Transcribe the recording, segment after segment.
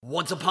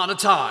Once upon a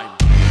time,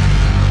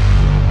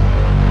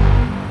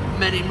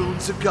 many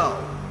moons ago,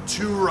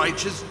 two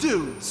righteous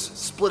dudes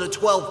split a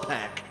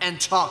 12-pack and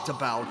talked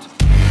about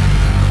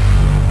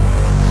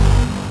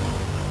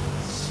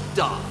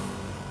stuff.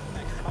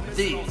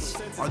 These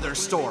are their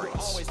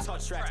stories.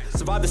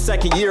 Survived the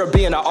second year of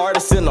being an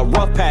artist in a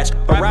rough patch.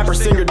 A rapper,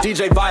 singer,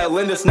 DJ,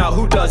 violinist, now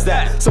who does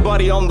that?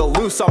 Somebody on the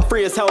loose, I'm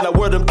free as hell, now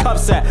where them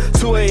cups at?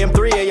 2 a.m.,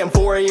 3 a.m.,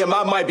 4 a.m.,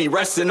 I might be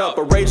resting up,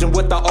 but raging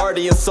with the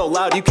audience so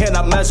loud you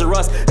cannot measure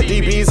us. The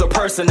DB's a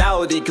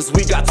personality, cause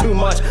we got too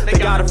much. They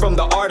got it from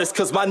the artist,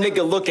 cause my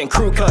nigga looking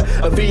crew cut.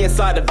 A V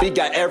inside a V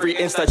got every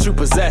inch that you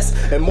possess,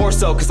 and more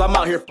so, cause I'm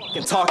out here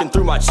fucking talking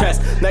through my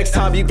chest. Next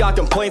time you got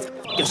complaints,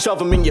 fucking shove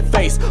them in your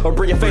face, or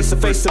bring your face to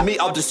face to me,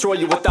 I'll destroy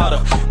you without a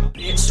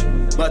bitch.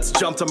 Let's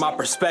jump to my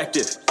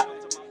perspective.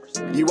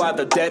 You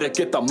either dead or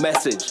get the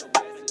message.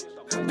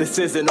 This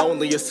isn't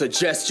only a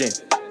suggestion.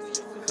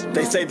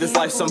 They say this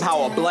life's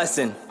somehow a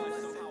blessing.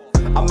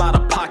 I'm out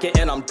of pocket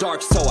and I'm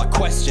dark, so I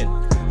question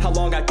how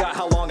long I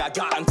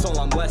got until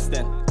I'm less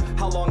than.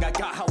 How long I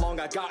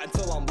got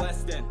until I'm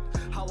less than.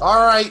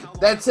 All right,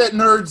 that's it,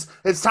 nerds.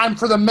 It's time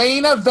for the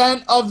main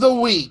event of the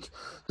week.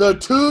 The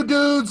two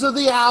dudes of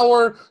the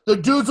hour, the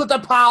dudes with the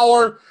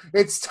power.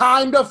 It's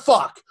time to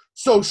fuck.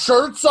 So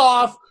shirts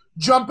off,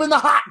 jump in the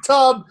hot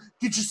tub,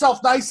 get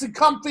yourself nice and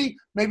comfy,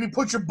 maybe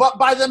put your butt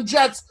by them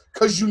jets,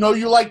 because you know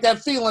you like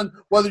that feeling,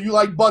 whether you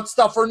like butt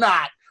stuff or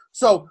not.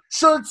 So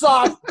shirts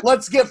off,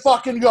 let's get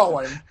fucking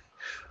going.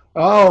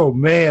 Oh,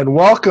 man.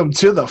 Welcome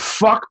to the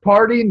Fuck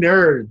Party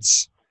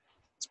Nerds.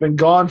 It's been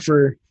gone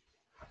for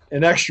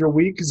an extra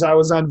week because I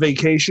was on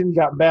vacation,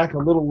 got back a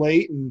little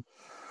late, and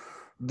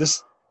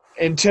this,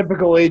 in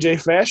typical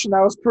AJ fashion,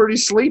 I was pretty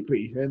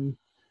sleepy, and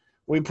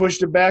we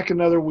pushed it back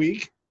another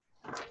week.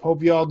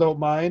 Hope you all don't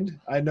mind.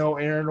 I know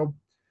Aaron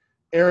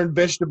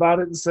bitched about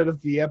it. Instead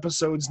of the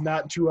episode's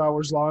not 2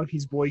 hours long,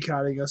 he's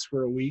boycotting us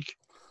for a week.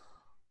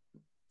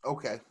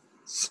 Okay.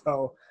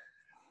 So,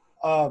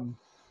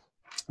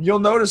 you'll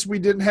notice we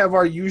didn't have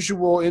our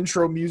usual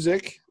intro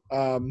music.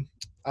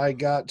 I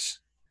got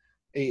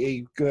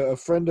a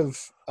friend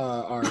of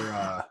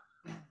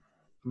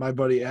my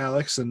buddy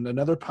Alex and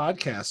another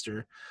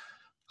podcaster.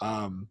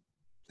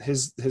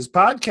 His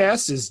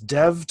podcast is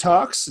Dev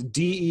Talks,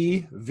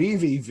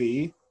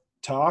 DEVVV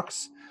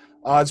Talks.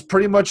 It's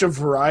pretty much a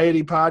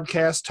variety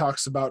podcast,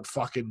 talks about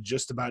fucking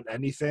just about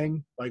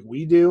anything like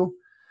we do.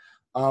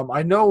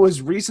 I know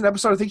his recent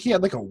episode, I think he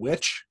had like a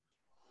witch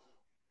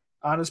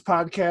on his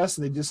podcast,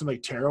 and they did some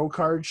like tarot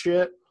card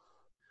shit.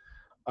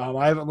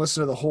 I haven't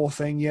listened to the whole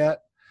thing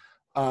yet.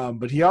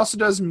 But he also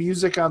does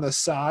music on the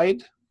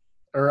side.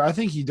 Or I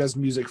think he does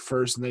music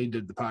first and then he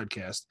did the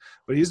podcast.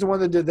 But he's the one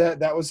that did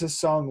that. That was his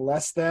song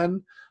Less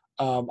Than.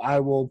 I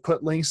will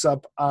put links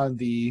up on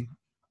the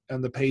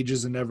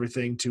pages and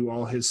everything to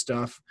all his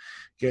stuff.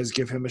 You guys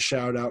give him a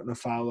shout out and a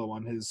follow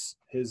on his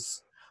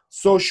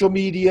social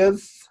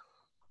medias.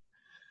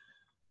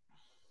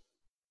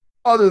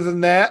 Other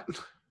than that,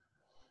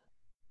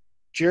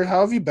 Jared,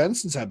 how have you been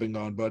since I've been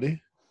gone, buddy?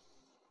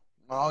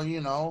 Well,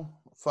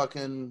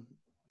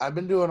 I've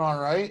been doing all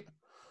right.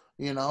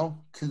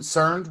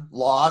 Concerned,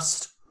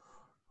 lost.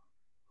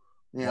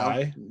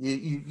 Why?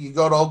 You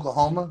go to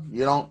Oklahoma,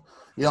 you don't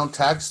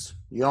text,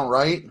 you don't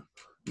write,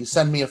 you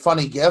send me a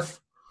funny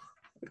GIF.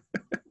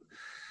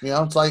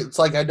 It's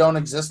like I don't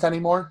exist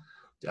anymore.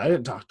 I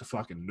didn't talk to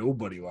fucking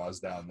nobody while I was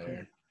down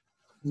there.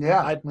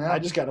 Yeah, I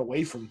just got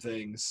away from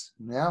things.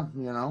 Yeah,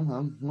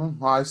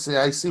 I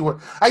see where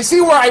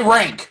I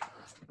rank.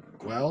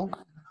 Well,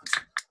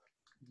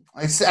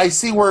 I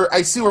see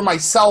where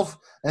myself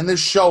and this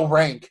show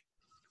rank.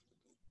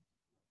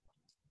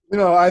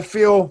 I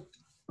feel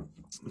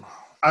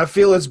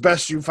it's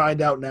best you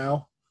find out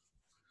now.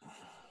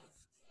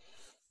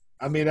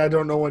 I mean, I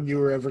don't know when you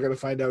were ever going to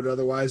find out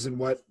otherwise and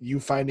what you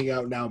finding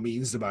out now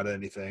means about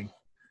anything.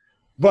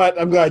 But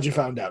I'm glad you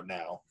found out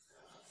now.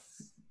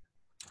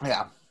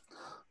 Yeah.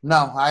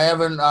 No, I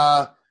haven't.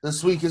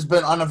 This week has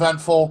been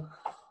uneventful.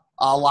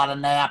 A lot of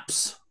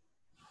naps.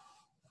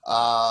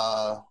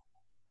 I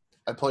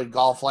played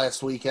golf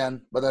last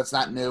weekend, but that's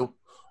not new.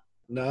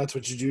 No, that's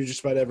what you do just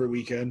about every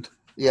weekend.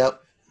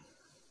 Yep.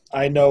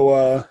 I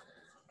know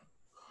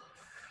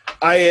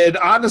I had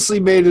honestly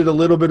made it a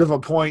little bit of a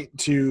point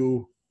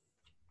to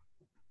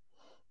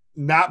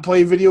not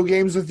play video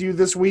games with you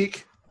this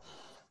week.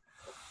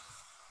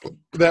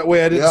 That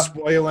way I didn't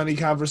spoil any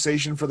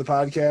conversation for the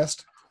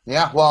podcast.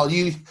 Yeah, well,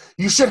 you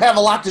should have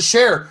a lot to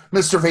share,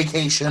 Mr.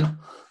 Vacation.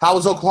 How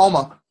was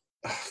Oklahoma?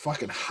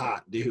 Fucking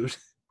hot, dude.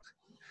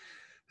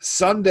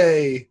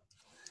 Sunday.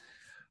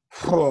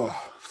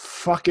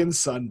 Fucking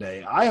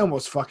Sunday. I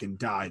almost fucking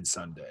died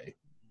Sunday.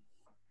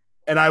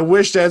 And I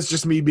wish that's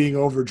just me being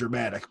over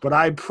dramatic, but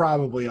I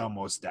probably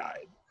almost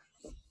died.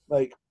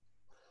 Like,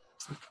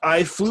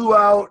 I flew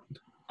out,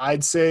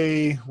 I'd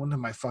say, when did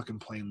my fucking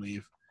plane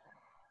leave?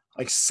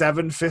 Like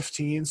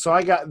 7:15. So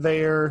I got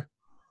there,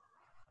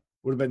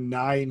 would have been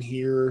 9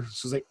 here.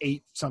 So it was like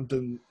 8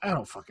 something. I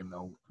don't fucking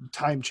know.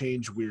 Time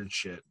change, weird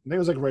shit. I think it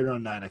was like right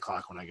around 9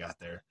 o'clock when I got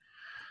there.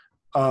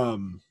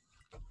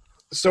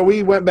 So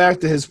we went back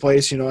to his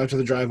place, after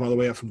the drive all the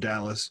way up from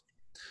Dallas.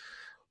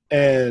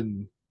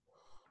 And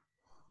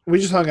we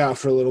just hung out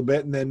for a little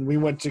bit, and then we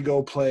went to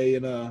go play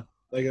in a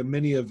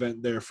mini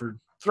event there for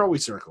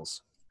throwy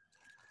circles.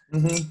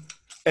 Mm-hmm.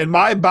 And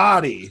my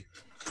body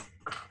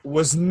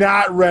was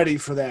not ready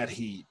for that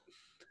heat.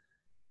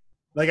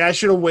 Like, I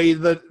should have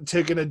waited,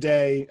 taken a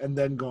day, and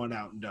then gone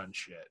out and done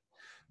shit.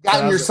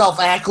 Gotten yourself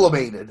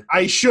acclimated.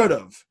 I should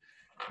have.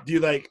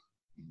 Dude,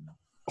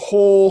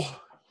 whole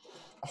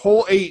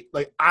 8,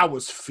 I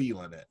was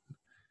feeling it.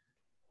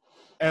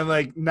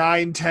 And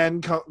 9,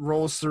 10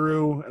 rolls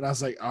through, and I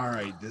was like, all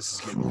right, this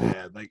is getting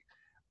bad.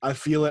 I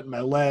feel it in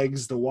my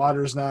legs. The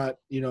water's not,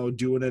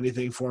 doing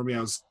anything for me.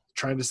 I was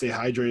trying to stay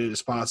hydrated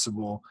as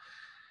possible.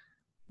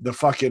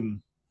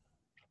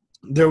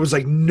 There was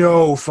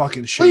no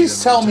fucking shade.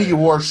 Please tell me you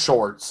wore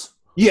shorts.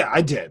 Yeah,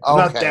 I did. I'm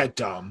not that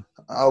dumb.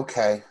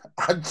 Okay.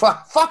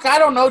 Fuck, I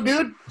don't know,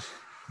 dude.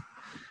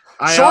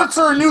 Shorts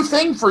are a new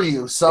thing for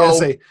you, so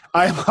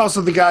I'm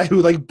also the guy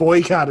who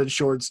boycotted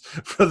shorts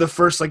for the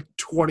first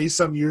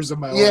 20-some years of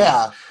my life.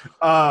 Yeah.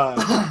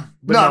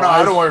 No,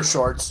 I don't wear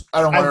shorts.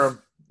 I don't wear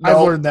them.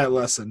 I've learned that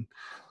lesson.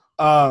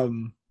 But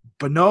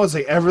no, it's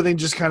everything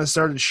just kind of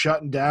started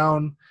shutting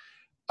down.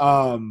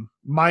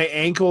 My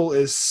ankle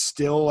is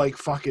still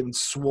fucking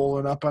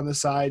swollen up on the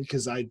side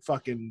because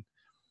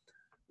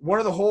one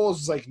of the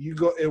holes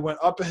it went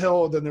up a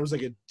hill, then there was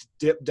a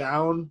dip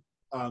down.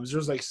 There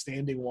was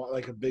standing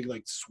water, a big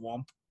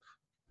swamp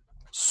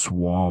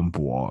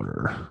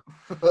water,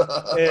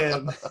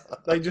 and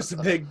just a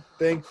big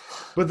thing.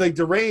 But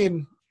the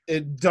rain,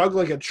 it dug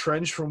a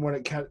trench from when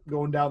it kept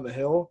going down the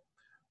hill.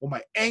 Well,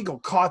 my ankle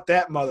caught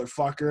that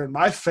motherfucker, and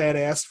my fat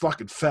ass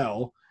fucking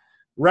fell,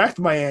 wrecked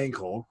my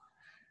ankle,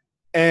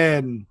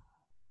 and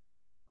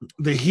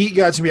the heat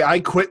got to me. I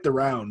quit the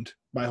round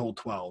by hole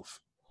 12.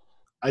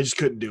 I just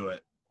couldn't do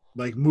it.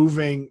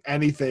 Moving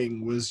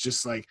anything was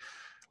just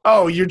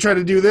oh, you're trying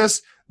to do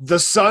this? The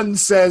sun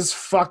says,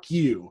 fuck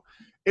you.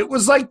 It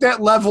was like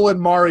that level in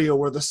Mario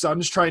where the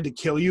sun's trying to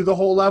kill you the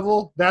whole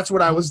level. That's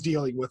what I was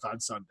dealing with on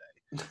Sunday.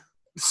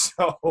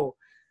 So,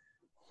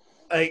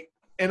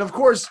 and of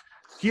course,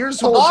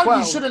 here's hole 12.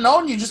 You should have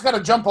known. You just got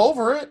to jump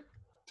over it.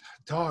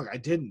 Dog, I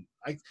didn't.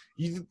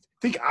 You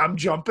think I'm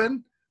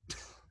jumping?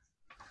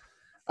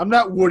 I'm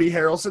not Woody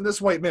Harrelson.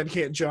 This white man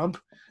can't jump.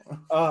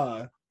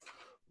 But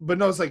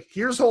no, it's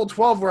here's hole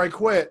 12 where I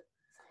quit.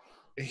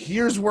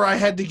 Here's where I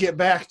had to get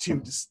back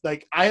to.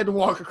 I had to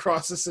walk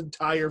across this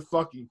entire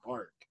fucking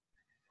park.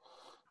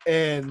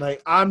 And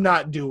I'm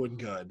not doing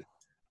good.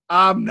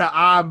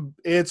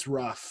 It's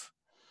rough.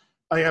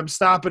 I'm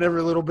stopping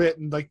every little bit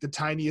and the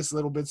tiniest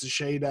little bits of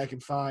shade I can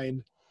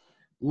find.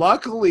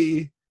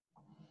 Luckily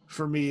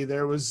for me,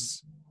 there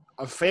was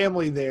a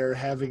family there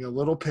having a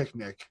little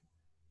picnic.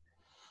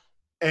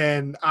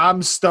 And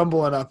I'm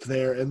stumbling up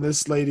there, and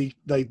this lady,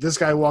 this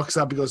guy walks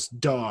up and goes,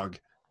 "Dog,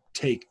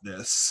 take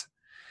this."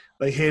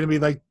 Handed me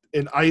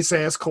an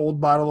ice-ass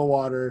cold bottle of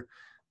water,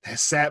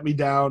 sat me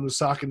down, was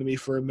talking to me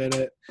for a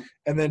minute,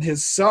 and then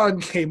his son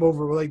came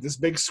over with this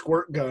big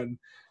squirt gun,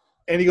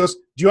 and he goes,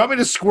 "Do you want me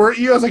to squirt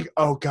you?" I was like,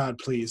 "Oh, God,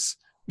 please."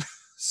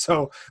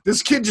 So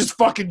this kid just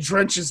fucking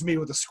drenches me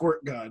with a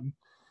squirt gun,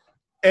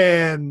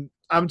 and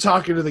I'm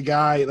talking to the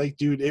guy,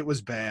 dude, it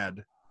was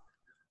bad.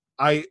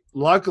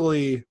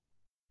 Luckily,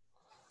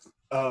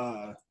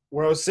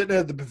 where I was sitting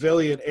at the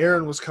pavilion,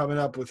 Aaron was coming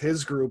up with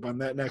his group on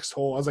that next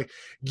hole. I was like,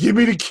 "Give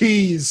me the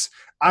keys.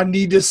 I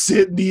need to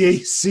sit in the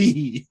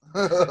AC."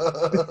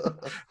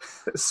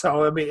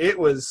 So, it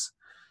was,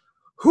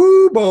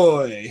 whoo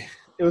boy.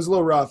 It was a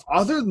little rough.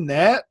 Other than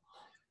that,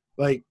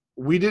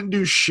 we didn't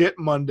do shit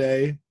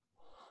Monday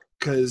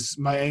because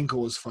my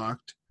ankle was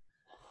fucked.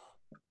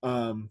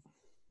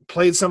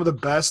 Played some of the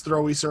best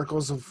throwy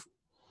circles of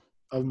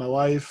my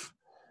life.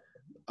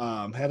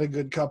 Had a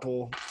good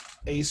couple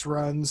ace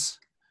runs.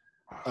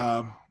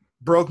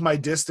 Broke my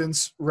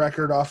distance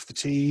record off the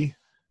tee.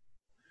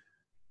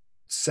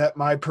 Set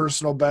my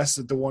personal best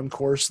at the one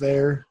course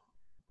there.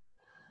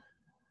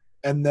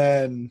 And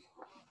then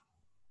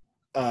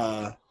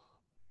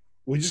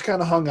we just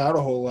kind of hung out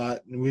a whole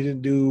lot, and we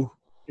didn't do,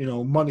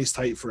 money's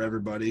tight for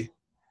everybody.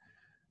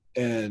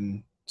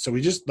 And so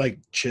we just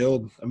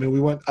chilled.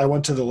 I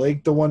went to the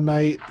lake the one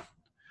night,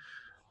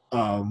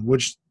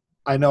 which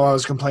I know I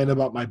was complaining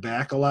about my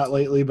back a lot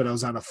lately, but I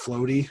was on a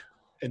floaty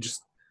and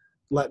just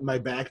letting my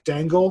back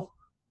dangle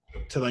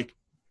to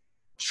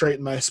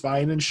straighten my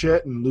spine and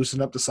shit and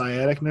loosen up the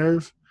sciatic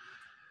nerve.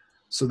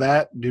 So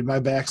my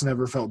back's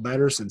never felt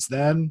better since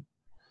then.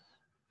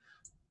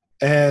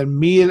 And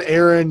me and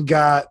Aaron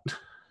got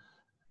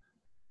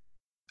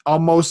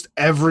almost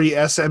every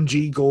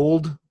SMG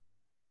gold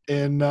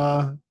in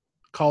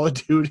Call of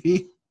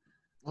Duty.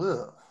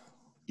 Ugh.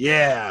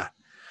 Yeah.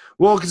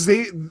 Well, because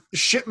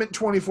shipment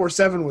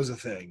 24/7 was a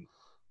thing.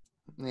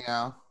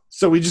 Yeah.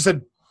 So we just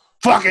said,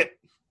 fuck it.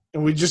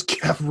 And we just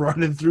kept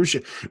running through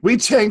shit. We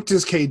tanked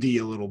his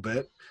KD a little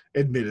bit,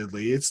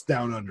 admittedly. It's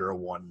down under a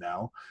 1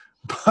 now.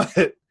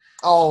 But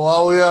oh,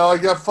 well,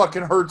 yeah, that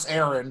fucking hurts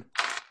Aaron.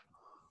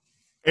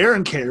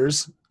 Aaron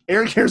cares.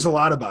 Aaron cares a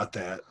lot about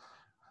that.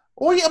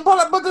 Well, yeah,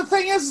 but the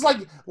thing is,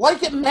 like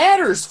it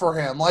matters for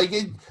him. Like,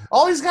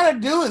 all he's got to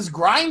do is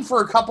grind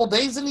for a couple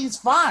days and he's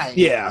fine.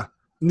 Yeah.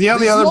 He's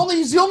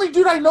the only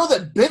dude I know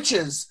that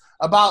bitches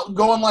about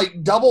going,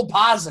 like, double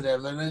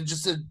positive, and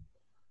it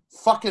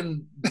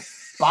fucking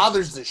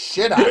bothers the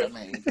shit out of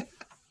me.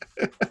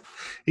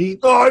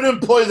 I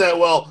didn't play that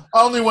well.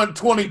 I only went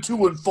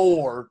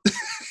 22-4.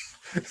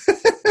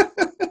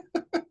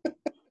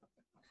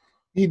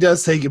 He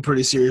does take it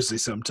pretty seriously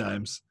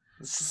sometimes.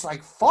 It's just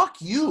like, fuck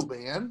you,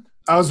 man.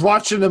 I was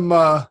watching him.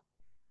 I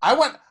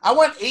went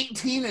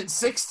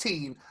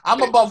 18-16.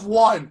 I'm above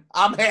 1.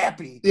 I'm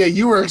happy. Yeah,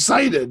 you were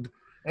excited.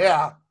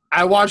 Yeah.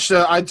 I watched.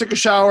 I took a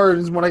shower,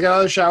 and when I got out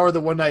of the shower, the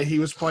one night he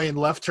was playing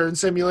Left Turn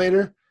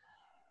Simulator,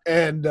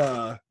 and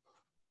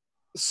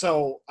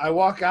so I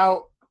walk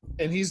out,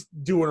 and he's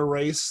doing a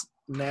race,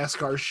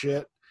 NASCAR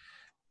shit,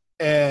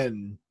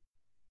 and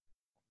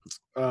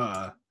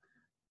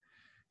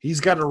he's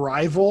got a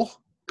rival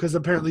because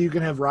apparently you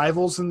can have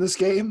rivals in this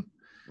game.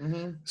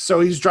 Mm-hmm.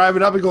 So he's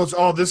driving up and goes,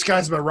 "Oh, this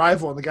guy's my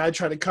rival," and the guy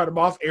tried to cut him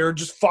off. Aaron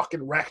just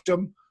fucking wrecked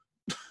him.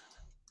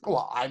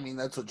 Well, I mean,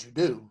 that's what you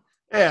do.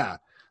 Yeah,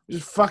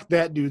 just fuck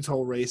that dude's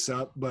whole race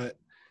up. But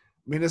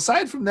I mean,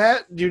 aside from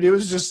that, dude, it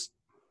was just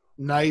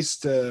nice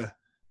to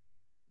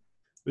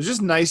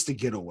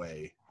get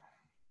away.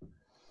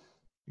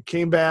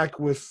 Came back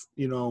with,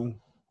 a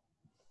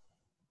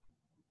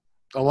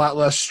lot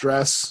less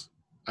stress.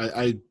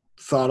 I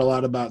thought a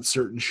lot about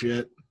certain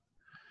shit,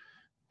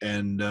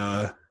 and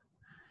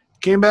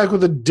came back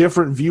with a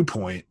different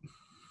viewpoint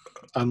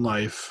on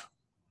life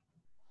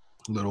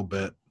a little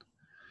bit.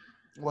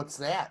 What's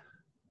that?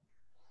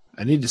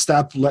 I need to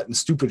stop letting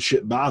stupid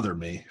shit bother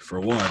me, for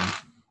one.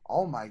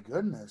 Oh, my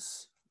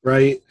goodness.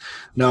 Right?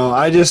 No,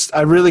 I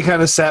really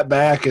kind of sat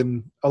back,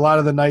 and a lot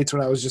of the nights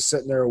when I was just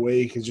sitting there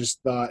awake, I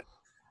just thought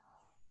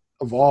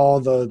of all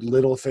the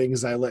little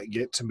things I let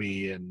get to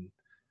me, and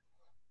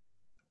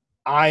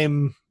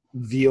I'm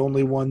the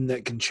only one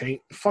that can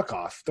change. Fuck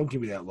off. Don't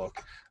give me that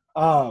look.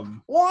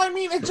 Well, I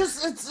mean, it's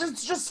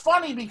just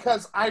funny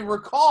because I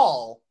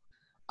recall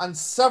on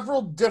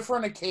several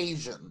different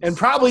occasions, and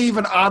probably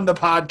even on the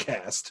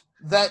podcast,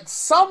 that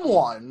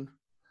someone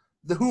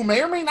who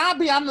may or may not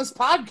be on this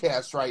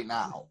podcast right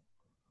now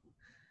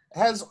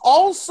has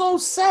also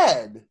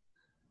said,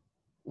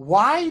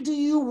 "Why do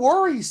you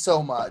worry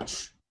so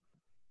much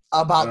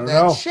about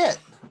that shit?"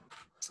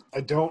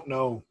 I don't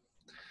know.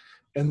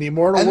 And the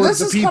immortal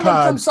words of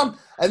Peapod.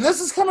 And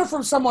this is coming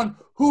from someone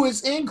who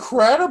is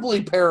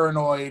incredibly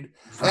paranoid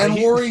and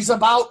worries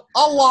about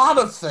a lot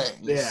of things.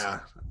 Yeah.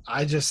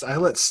 I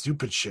let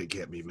stupid shit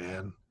get me,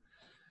 man.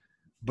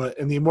 But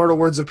in the immortal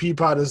words of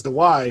Peapod is the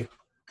why.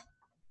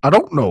 I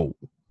don't know.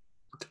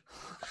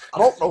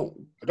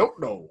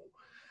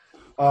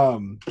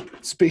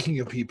 Speaking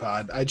of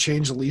Peapod, I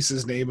changed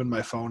Lisa's name in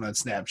my phone on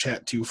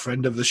Snapchat to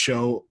friend of the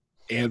show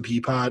and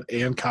Peapod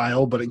and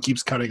Kyle, but it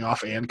keeps cutting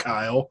off and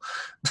Kyle.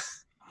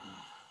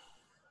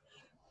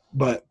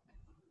 But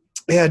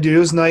yeah, dude, it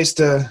was nice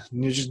to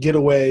just get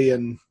away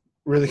and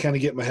really kind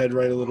of get my head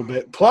right a little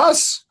bit.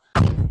 Plus,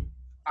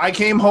 I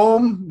came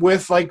home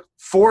with like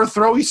 4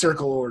 throwy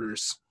circle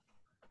orders.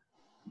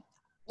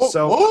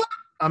 So what?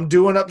 I'm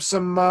doing up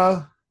some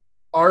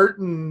art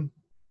and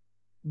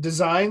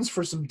designs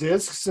for some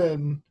discs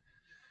and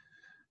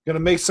gonna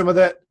make some of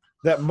that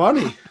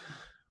money.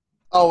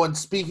 Oh, and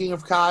speaking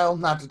of Kyle,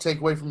 not to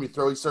take away from your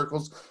throwy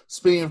circles,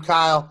 speaking of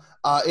Kyle,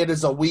 it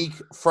is a week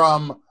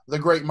from the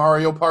Great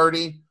Mario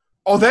Party.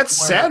 Oh, that's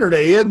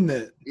Saturday, isn't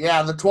it?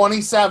 Yeah, the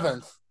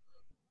 27th.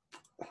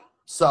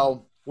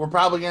 So we're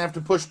probably going to have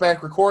to push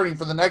back recording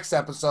for the next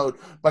episode.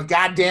 But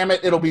God damn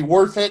it, it'll be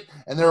worth it,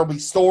 and there will be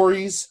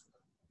stories.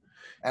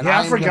 And yeah,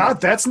 I forgot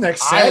that's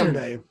next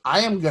Saturday. I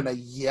am going to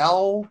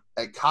yell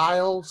at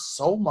Kyle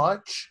so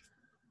much.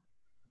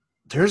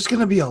 There's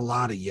going to be a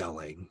lot of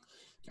yelling.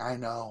 I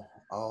know.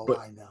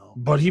 I know.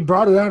 But he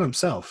brought it on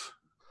himself.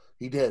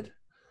 He did.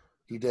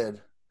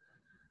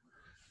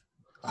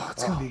 Oh,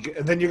 it's gonna be good.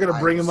 And then you're gonna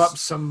bring him up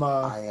some.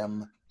 I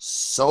am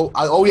so.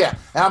 Oh yeah,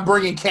 and I'm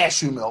bringing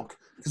cashew milk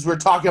because we're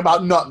talking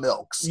about nut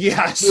milks.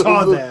 Yeah, I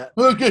saw that.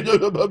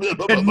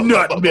 And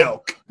nut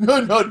milk.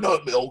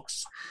 Nut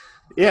milks.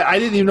 Yeah, I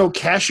didn't even know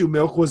cashew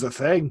milk was a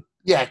thing.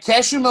 Yeah,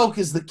 cashew milk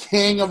is the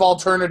king of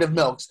alternative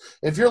milks.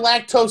 If you're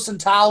lactose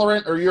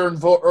intolerant or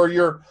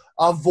you're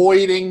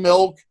avoiding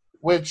milk,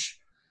 which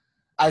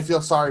I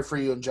feel sorry for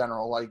you in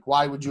general. Like,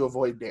 why would you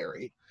avoid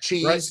dairy?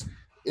 Cheese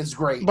is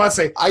great. But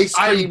say ice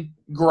cream,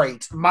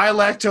 great. My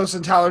lactose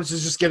intolerance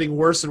is just getting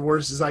worse and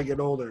worse as I get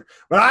older.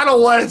 But I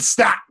don't let it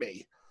stop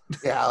me.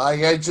 Yeah,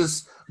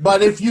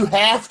 but if you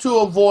have to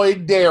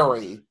avoid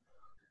dairy,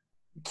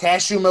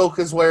 cashew milk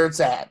is where it's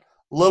at.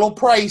 Little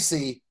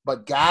pricey,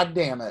 but god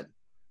damn it,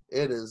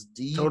 it is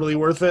deep. Totally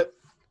worth it?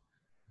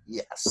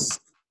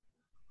 Yes.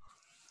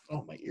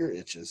 Oh, my ear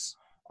itches.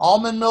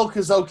 Almond milk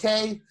is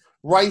okay.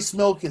 Rice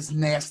milk is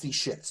nasty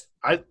shit.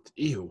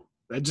 Ew.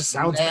 That just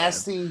sounds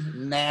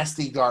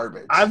nasty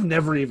garbage. I've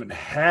never even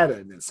had it,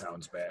 and it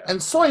sounds bad.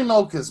 And soy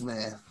milk is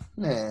meh.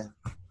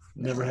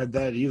 Never had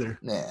that either.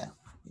 Nah.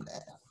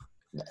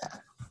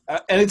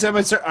 Anytime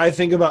I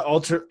think about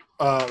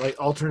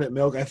alternate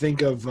milk, I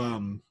think of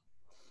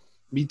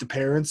Meet the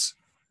Parents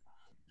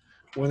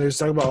when they're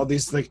talking about all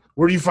these, like,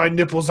 where do you find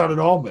nipples on an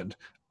almond?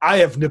 I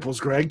have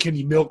nipples, Greg. Can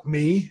you milk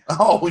me?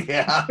 Oh,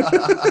 yeah.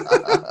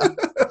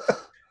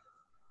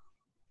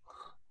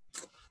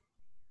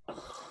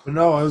 But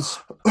no, I was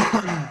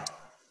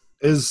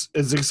as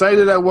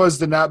excited I was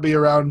to not be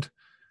around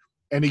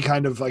any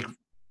kind of, like,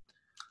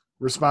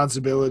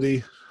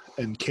 responsibility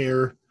and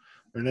care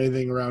or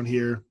anything around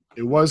here.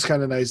 It was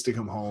kind of nice to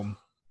come home.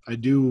 I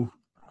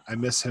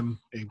miss him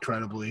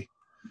incredibly,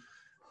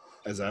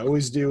 as I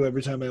always do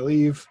every time I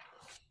leave.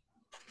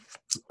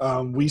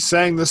 We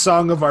sang the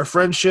song of our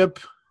friendship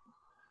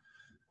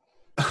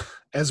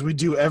as we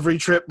do every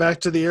trip back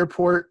to the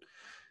airport.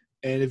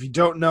 And if you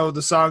don't know,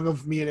 the song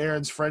of me and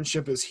Aaron's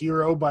friendship is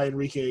Hero by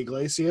Enrique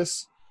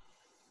Iglesias.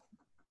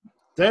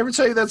 Did I ever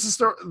tell you that's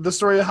the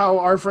story of how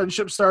our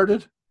friendship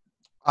started?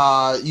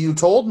 You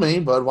told me,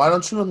 but why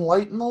don't you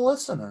enlighten the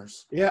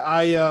listeners?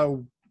 Yeah,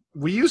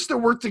 we used to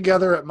work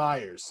together at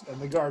Myers in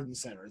the Garden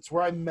Center. It's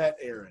where I met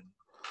Aaron.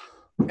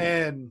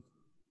 And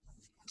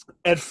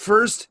at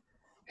first,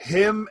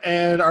 him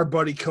and our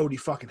buddy Cody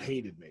fucking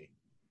hated me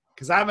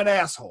because I'm an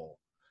asshole,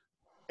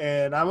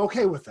 and I'm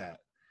okay with that.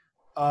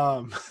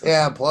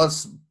 Yeah.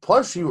 Plus,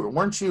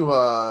 weren't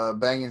you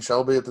banging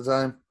Shelby at the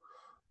time?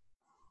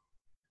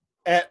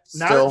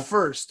 Not at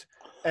first.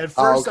 At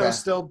first, okay. I was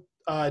still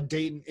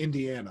dating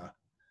Indiana,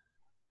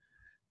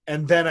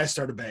 and then I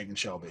started banging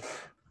Shelby.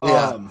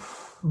 Yeah.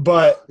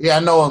 But yeah,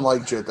 no one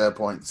liked you at that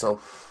point.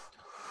 So,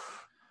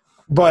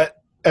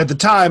 but at the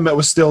time, I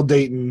was still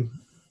dating,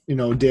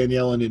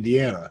 Danielle in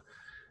Indiana.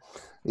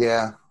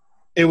 Yeah.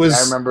 It was.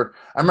 I remember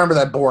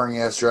that boring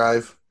ass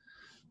drive.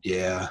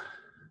 Yeah.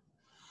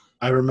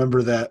 I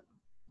remember that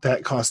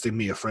costing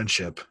me a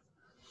friendship.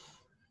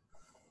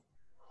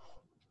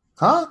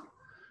 Huh?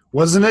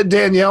 Wasn't it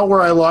Danielle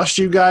where I lost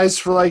you guys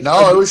for like?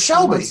 No, it was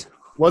Shelby.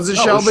 Was it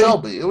no,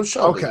 Shelby? It was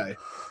Shelby. Okay.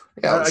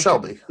 Yeah, it was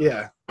Shelby.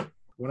 Yeah.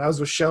 When I was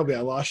with Shelby,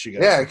 I lost you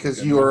guys. Yeah,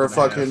 because you were a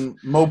fucking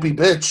mopey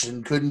bitch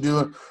and couldn't do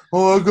it.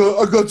 Oh,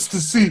 I got to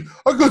see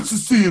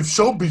if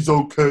Shelby's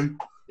okay.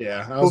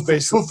 Yeah, I was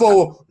basically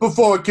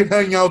before I can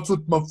hang out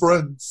with my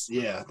friends.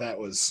 Yeah, that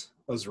was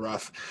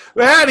rough.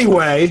 But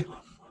anyway,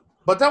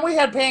 but then we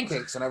had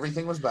pancakes and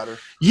everything was better.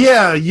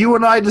 Yeah, you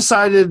and I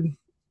decided.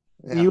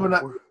 Yeah, you and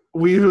I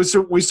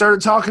we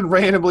started talking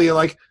randomly at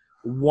like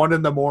 1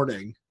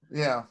 a.m.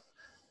 Yeah,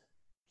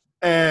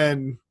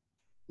 and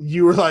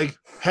you were like,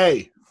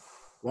 "Hey,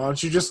 why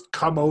don't you just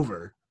come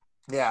over?"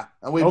 Yeah,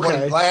 and we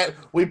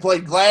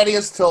played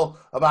Gladius till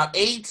about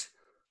 8,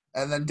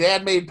 and then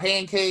Dad made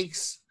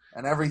pancakes,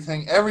 and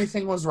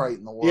everything was right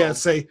in the world. Yeah,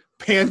 say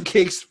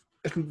pancakes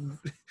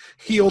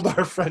healed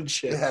our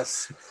friendship.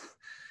 Yes.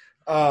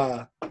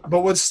 But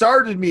what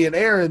started me and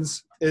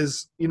Aaron's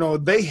is,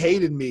 they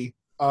hated me.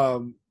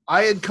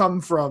 I had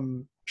come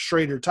from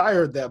Schrader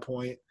Tire at that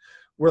point,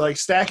 where like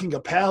stacking a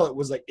pallet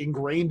was like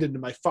ingrained into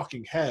my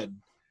fucking head.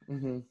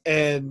 Mm-hmm.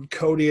 And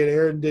Cody and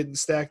Aaron didn't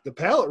stack the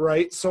pallet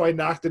right, so I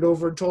knocked it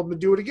over and told them to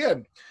do it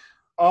again.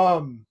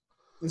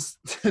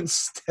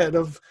 Instead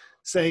of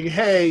saying,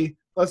 "Hey,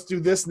 let's do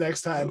this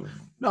next time,"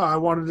 no, I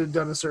wanted it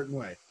done a certain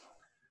way.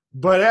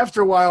 But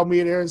after a while, me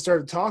and Aaron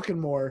started talking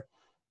more,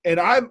 and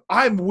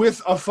I'm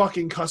with a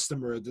fucking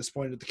customer at this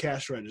point at the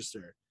cash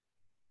register,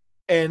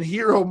 and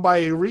Hero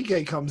by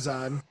Enrique comes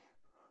on.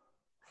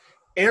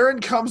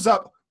 Aaron comes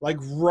up like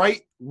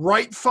right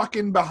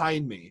fucking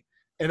behind me,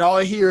 and all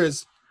I hear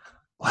is,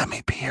 "Let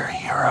me be your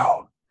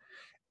hero."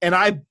 And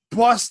I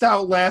bust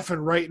out laughing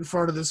right in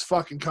front of this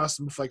fucking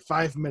customer for like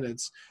 5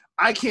 minutes.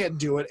 I can't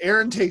do it.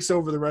 Aaron takes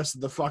over the rest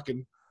of the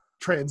fucking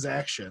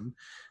transaction.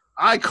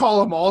 I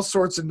call him all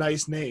sorts of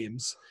nice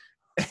names.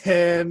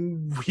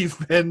 And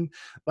we've been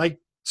like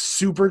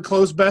super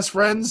close best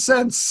friends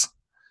since.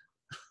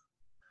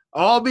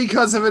 All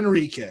because of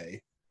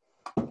Enrique.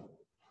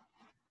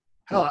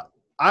 Hell,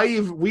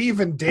 we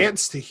even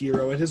danced to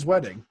Hero at his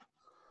wedding.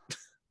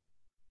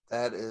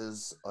 That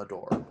is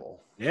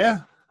adorable.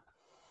 Yeah.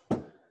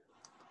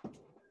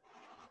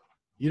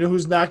 You know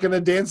who's not going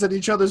to dance at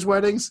each other's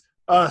weddings?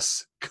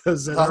 Us.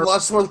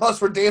 Unless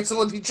we're dancing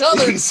with each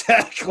other.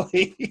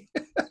 Exactly.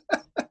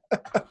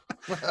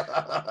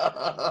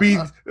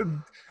 There'd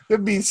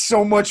be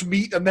so much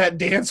meat on that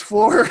dance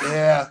floor.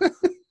 Yeah. But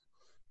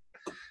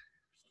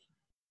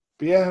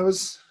yeah, it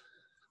was...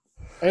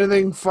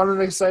 Anything fun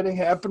and exciting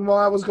happened while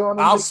I was going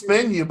on? I'll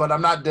spin you, but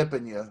I'm not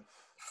dipping you.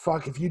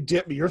 Fuck, if you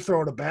dip me, you're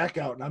throwing it back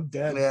out and I'm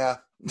dead. Yeah,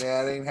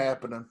 it ain't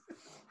happening.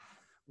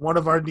 One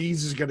of our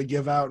knees is going to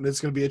give out and it's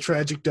going to be a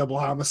tragic double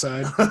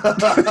homicide.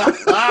 But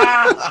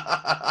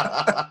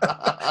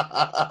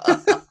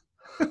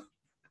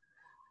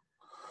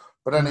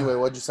anyway,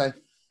 what'd you say?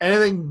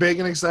 Anything big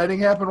and exciting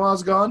happened while I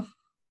was gone?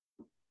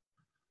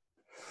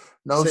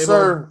 No,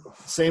 sir.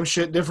 Same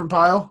shit, different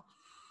pile?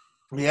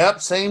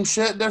 Yep, same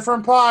shit,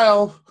 different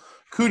pile.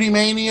 Cootie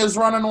Mania's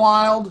running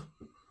wild.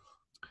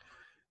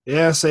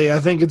 Yeah, say I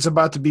think it's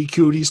about to be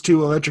Cooties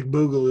 2 Electric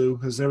Boogaloo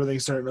because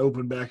everything's starting to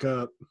open back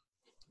up.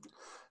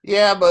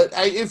 Yeah, but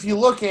if you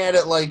look at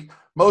it, like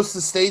most of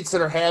the states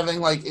that are having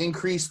like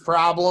increased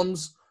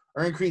problems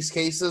or increased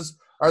cases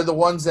are the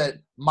ones that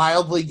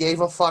mildly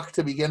gave a fuck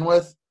to begin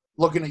with.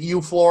 Looking at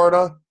you,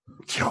 Florida.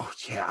 Oh,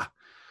 yeah.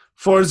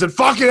 Florida said,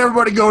 fucking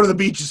everybody go to the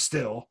beaches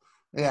still.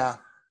 Yeah.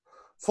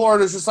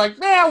 Florida's just like,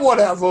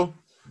 whatever.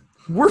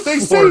 We're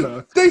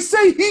Florida. They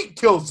say heat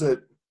kills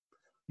it.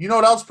 You know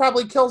what else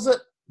probably kills it?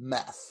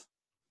 Meth.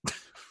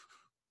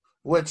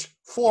 Which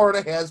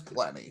Florida has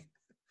plenty.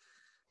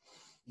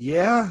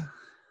 Yeah.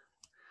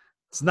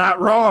 It's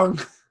not wrong.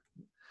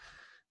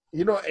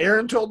 You know,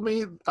 Aaron told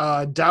me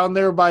down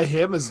there by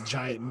him is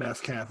giant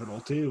meth capital,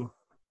 too.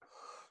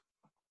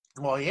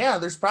 Well, yeah,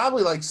 there's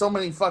probably like so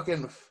many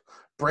fucking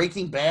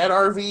Breaking Bad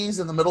RVs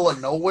in the middle of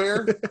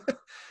nowhere.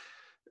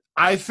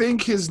 I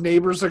think his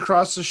neighbors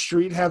across the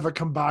street have a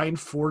combined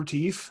 4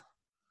 teeth.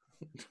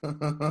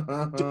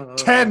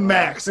 10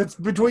 max. It's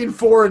between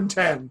 4 and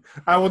 10.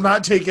 I will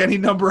not take any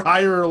number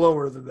higher or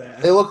lower than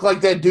that. They look like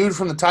that dude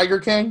from the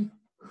Tiger King.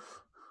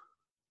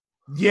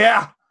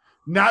 Yeah,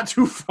 not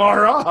too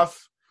far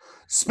off.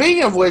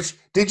 Speaking of which,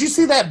 did you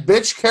see that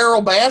bitch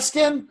Carol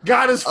Baskin?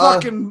 Got his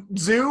fucking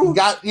zoo?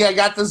 Got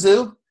the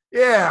zoo?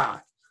 Yeah.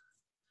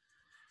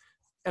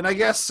 And I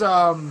guess,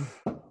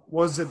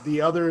 was it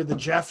the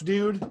Jeff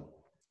dude?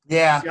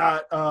 Yeah.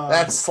 Got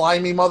that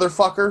slimy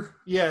motherfucker.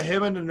 Yeah,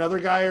 him and another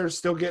guy are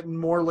still getting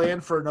more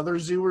land for another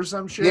zoo or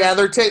some shit. Yeah,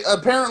 they're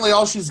apparently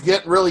all she's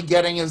really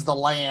getting is the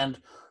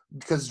land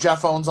because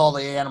Jeff owns all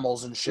the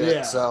animals and shit.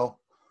 Yeah. So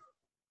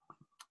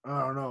I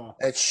don't know.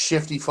 That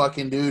shifty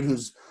fucking dude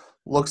who's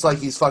looks like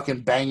he's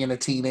fucking banging a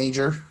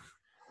teenager.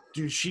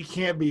 Dude, she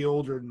can't be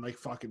older than like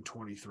fucking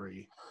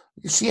 23.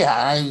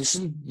 She's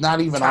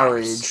not even our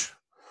age.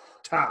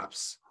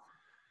 Tops.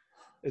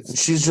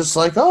 She's just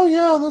like, oh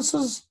yeah, this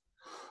is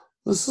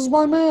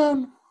my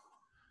man.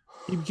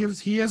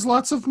 He has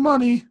lots of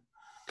money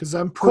because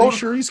I'm pretty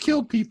sure he's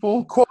killed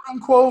people, quote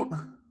unquote.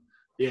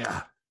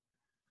 Yeah.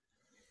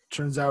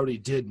 Turns out he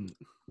didn't.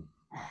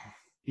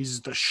 He's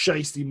just a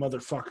shiesty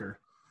motherfucker.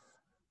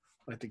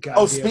 Like the guy.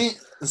 Oh,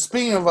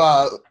 speaking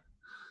of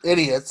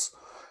idiots,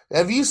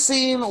 have you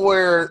seen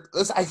where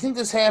this? I think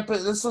this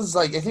happened. This was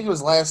I think it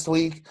was last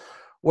week,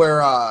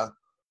 where a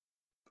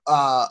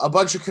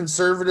bunch of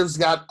conservatives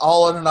got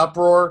all in an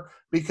uproar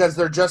because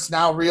they're just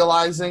now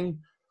realizing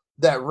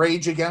that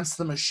Rage Against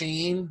the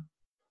Machine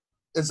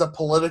is a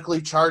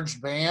politically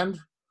charged band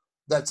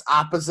that's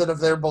opposite of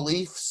their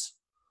beliefs.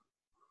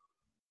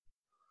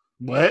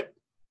 What?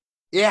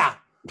 Yeah.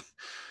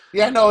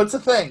 Yeah, no, it's a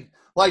thing.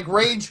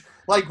 Rage's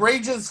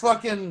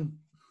fucking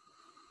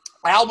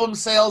album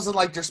sales and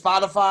like their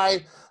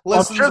Spotify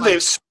listens. I'm sure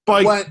they've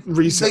spiked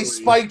recently. They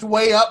spiked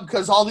way up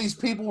because all these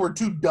people were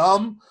too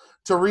dumb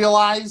to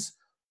realize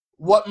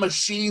what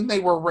machine they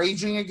were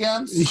raging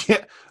against.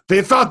 Yeah,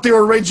 they thought they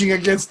were raging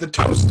against the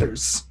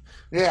Toasters.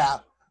 Yeah.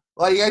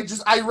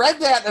 I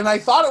read that and I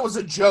thought it was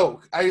a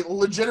joke. I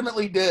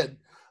legitimately did.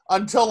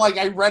 Until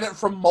I read it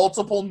from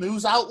multiple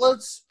news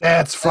outlets.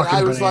 That's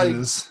fucking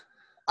bananas.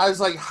 I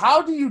was like,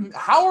 how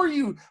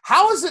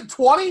is it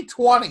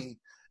 2020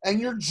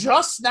 and you're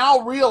just now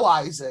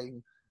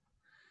realizing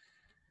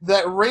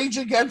that Rage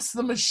Against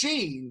the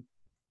Machine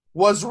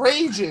was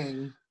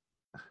raging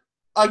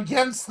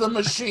against the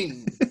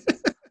machine?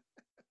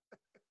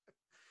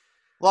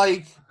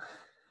 Did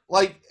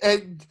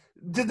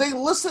they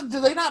listen?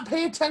 Did they not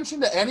pay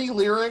attention to any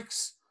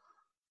lyrics?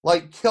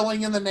 Like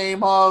Killing in the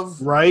Name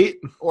of, right?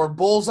 Or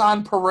Bulls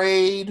on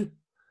Parade,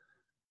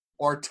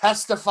 or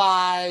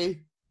Testify,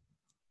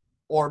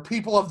 or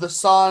People of the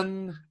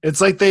Sun. It's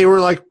like they were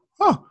like,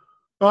 oh.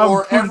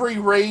 Or every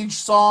Rage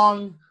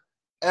song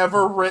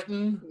ever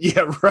written.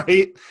 Yeah,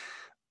 right.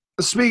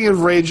 Speaking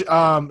of Rage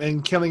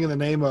and Killing in the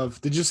Name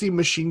of, did you see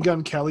Machine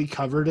Gun Kelly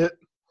covered it?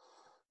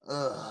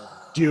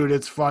 Dude,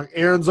 it's fuck.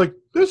 Aaron's like,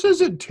 this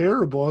isn't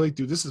terrible. I'm like,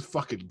 dude, this is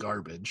fucking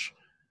garbage.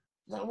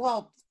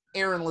 Well,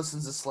 Aaron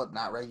listens to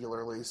Slipknot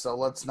regularly, so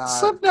let's not.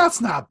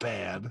 Slipknot's not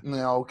bad.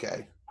 No,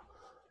 okay.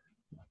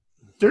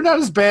 They're not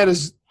as bad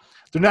as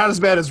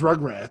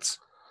Rugrats.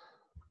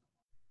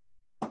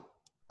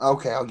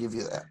 Okay, I'll give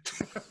you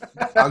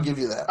that. I'll give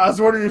you that. I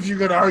was wondering if you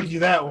could argue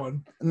that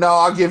one. No,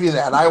 I'll give you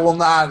that. I will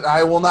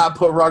not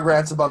put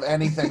Rugrats above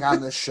anything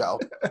on this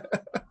show.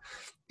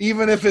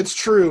 Even if it's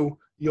true,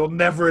 you'll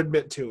never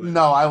admit to it.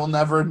 No, I will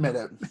never admit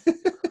it.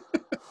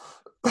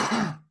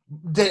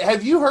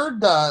 Have you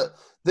heard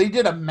they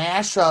did a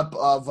mashup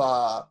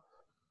of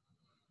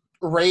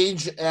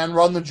Rage and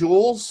Run the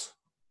Jewels?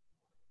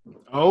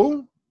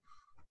 Oh?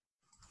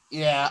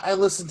 Yeah, I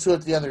listened to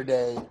it the other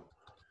day.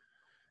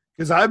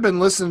 Because I've been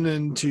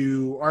listening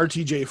to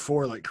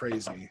RTJ4 like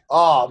crazy.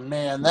 Oh,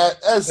 man, that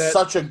is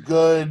such a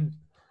good...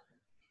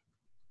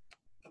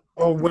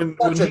 Oh,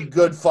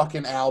 good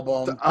fucking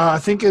album. I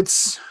think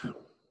it's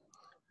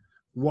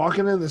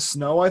Walking in the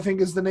Snow, I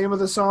think is the name of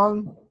the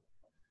song.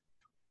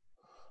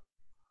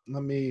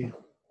 Let me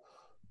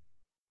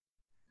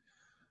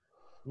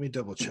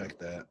double check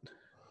that.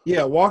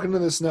 Yeah, Walking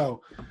in the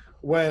Snow.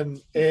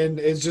 and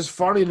it's just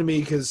funny to me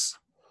because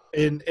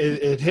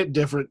it hit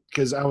different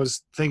because I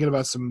was thinking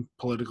about some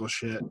political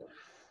shit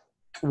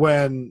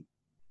when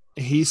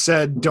he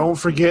said, "Don't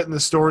forget in the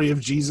story of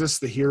Jesus,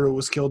 the hero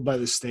was killed by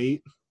the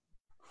state."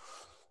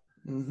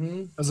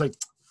 Mm-hmm. I was like,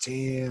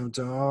 "Damn,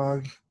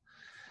 dog,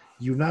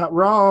 you not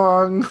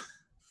wrong."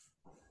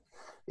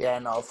 Yeah,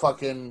 no,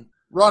 fucking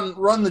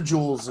run the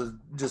jewels is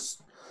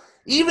just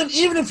even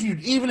if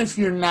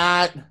you're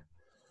not.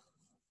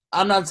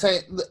 I'm not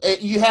saying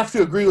you have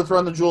to agree with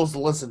Run the Jewels to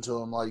listen to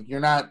them. Like you're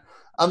not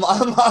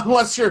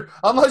unless you're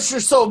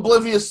so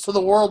oblivious to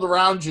the world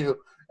around you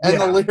and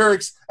the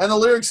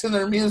lyrics in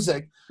their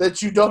music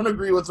that you don't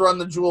agree with Run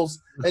the Jewels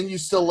and you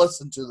still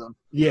listen to them.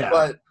 Yeah,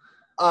 but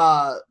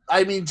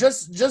I mean,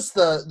 just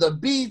the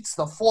beats,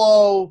 the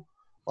flow,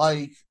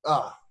 like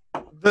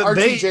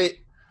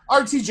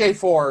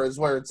RTJ4 is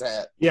where it's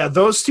at. Yeah,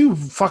 those two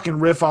fucking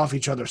riff off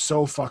each other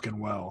so fucking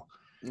well.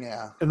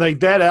 Yeah. And like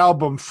that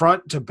album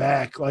front to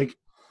back, like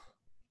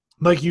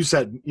you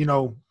said, you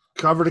know,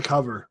 cover to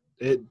cover,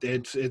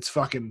 it's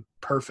fucking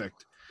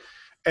perfect.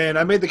 And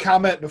I made the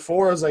comment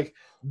before, I was like,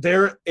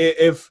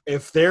 if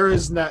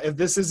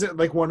this isn't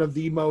like one of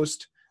the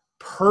most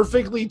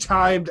perfectly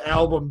timed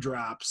album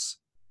drops,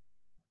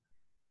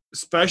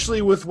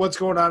 especially with what's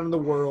going on in the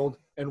world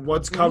and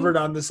what's covered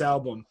on this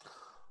album,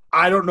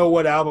 I don't know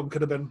what album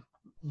could have been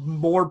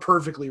more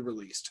perfectly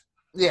released.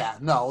 Yeah,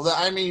 no,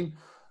 I mean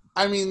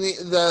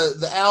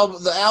the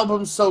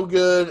album's so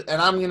good,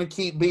 and I'm gonna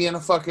keep being a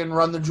fucking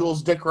Run the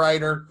Jewels dick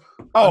rider.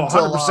 Oh,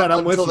 100%,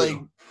 I'm with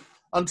you.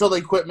 Until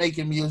they quit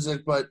making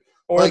music, or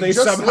like, they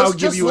somehow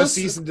give you a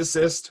cease and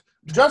desist.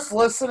 Just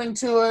listening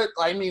to it,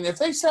 I mean, if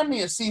they send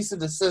me a cease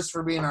and desist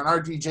for being an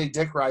RTJ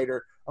dick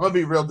rider, I'm gonna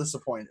be real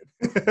disappointed.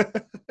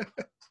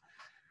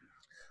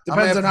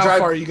 Depends on how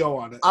far you go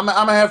on it. I'm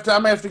gonna have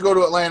to go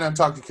to Atlanta and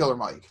talk to Killer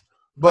Mike.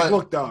 But like,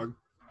 look, dog.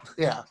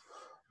 Yeah,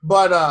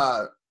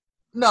 but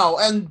no,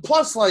 and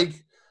plus, like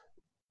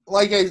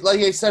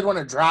I said when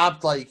it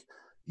dropped, like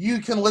you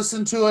can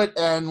listen to it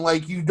and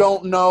like you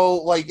don't know,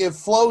 like it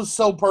flows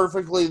so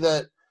perfectly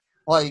that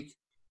like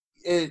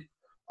it,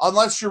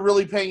 unless you're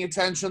really paying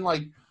attention,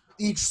 like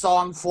each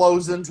song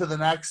flows into the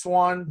next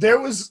one.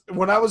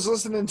 When I was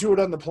listening to it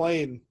on the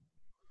plane,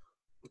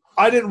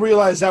 I didn't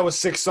realize that was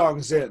 6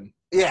 songs in.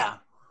 Yeah.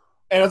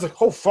 And I was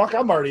like, oh, fuck,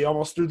 I'm already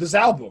almost through this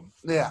album.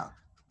 Yeah.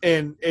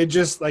 And it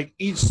just, like,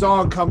 each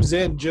song comes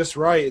in just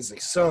right. It's,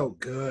 like, so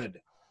good.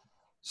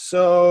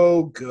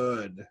 So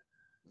good.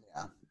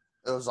 Yeah.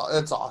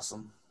 It's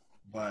awesome.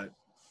 But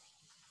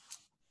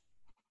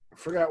I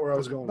forgot where I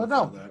was going with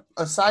that.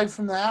 Aside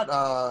from that,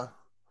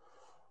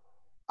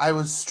 I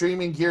was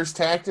streaming Gears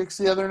Tactics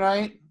the other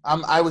night.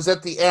 I was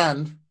at the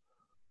end.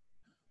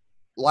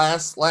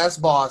 Last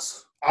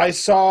boss.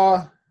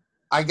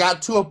 I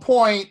got to a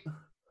point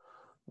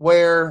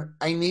where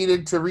I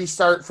needed to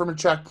restart from a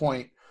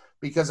checkpoint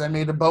because I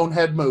made a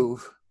bonehead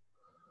move.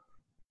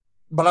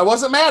 But I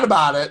wasn't mad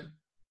about it.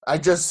 I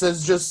just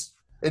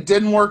it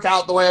didn't work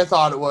out the way I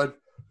thought it would.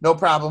 No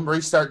problem,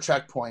 restart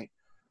checkpoint.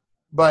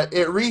 But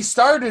it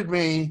restarted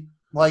me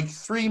like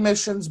 3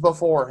 missions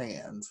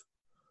beforehand.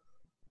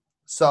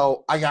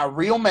 So I got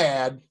real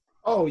mad.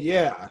 Oh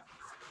yeah.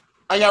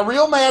 I got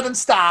real mad and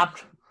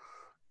stopped.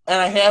 And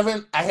I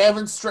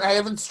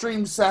haven't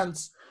streamed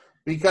since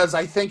because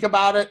I think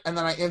about it and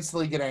then I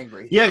instantly get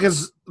angry. Yeah,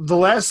 because the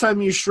last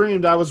time you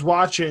streamed, I was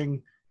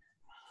watching.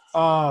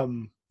 I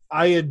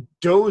had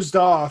dozed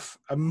off.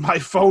 My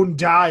phone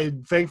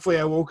died. Thankfully,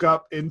 I woke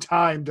up in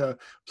time to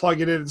plug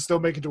it in and still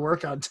make it to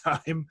work on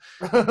time.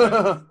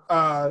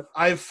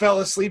 I fell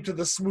asleep to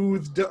the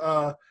smooth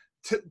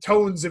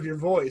tones of your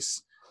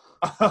voice.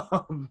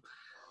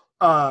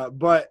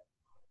 But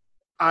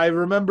I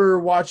remember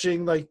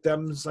watching like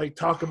them like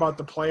talk about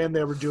the plan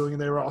they were doing,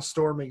 and they were all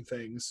storming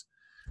things.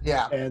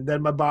 Yeah. And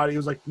then my body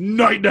was like,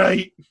 night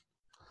night.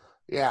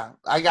 Yeah,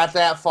 I got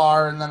that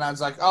far, and then I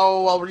was like,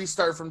 oh, I'll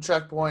restart from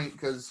checkpoint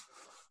because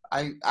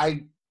I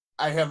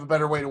have a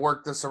better way to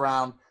work this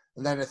around.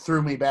 And then it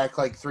threw me back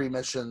like 3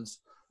 missions.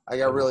 I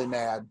got really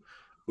mad.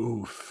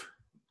 Oof.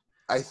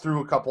 I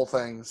threw a couple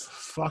things.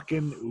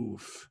 Fucking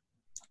oof.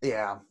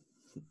 Yeah.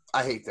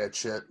 I hate that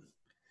shit.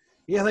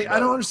 Yeah, like I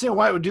don't understand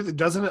why it would do that.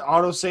 Doesn't it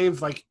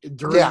autosave like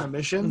during the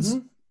missions?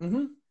 Mm-hmm.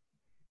 Mm-hmm.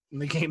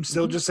 And the game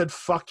still just said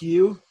 "fuck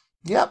you."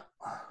 Yep,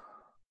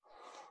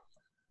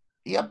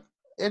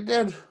 it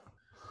did.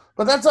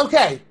 But that's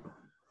okay.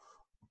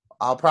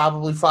 I'll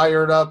probably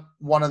fire it up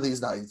one of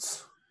these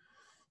nights.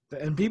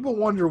 And people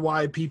wonder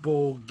why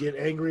people get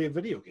angry at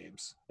video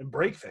games and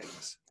break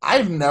things.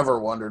 I've never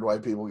wondered why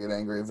people get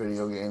angry at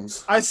video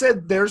games. I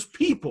said there's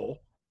people.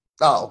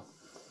 Oh.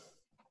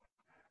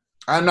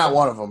 I'm not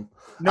one of them.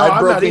 No,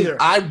 I'm not either.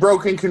 I've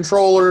broken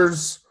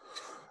controllers.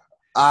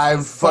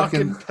 I've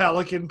fucking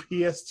Pelican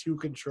PS2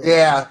 controller.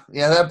 Yeah,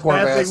 that poor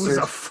bastard. That thing was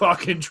a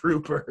fucking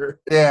trooper.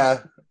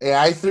 Yeah,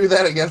 I threw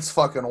that against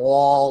fucking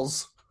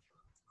walls.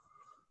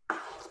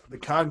 The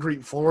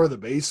concrete floor of the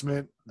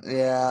basement.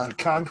 Yeah. The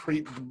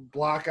concrete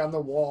block on the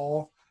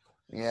wall.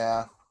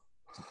 Yeah.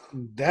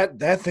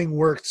 That thing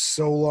worked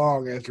so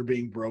long after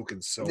being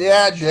broken so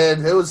Yeah, much. it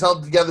did. It was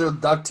held together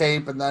with duct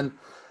tape, and then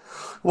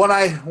when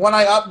I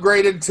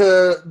upgraded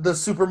to the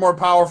super more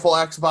powerful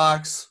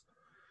Xbox,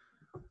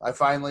 I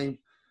finally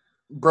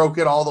broke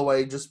it all the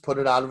way, just put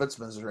it out of its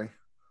misery.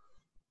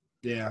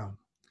 Yeah.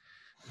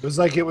 It was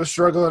like it was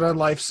struggling on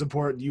life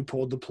support and you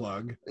pulled the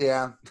plug.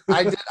 Yeah.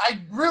 I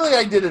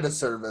did it a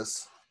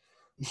service.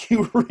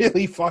 You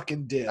really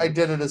fucking did. I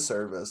did it a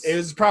service. It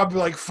was probably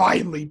like,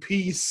 finally,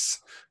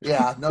 peace.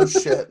 Yeah, no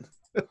shit.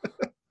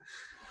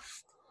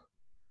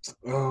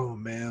 Oh,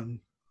 man.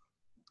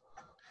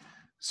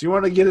 So you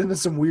want to get into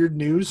some weird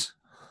news?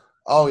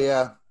 Oh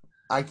yeah.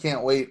 I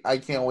can't wait. I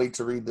can't wait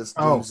to read this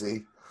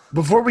doozy.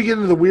 Before we get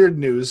into the weird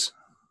news,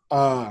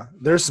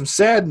 there's some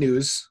sad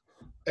news.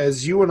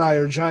 As you and I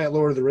are giant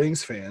Lord of the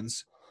Rings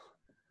fans,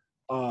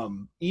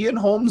 Ian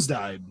Holmes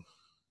died.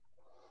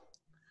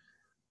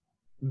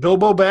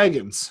 Bilbo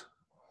Baggins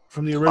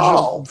from the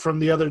original, from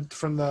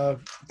the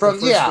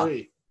first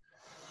three.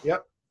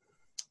 Yep.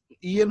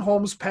 Ian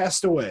Holmes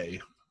passed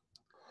away.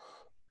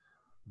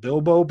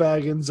 Bilbo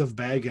Baggins of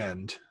Bag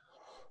End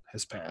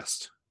has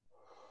passed.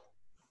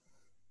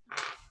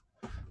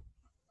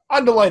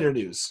 On to lighter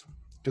news,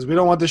 because we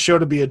don't want the show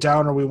to be a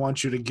downer. We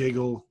want you to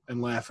giggle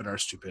and laugh at our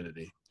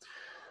stupidity.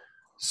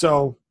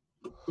 So,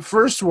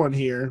 first one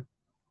here.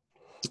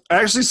 I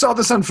actually saw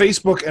this on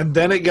Facebook, and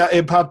then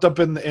it popped up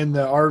in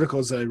the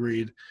articles that I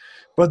read.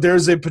 But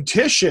there's a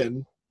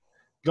petition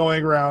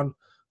going around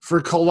for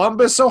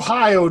Columbus,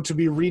 Ohio, to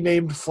be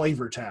renamed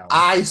Flavortown.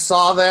 I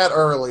saw that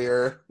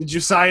earlier. Did you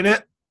sign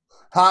it?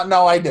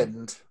 No, I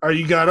didn't. Are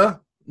you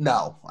gonna?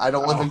 No, I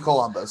don't live in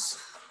Columbus.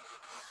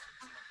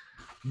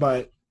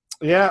 But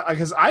yeah,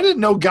 because I didn't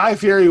know Guy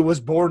Fieri was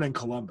born in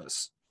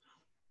Columbus.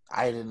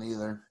 I didn't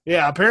either.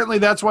 Yeah, apparently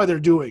that's why they're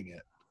doing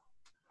it.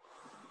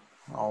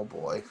 Oh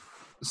boy.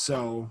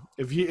 So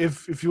if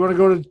you want to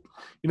go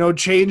to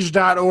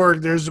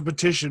change.org, there's a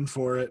petition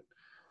for it.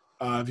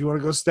 If you want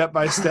to go step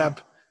by step,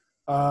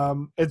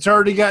 it's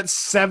already got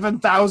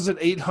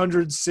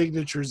 7,800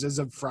 signatures as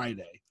of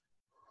Friday.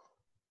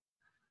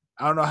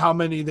 I don't know how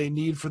many they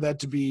need for that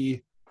to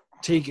be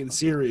taken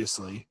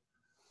seriously,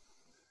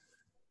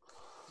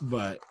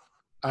 but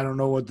I don't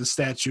know what the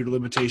statute of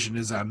limitation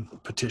is on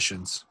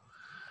petitions.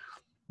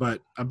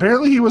 But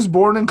apparently he was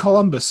born in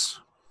Columbus.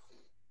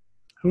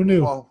 Who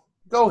knew? Well,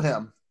 go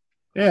him.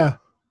 Yeah.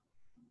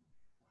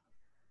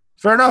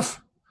 Fair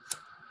enough.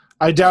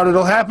 I doubt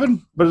it'll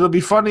happen, but it'll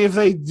be funny if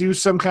they do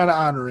some kind of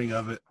honoring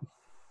of it.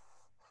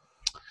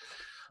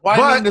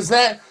 Well, I mean, does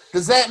that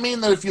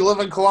mean that if you live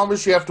in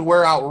Columbus, you have to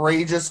wear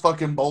outrageous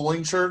fucking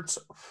bowling shirts?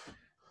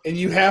 And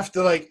you have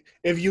to,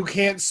 if you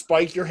can't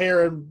spike your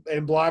hair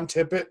and blonde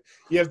tip it,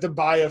 you have to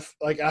buy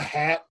a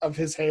hat of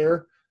his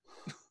hair.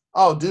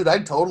 Oh, dude,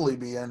 I'd totally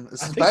be in,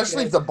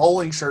 especially if the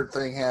bowling shirt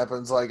thing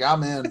happens.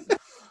 I'm in.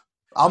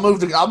 I'll move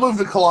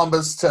to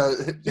Columbus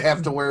to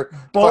have to wear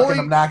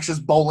fucking obnoxious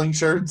bowling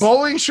shirts.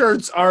 Bowling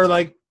shirts are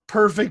like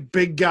perfect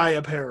big guy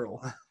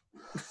apparel.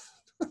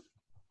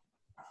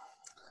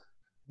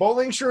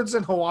 Bowling shirts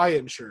and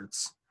Hawaiian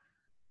shirts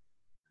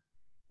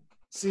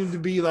seem to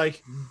be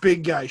like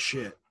big guy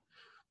shit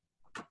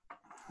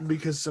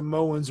because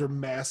Samoans are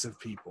massive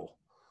people.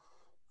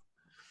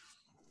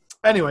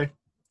 Anyway,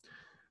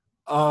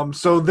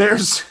 so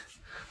there's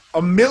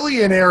a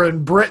millionaire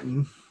in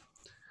Britain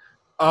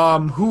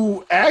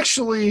who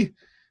actually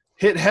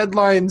hit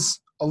headlines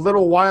a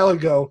little while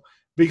ago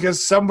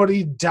because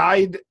somebody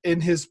died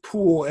in his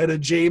pool at a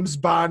James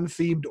Bond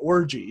themed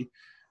orgy.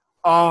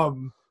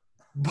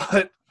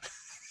 But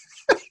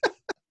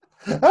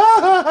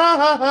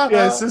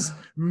yeah, it says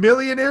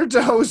millionaire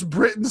to host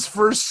Britain's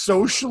first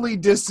socially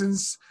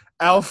distanced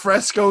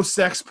alfresco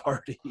sex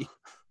party.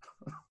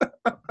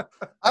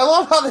 I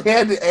love how they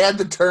had to add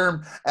the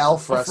term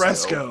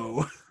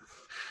alfresco.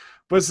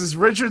 But this is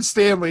Richard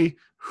Stanley,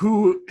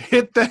 who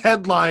hit the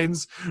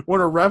headlines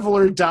when a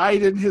reveler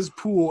died in his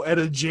pool at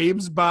a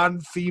James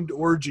Bond-themed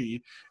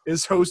orgy,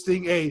 is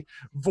hosting a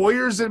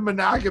voyeurs and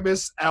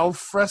monogamous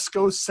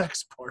alfresco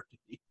sex party.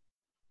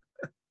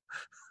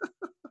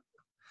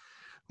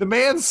 The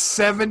man's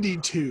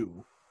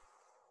 72.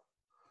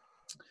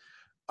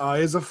 He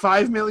has a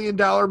 $5 million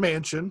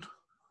mansion.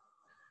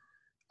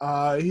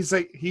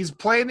 He's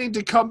planning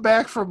to come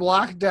back from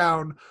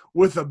lockdown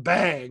with a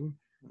bang.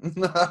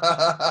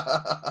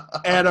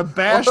 At a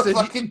bash what a that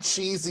fucking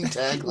cheesy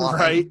tagline.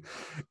 Right.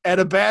 At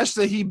a bash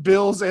that he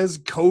bills as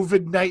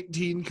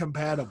COVID-19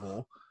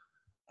 compatible.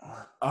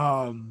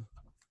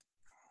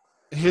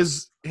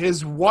 His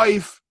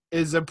wife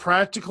is a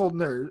practical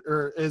nurse,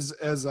 or is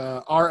as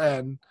a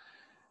RN,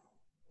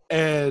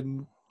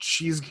 and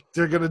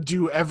they're gonna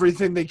do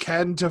everything they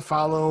can to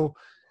follow,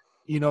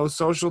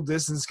 social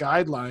distance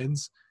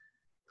guidelines.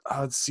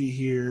 Let's see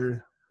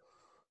here.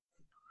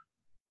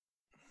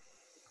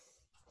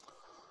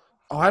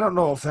 Oh, I don't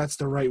know if that's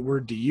the right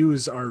word to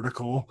use,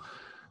 article.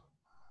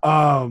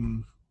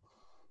 Oh,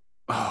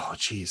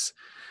 jeez.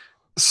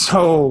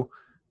 So,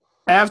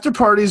 after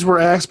parties were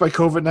axed by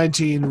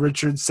COVID-19,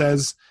 Richard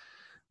says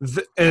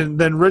And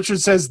then Richard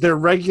says their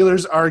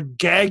regulars are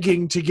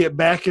gagging to get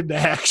back into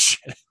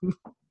action.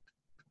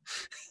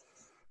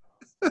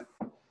 I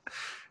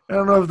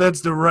don't know if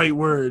that's the right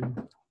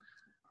word.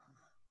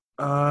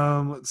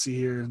 Let's see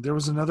here. There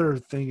was another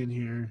thing in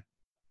here.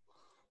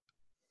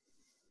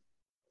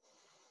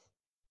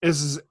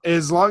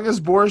 As long as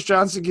Boris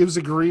Johnson gives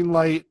a green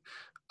light,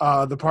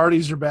 the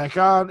parties are back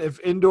on. If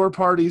indoor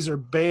parties are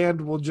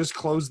banned, we'll just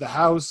close the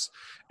house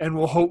and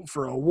we'll hope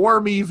for a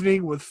warm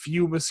evening with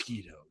few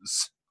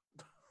mosquitoes.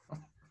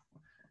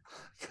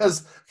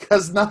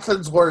 Because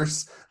nothing's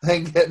worse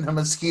than getting a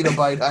mosquito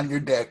bite on your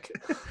dick.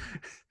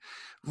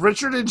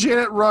 Richard and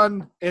Janet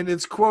run, and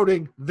it's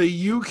quoting,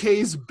 the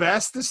UK's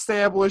best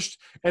established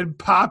and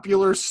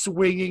popular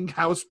swinging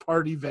house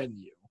party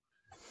venue,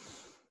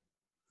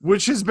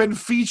 which has been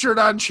featured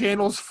on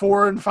channels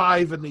 4 and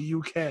 5 in the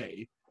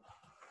UK.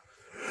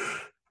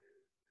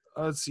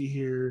 Let's see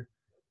here.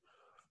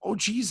 Oh,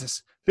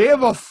 Jesus. They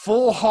have a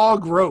full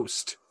hog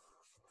roast.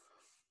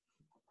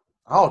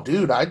 Oh,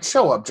 dude, I'd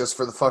show up just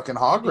for the fucking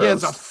hog roast. Yeah,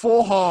 it's a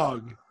full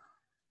hog.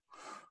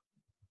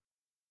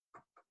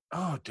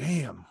 Oh,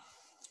 damn.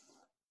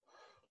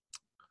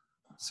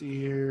 Let's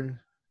see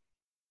here.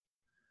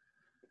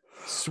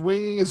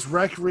 Swinging is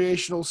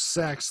recreational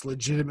sex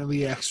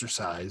legitimately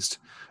exercised.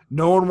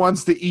 No one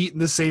wants to eat in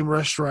the same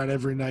restaurant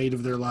every night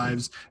of their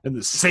lives, and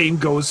the same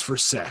goes for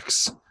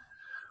sex.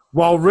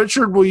 While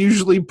Richard will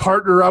usually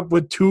partner up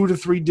with 2 to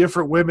 3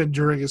 different women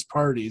during his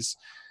parties,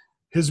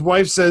 his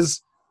wife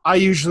says, I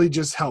usually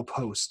just help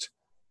host.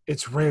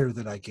 It's rare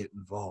that I get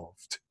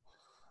involved.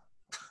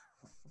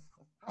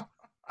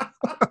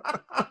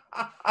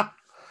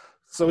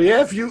 So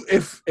yeah,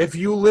 if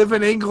you live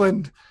in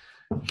England,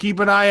 keep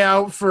an eye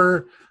out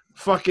for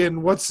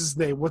fucking what's his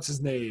name?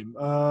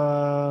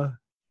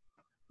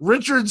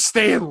 Richard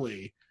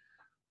Stanley.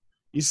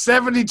 He's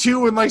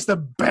 72 and likes to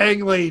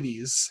bang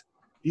ladies.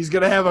 He's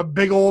gonna have a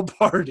big old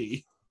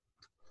party.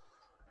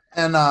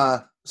 And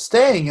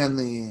staying in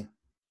the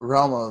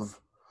realm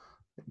of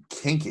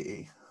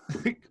kinky.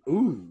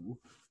 Ooh.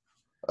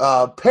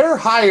 Pair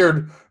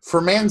hired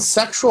for man's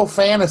sexual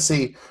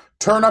fantasy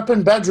turn up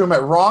in bedroom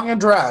at wrong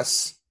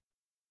address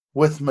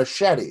with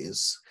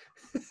machetes.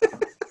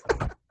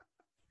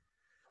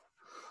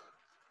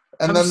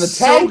 And then the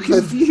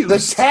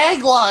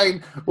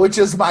tagline, which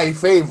is my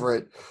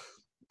favorite,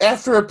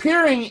 after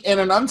appearing in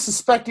an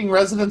unsuspecting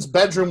resident's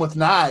bedroom with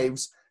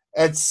knives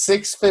at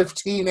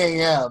 6:15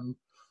 a.m.,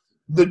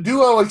 the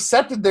duo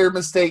accepted their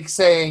mistake,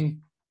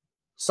 saying,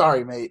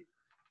 "Sorry, mate."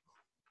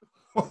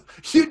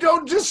 You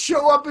don't just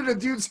show up in a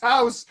dude's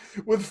house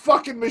with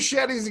fucking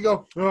machetes and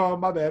go, "Oh,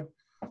 my bad."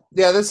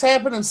 Yeah, this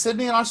happened in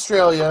Sydney,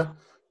 Australia.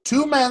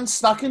 2 men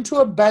snuck into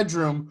a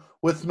bedroom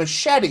with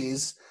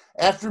machetes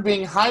after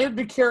being hired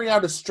to carry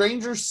out a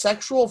stranger's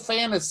sexual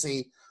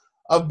fantasy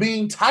of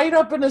being tied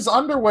up in his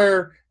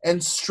underwear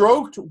and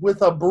stroked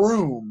with a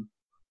broom,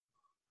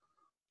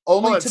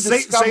 only to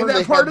discover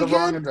they had the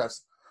wrong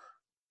address.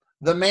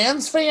 The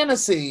man's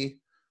fantasy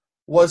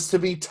was to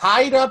be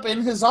tied up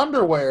in his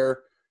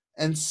underwear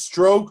and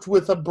stroked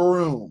with a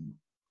broom.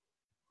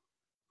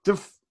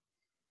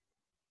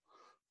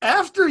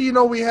 After,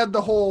 we had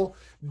the whole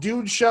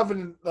dude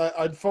shoving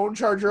a phone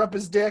charger up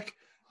his dick,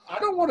 I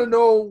don't want to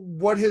know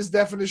what his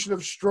definition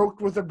of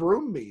stroked with a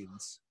broom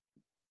means.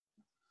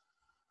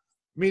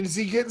 I mean, is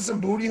he getting some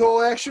booty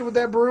hole action with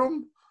that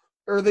broom?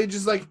 Or are they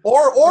just like...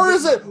 Or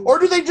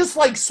do they just,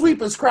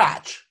 sweep his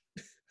crotch?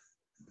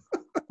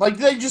 Like,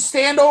 they just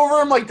stand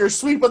over him like they're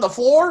sweeping the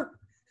floor?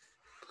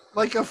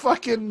 Like a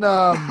fucking,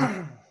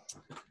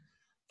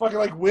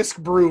 whisk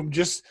broom,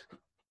 just...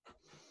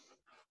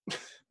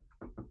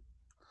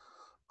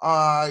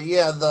 where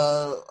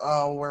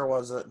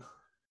was it?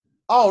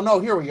 Oh, no,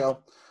 here we go.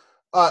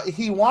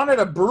 He wanted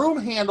a broom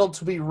handle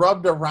to be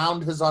rubbed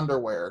around his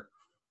underwear.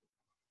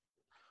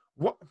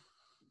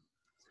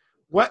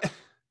 What?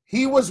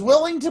 He was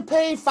willing to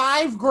pay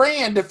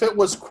 $5,000 if it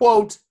was,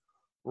 quote,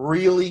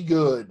 really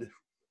good.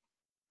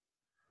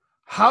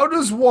 How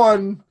does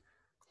one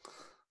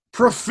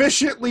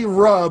proficiently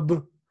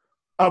rub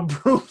a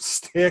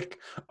broomstick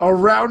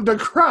around a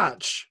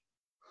crotch?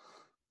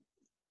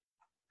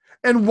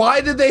 And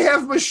why did they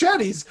have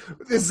machetes?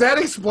 Is that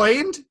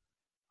explained?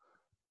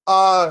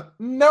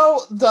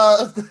 No,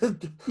 the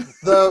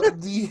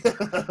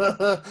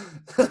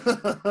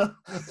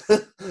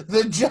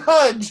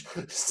judge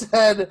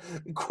said,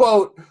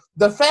 quote,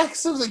 the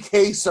facts of the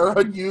case are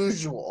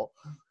unusual.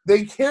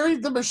 They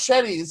carried the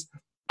machetes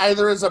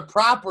either as a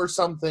prop or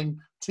something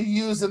to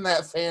use in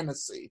that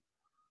fantasy.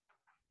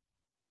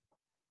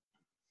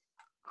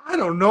 I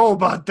don't know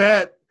about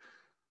that.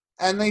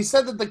 And they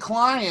said that the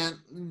client,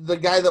 the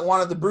guy that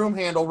wanted the broom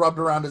handle rubbed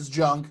around his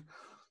junk,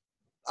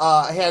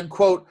 had,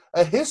 quote,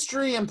 a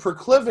history and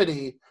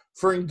proclivity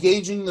for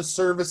engaging the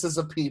services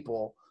of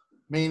people,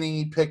 meaning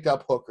he picked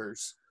up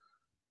hookers,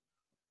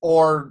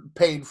 or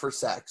paid for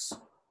sex,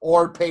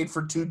 or paid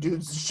for 2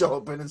 dudes to show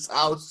up in his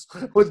house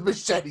with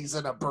machetes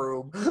and a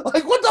broom.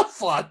 Like, what the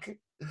fuck?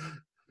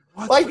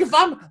 If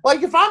I'm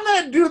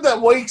that dude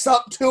that wakes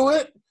up to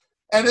it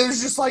and it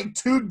was just like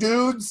two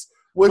dudes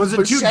with Was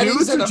it two machetes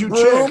dudes and or a two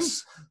broom.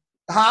 chicks?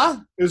 Huh?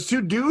 It was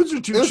two dudes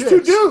or two It was chicks?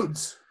 two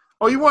dudes.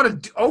 Oh, you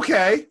want to?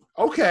 Okay.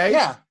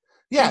 Yeah.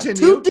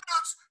 Continue.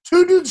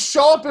 Two dudes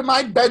show up in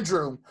my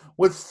bedroom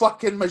with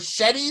fucking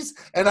machetes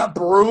and a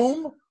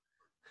broom.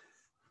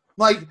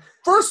 Like,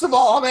 first of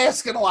all, I'm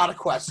asking a lot of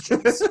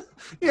questions.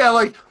 Yeah,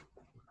 like,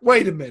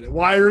 wait a minute.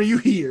 Why are you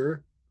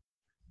here?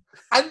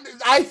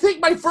 I think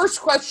my first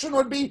question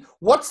would be,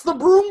 what's the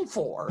broom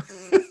for?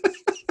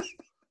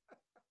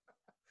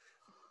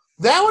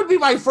 That would be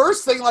my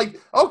first thing.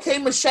 Like, okay,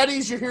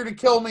 machetes, you're here to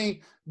kill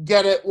me.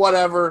 Get it,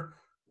 whatever.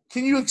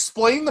 Can you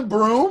explain the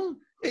broom?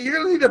 Hey, you're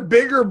gonna need a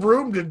bigger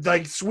broom to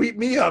like sweep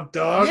me up,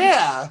 dog.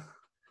 Yeah.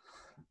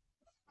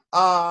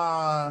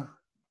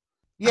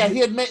 Yeah,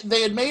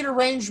 they had made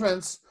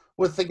arrangements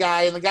with the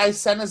guy, and the guy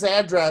sent his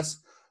address,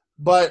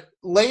 but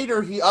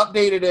later he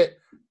updated it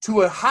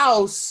to a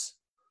house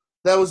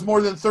that was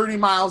more than 30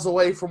 miles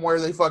away from where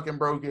they fucking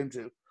broke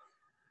into.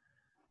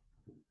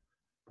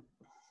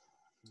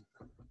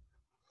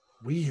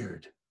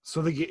 Weird.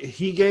 So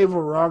he gave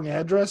a wrong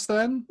address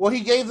then? Well,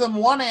 he gave them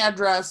one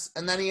address,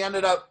 and then he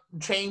ended up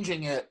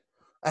changing it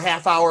a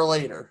half hour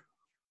later.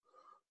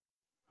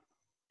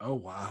 Oh,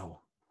 wow.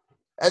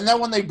 And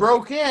then when they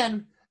broke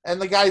in, and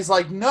the guy's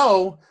like,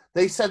 no,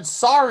 they said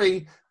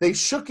sorry. They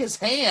shook his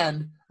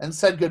hand and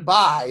said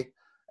goodbye.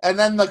 And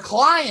then the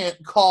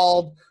client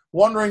called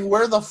wondering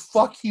where the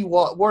fuck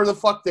where the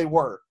fuck they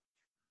were.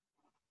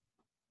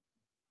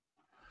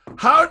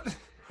 How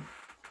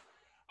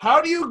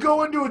do you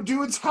go into a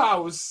dude's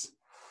house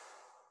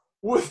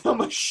with a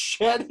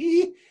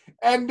machete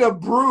and a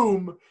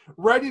broom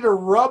ready to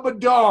rub a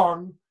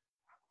dong,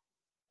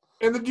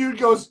 and the dude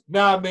goes,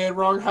 nah, man,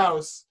 wrong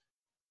house,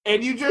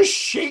 and you just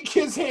shake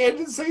his hand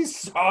and say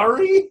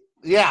sorry?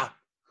 Yeah.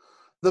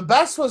 The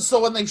best was,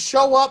 so when they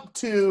show up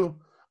to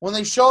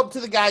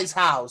the guy's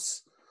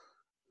house,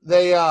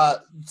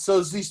 so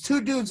it's these two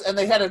dudes, and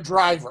they had a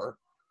driver.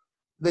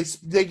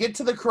 They get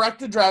to the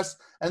correct address,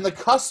 and the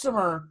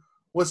customer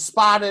was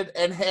spotted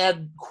and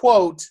had,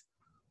 quote,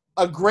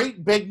 a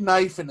great big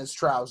knife in his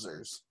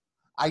trousers.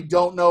 I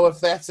don't know if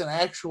that's an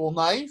actual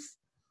knife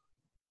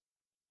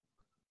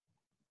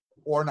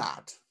or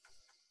not.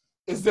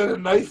 Is that a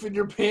knife in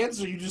your pants,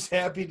 or are you just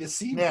happy to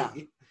see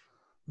me?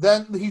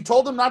 Then he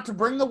told them not to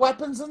bring the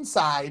weapons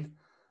inside,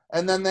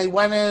 and then they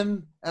went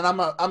in, and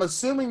I'm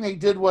assuming they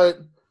did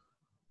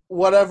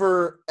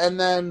whatever, and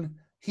then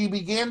he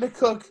began to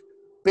cook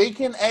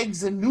bacon,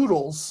 eggs, and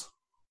noodles.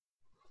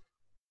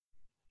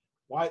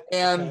 What?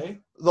 And okay.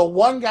 The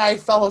one guy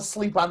fell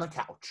asleep on the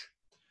couch.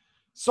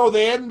 So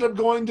they ended up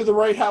going to the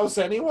right house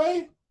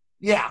anyway?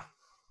 Yeah.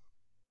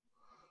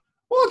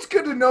 Well, it's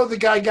good to know the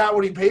guy got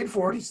what he paid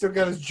for, and he still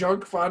got his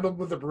junk fondled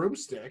with a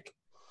broomstick.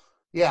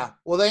 Yeah.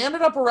 Well, they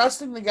ended up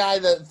arresting the guy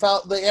that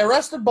fell. They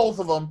arrested both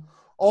of them.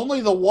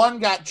 Only the one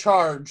got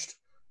charged.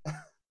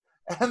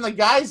 And the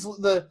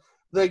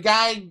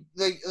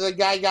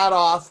guy got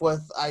off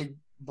with, I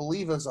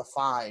believe it was a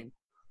fine.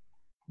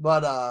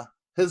 But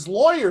his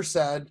lawyer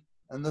said,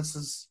 and this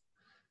is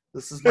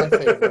my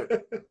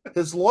favorite.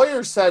 His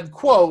lawyer said,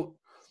 quote,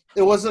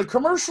 it was a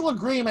commercial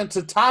agreement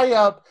to tie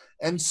up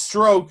and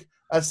stroke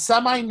a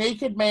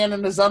semi-naked man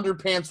in his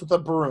underpants with a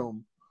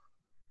broom.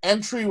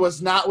 Entry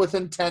was not with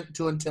intent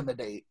to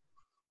intimidate.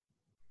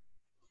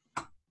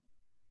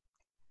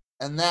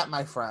 And that,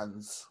 my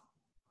friends,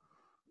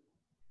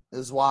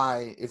 is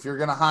why if you're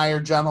going to hire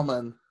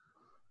gentlemen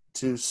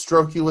to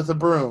stroke you with a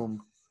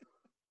broom,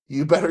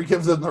 you better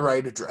give them the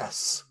right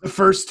address. The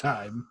first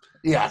time.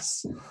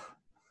 Yes.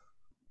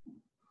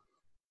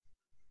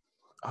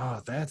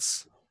 Oh,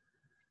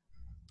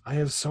 I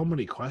have so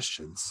many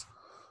questions.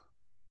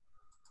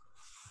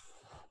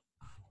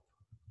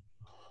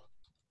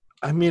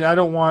 I mean, I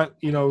don't want,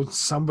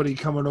 somebody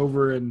coming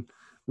over and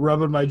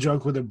rubbing my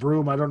junk with a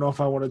broom. I don't know if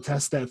I want to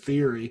test that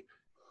theory.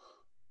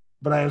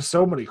 But I have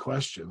so many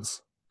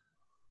questions.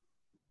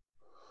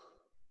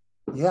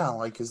 Yeah,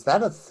 like, is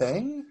that a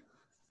thing?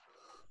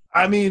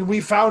 I mean,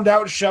 we found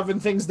out shoving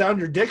things down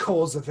your dick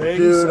hole is a thing.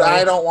 Dude, so.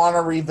 I don't want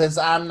to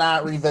revisit. I'm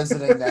not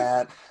revisiting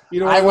that.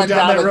 You don't want to go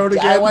down that road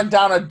again? I went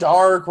down a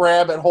dark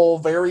rabbit hole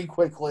very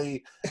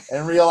quickly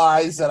and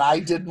realized that I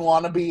didn't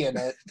want to be in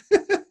it.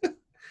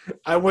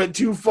 I went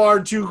too far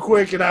too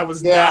quick, and I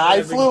was not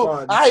having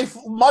fun.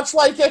 Much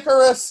like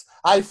Icarus,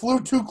 I flew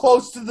too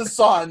close to the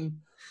sun,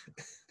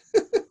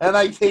 and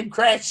I came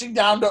crashing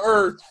down to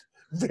Earth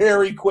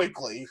very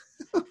quickly.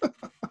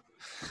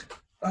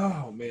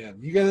 Oh, man.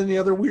 You got any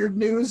other weird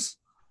news?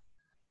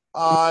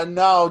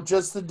 No,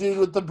 just the dude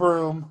with the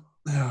broom.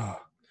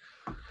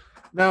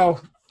 Now,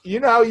 you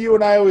know how you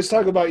and I always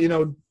talk about,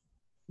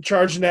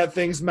 charging that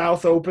thing's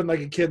mouth open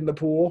like a kid in the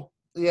pool?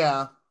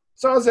 Yeah.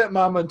 So I was at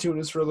Mama and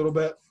Tuna's for a little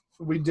bit.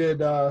 We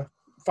did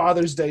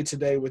Father's Day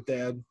today with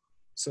Dad,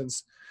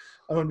 since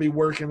I'm going to be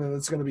working and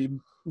it's going to be,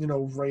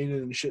 raining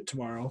and shit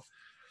tomorrow.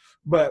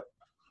 But,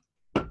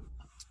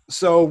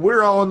 so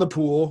we're all in the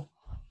pool.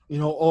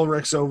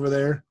 Ulrich's over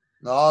there.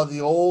 Oh, the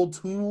old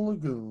Tuna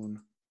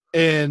Lagoon.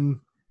 And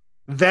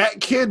That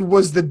kid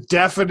was the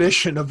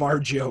definition of our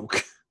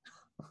joke.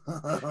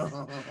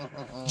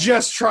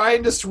 Just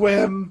trying to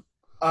swim.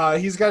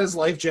 He's got his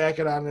life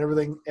jacket on and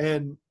everything.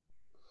 And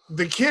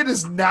the kid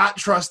is not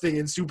trusting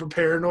and super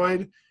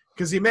paranoid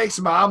because he makes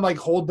mom like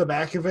hold the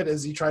back of it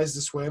as he tries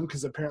to swim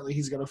because apparently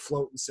he's going to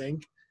float and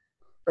sink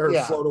or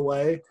float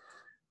away.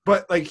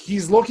 But like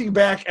he's looking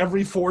back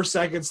every 4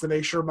 seconds to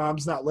make sure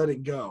mom's not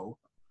letting go.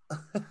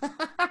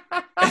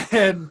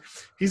 And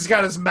he's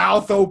got his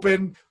mouth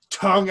open,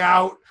 tongue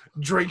out,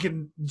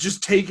 drinking,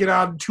 just taking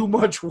on too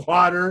much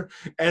water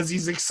as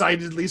he's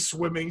excitedly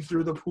swimming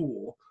through the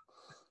pool.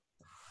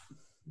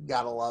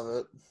 Gotta love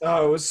it.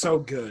 Oh, it was so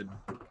good.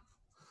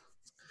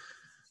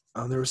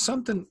 There was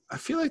something, I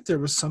feel like there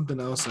was something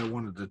else I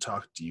wanted to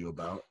talk to you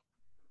about.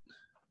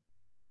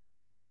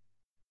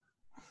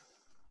 I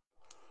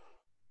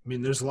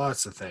mean, there's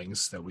lots of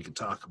things that we could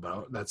talk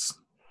about. That's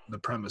the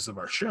premise of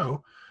our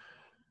show.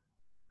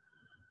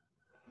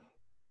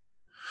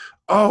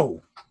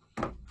 Oh,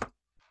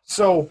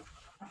 so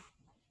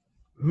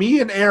me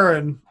and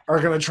Aaron are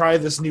going to try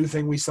this new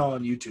thing we saw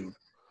on YouTube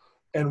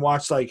and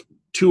watch like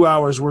 2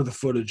 hours worth of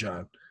footage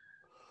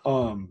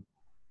on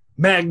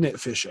magnet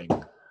fishing.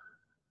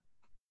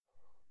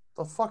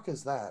 The fuck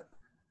is that?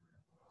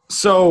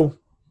 So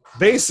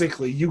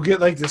basically you get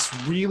like this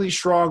really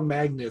strong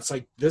magnet. It's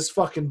like this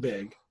fucking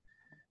big.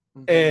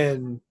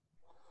 And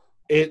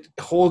it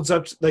holds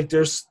up to, like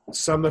there's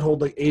some that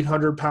hold like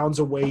 800 pounds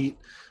of weight,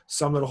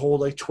 some that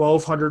hold like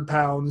 1,200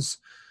 pounds,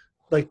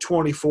 like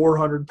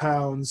 2,400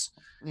 pounds.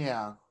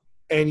 Yeah.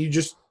 And you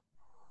just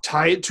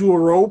tie it to a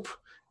rope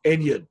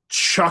and you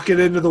chuck it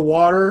into the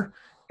water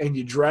and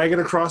you drag it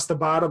across the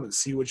bottom and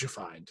see what you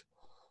find.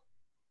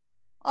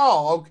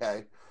 Oh,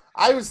 okay.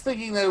 I was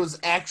thinking that it was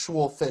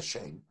actual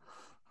fishing.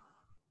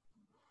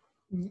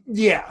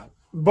 Yeah,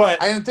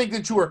 but I didn't think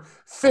that you were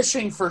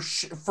fishing for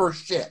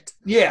shit.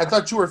 Yeah. I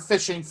thought you were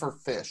fishing for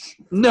fish.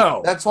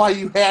 No. That's why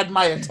you had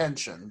my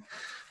attention.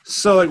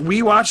 So like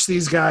we watched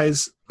these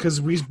guys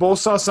because we both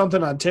saw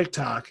something on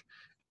TikTok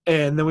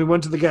and then we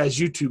went to the guy's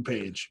YouTube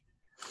page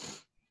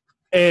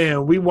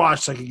and we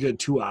watched like a good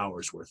 2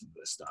 hours worth of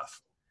this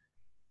stuff.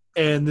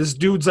 And this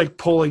dude's like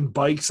pulling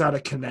bikes out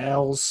of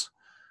canals.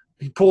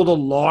 He pulled a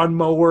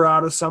lawnmower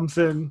out of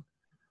something.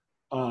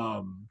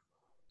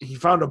 He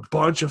found a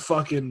bunch of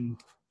fucking,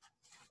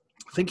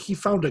 I think he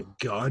found a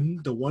gun.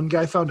 The one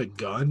guy found a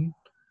gun.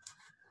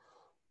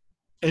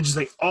 And just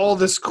like all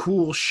this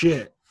cool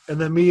shit.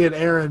 And then me and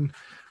Aaron,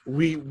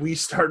 we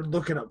started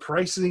looking at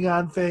pricing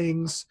on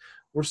things.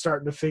 We're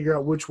starting to figure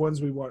out which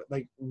ones we want.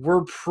 Like,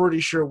 we're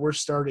pretty sure we're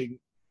starting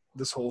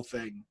this whole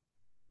thing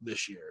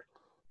this year.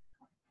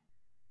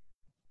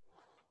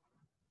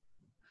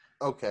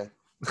 Okay.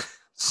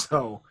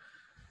 So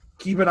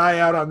keep an eye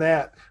out on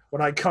that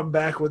when I come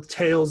back with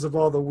tales of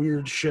all the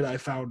weird shit I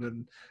found.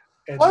 And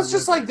well, it's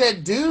just like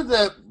that dude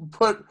that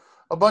put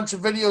a bunch of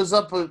videos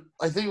up,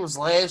 I think it was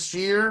last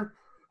year,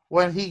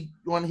 when he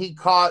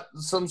caught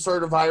some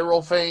sort of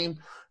viral fame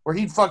where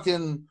he'd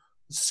fucking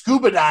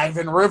scuba dive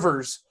in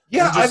rivers.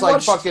 Yeah, and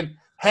just fucking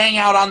hang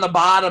out on the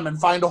bottom and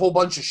find a whole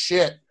bunch of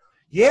shit.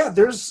 Yeah,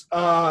 there was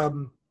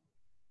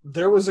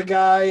a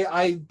guy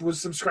I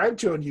was subscribed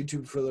to on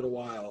YouTube for a little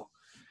while.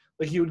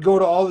 Like he would go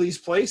to all these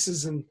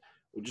places and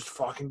would just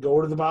fucking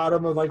go to the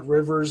bottom of like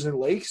rivers and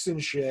lakes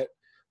and shit,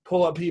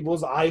 pull up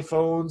people's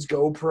iPhones,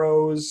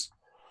 GoPros,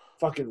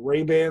 fucking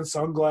Ray-Ban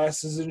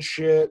sunglasses and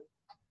shit,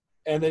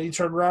 and then he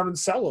turned around and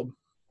sell them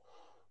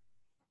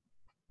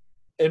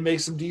and make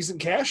some decent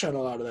cash on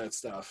a lot of that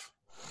stuff.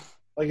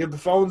 Like if the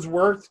phones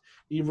worked,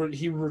 he would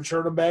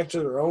return them back to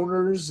their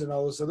owners and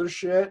all this other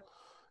shit.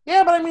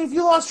 Yeah, but I mean, if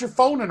you lost your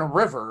phone in a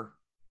river,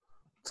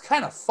 it's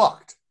kind of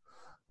fucked.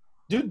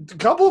 Dude, a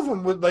couple of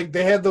them would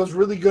they had those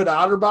really good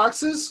otter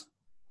boxes.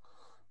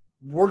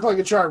 Work like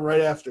a charm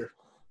right after.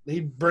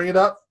 He'd bring it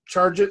up,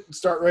 charge it, and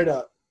start right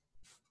up.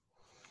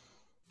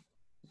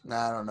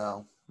 Nah, I don't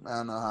know. I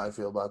don't know how I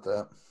feel about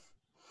that.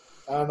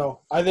 I don't know.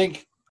 I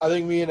think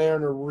me and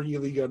Aaron are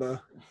really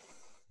gonna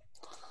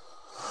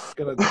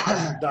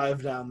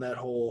dive down that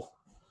hole.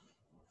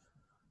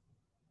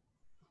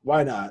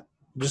 Why not?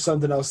 Just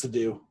something else to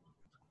do.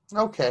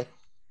 Okay.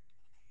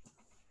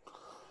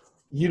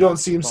 You don't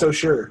seem so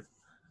sure.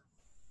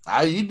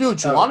 You do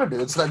what you want to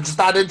do. It's just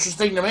not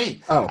interesting to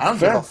me. Oh, I don't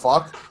give a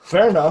fuck.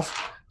 Fair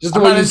enough. Just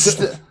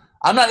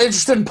I'm not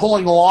interested in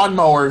pulling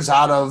lawnmowers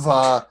out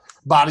of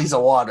bodies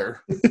of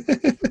water.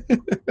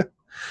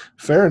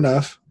 Fair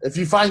enough. If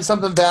you find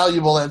something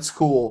valuable, that's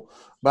cool.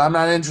 But I'm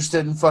not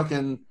interested in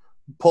fucking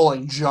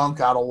pulling junk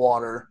out of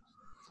water.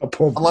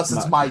 Unless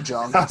it's my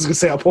junk. I was going to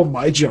say, I'll pull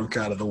my junk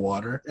out of the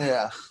water.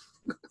 Yeah.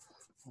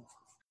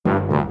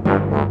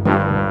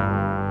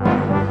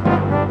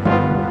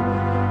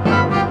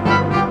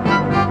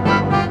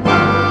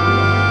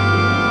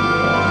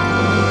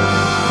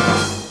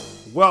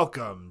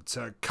 Welcome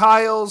to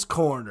Kyle's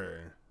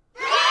Corner.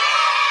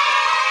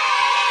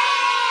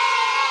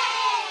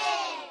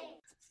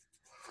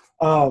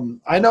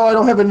 I know I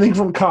don't have anything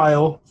from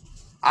Kyle.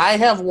 I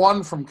have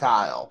one from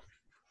Kyle.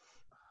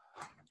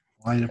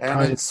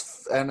 and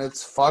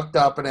it's fucked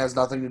up and has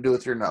nothing to do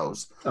with your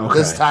nose. Okay.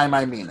 This time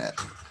I mean it.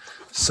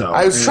 So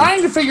I was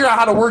trying to figure out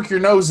how to work your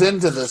nose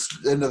into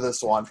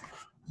this one,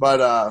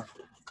 but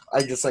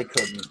I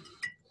couldn't.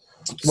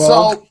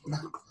 Well, so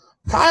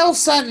Kyle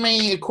sent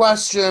me a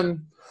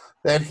question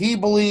that he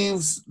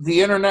believes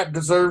the internet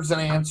deserves an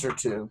answer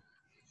to.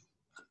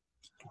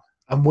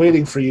 I'm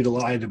waiting for you to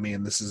lie to me,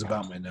 and this is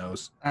about my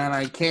nose. And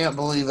I can't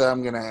believe that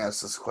I'm going to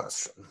ask this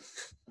question.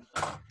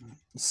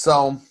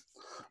 So,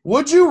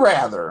 would you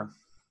rather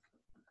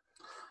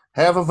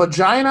have a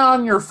vagina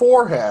on your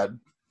forehead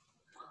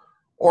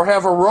or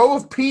have a row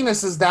of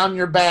penises down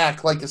your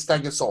back like a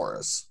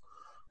stegosaurus?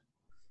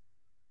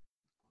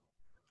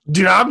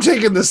 Dude, I'm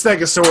taking the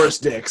stegosaurus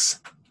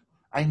dicks.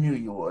 I knew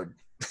you would.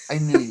 I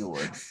knew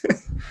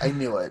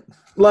it.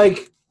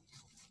 Like,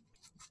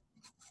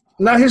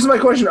 now here's my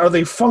question. Are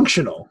they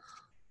functional?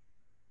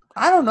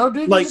 I don't know,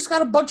 dude. Like, you just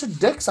got a bunch of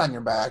dicks on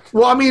your back.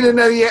 Well, I mean, in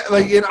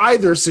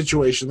either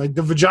situation, like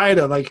the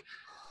vagina, like,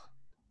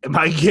 am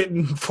I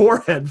getting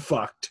forehead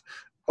fucked?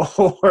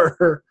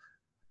 Or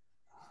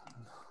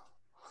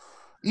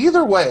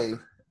either way,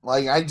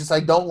 like I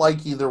don't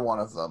like either one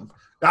of them.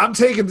 I'm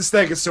taking the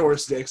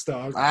stegosaurus dicks,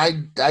 dog.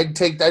 I'd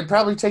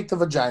probably take the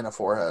vagina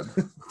forehead.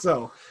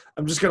 So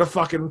I'm just gonna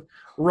fucking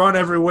run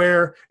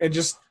everywhere and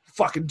just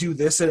fucking do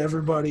this at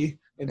everybody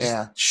and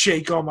just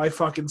shake all my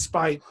fucking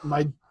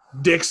my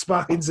dick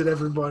spines at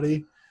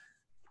everybody.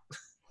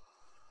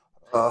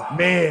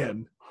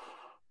 Man,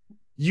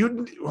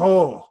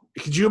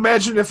 could you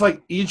imagine if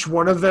like each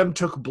one of them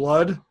took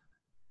blood?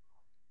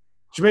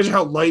 Could you imagine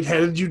how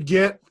lightheaded you'd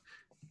get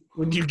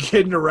when you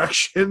get an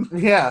erection?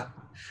 Yeah.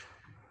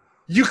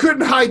 You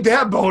couldn't hide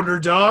that boner,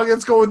 dog.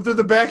 It's going through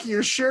the back of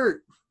your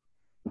shirt.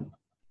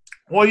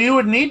 Well, you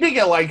would need to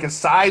get like a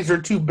size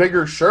or two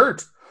bigger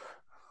shirt.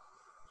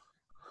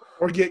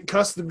 Or get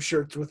custom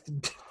shirts with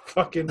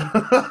fucking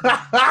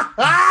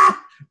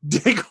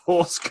dick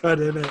holes cut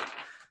in it.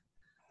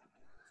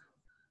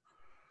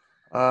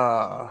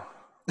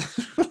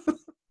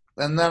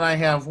 And then I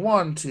have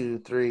 1, 2,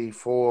 3,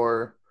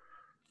 4,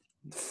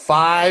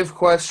 5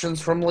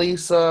 questions from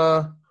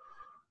Lisa.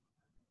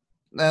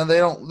 Now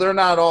they're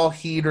not all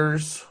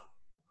heaters.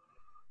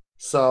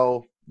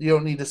 So you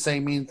don't need to say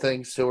mean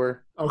things to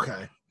her.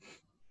 Okay.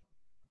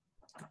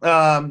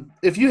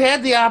 If you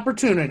had the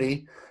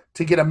opportunity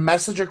to get a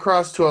message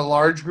across to a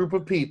large group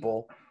of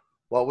people,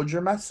 what would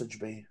your message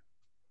be?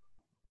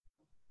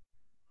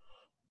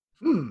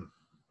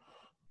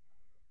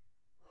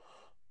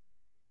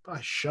 I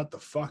shut the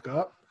fuck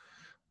up.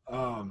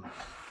 So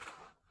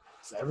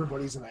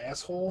everybody's an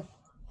asshole.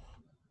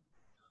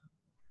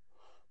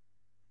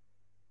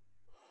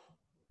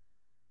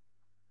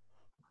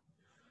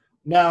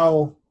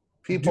 Now,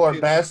 people are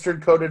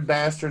bastard-coated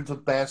bastards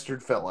with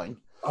bastard filling.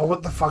 Oh,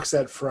 what the fuck's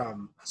that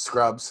from?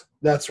 Scrubs.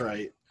 That's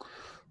right.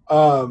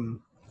 Now,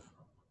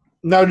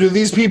 do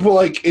these people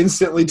like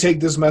instantly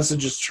take this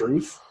message as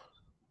truth?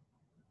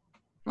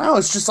 No,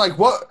 it's just like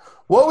what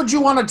would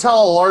you want to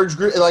tell a large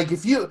group? Like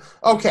if you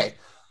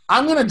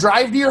I'm gonna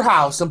drive to your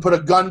house and put a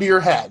gun to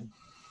your head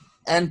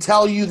and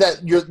tell you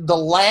that the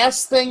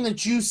last thing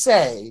that you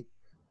say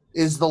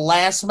is the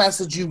last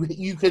message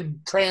you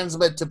could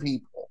transmit to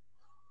people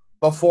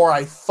before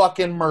I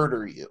fucking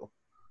murder you.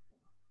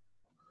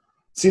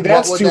 See,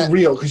 that's too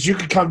real because you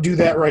could come do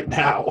that right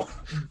now.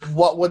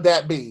 What would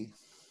that be?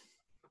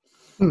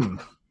 To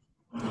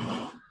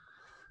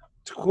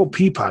go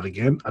pee pot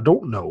again? I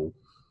don't know.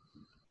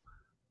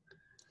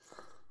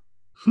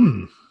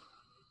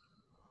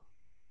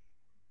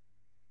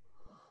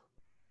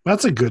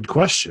 That's a good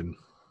question.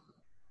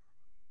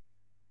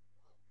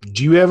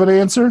 Do you have an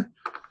answer?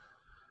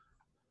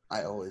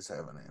 I always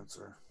have an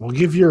answer. Well,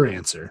 give your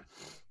answer.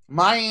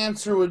 My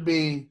answer would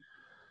be,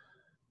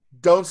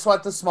 don't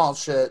sweat the small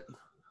shit.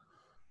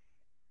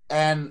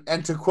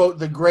 And to quote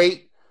the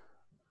great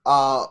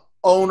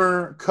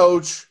owner,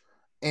 coach,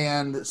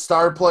 and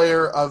star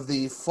player of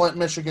the Flint,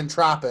 Michigan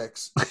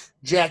Tropics,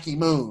 Jackie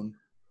Moon,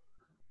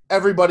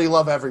 everybody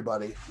love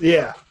everybody.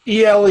 Yeah.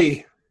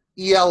 ELE.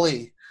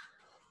 ELE.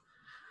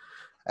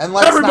 And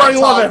everybody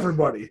love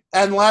everybody.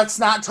 And let's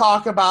not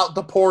talk about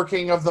the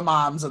porking of the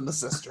moms and the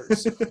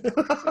sisters.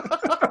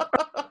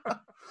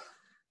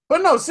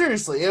 But no,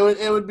 seriously,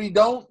 it would be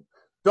don't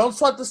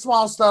sweat the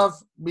small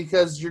stuff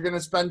because you're going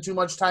to spend too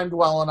much time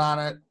dwelling on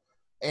it.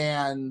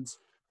 And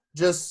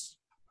just,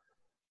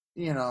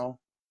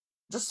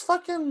 just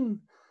fucking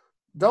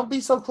don't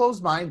be so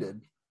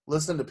closed-minded.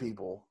 Listen to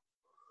people.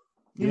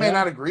 You may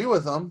not agree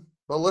with them,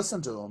 but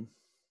listen to them.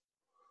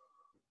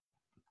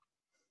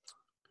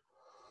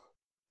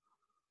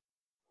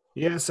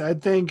 Yes, I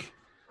think.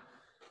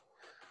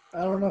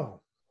 I don't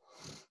know.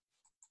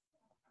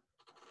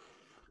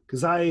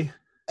 Because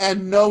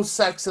And no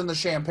sex in the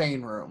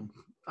champagne room.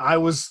 I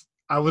was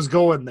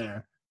going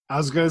there. I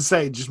was gonna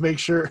say, just make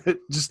sure,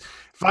 just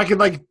if I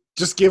could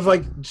just give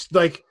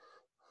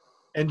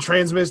and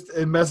transmit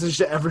a message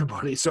to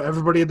everybody, so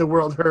everybody in the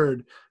world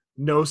heard,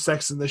 no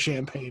sex in the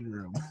champagne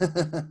room.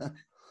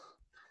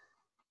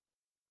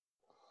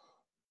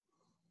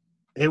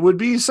 It would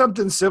be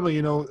something similar,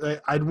 you know.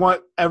 I'd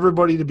want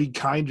everybody to be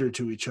kinder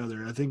to each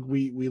other. I think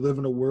we live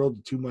in a world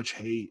of too much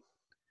hate.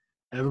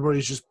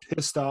 Everybody's just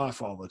pissed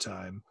off all the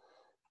time.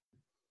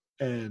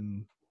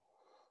 And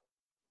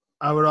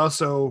I would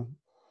also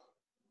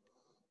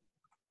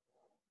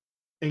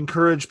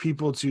encourage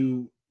people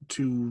to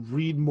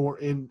read more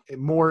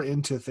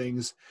into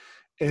things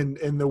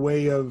in the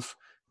way of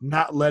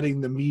not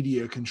letting the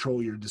media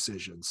control your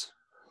decisions.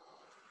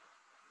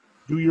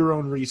 Do your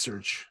own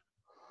research.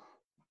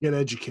 Get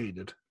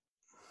educated.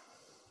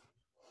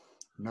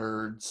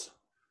 Nerds.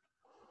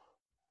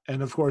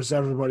 And of course,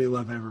 everybody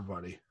love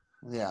everybody.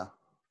 Yeah.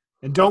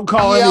 And don't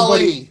call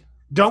anybody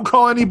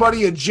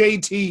a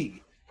JT.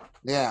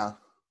 Yeah.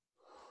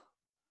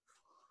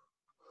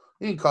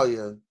 He didn't call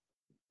you a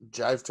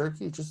jive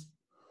turkey, just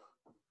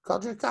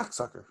called you a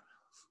cocksucker.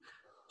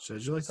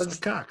 Says you like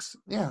such cocks.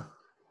 Yeah.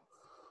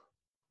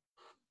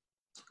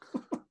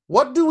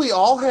 What do we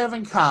all have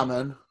in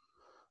common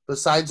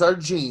besides our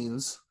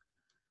genes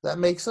that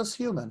makes us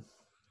human?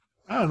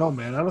 I don't know,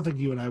 man. I don't think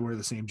you and I wear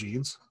the same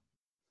jeans.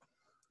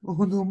 Oh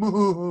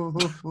no!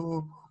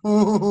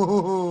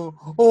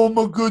 Oh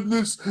my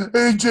goodness!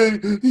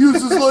 AJ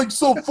uses like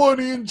so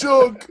funny and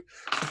joke.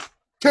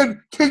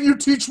 Can you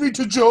teach me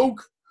to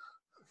joke?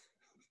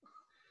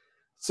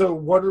 So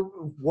what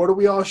do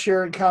we all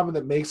share in common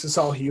that makes us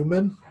all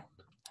human?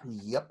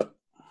 Yep.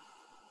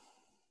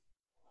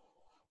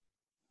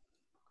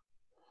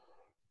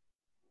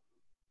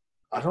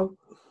 I don't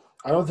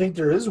think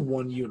there is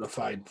one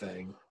unified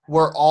thing.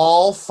 We're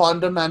all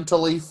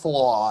fundamentally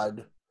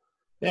flawed.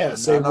 Yeah,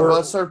 none of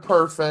us are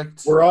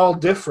perfect. We're all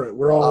different.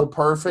 We're all a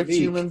perfect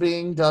unique. Human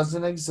being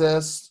doesn't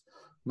exist.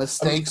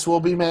 Mistakes will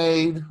be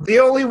made. The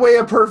only way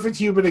a perfect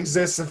human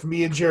exists if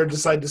me and Jared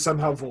decide to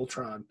somehow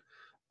Voltron.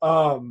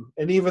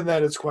 And even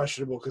then it's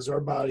questionable because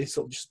our bodies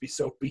will just be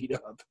so beat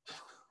up.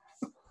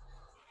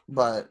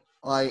 But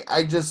like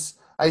I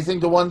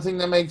think the one thing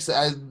that makes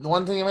us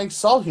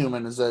all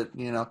human is that,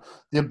 you know,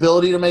 the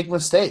ability to make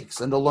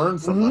mistakes and to learn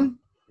from them.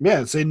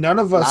 Yeah, say none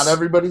of us. Not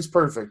everybody's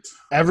perfect.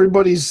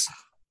 Everybody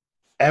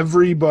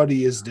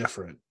is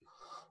different.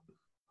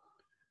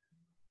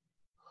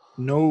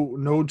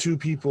 No two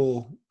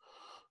people.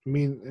 I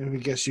mean, I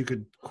guess you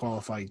could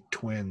qualify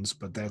twins,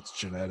 but that's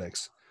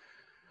genetics.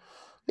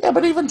 Yeah,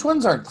 but even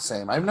twins aren't the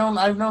same. I've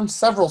known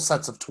several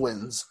sets of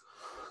twins.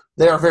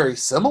 They are very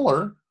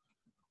similar,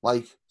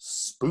 like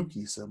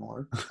spooky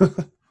similar.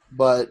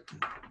 But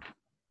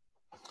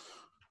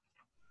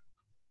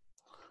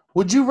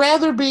would you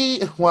rather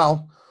be?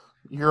 Well,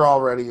 you're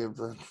already.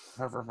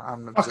 Never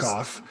mind. Fuck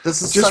off.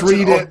 This is just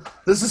read it.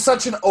 This is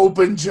such an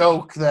open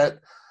joke that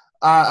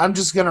I'm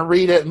just gonna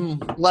read it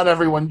and let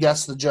everyone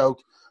guess the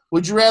joke.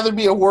 Would you rather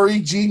be a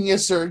worried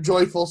genius or a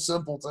joyful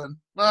simpleton?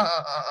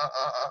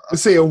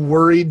 Let's say a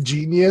worried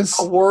genius.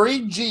 A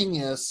worried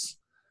genius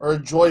or a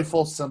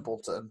joyful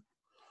simpleton?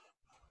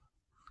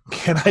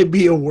 Can I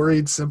be a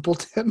worried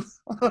simpleton?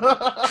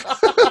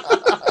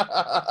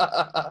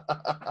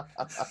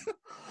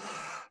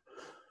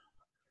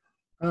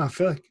 I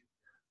feel like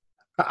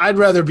I'd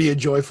rather be a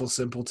joyful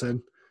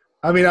simpleton.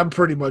 I mean, I'm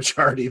pretty much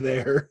already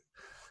there.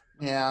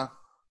 Yeah.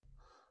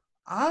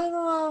 I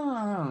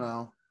don't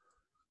know.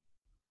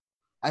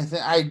 I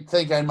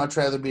think I'd much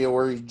rather be a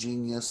worried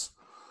genius.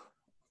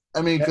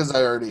 I mean, because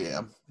I already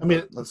am. I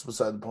mean, that's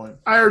beside the point.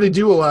 I already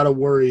do a lot of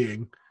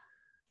worrying,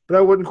 but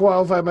I wouldn't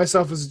qualify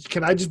myself as.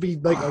 Can I just be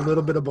like a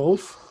little bit of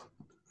both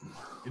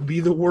and be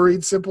the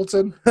worried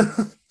simpleton?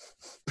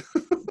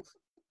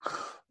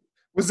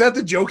 Was that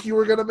the joke you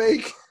were gonna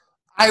make?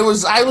 I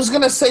was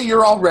gonna say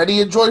you're already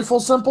a joyful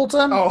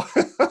simpleton. Oh,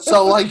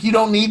 so like you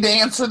don't need to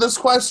answer this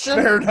question.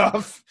 Fair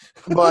enough.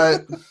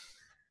 But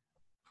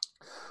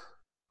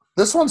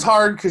this one's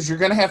hard because you're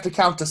gonna have to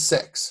count to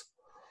 6.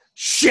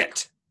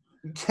 Shit.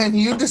 Can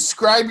you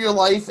describe your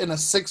life in a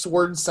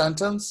 6-word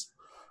sentence?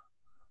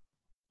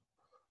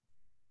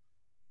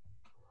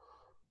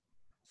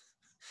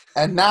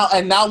 And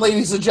now,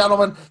 ladies and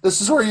gentlemen, this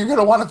is where you're going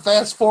to want to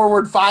fast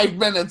forward 5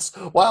 minutes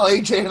while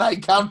AJ and I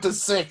count to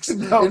 6 at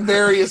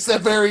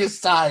various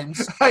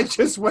times. I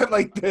just went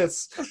like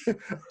this.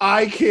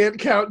 I can't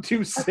count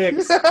to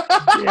 6.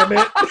 Damn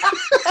it.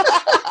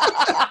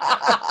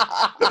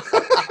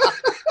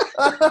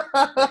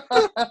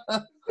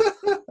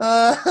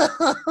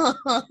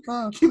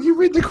 Can you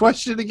read the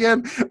question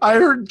again? I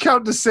heard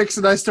count to 6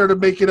 and I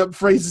started making up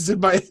phrases in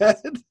my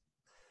head.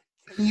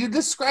 Can you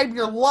describe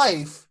your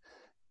life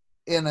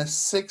in a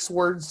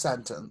 6-word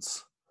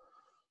sentence?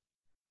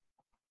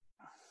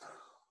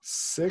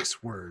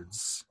 6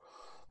 words.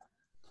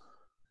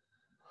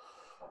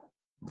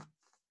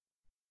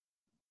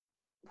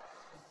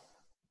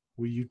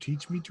 Will you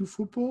teach me to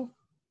football?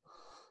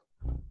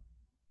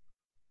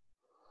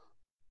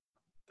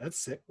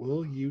 That's it.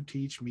 Will you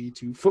teach me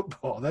to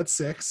football? That's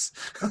 6.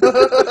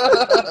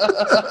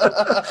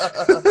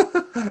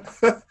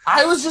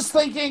 I was just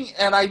thinking,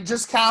 and I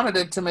just counted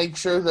it to make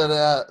sure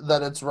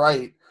that it's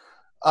right.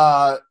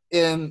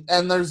 And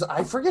there's,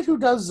 I forget who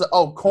does.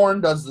 Oh,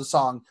 Korn does the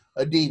song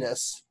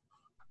Adidas.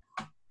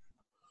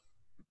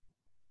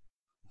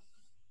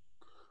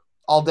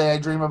 All day I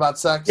dream about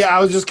sex. Yeah, I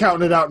was just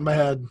counting it out in my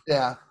head.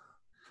 Yeah.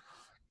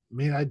 I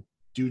mean, I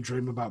do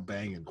dream about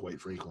banging quite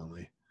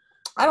frequently.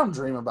 I don't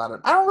dream about it.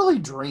 I don't really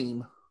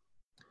dream.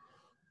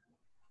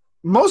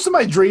 Most of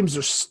my dreams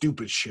are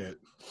stupid shit.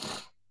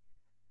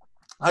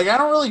 Like, I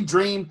don't really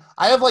dream.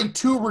 I have like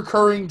 2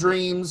 recurring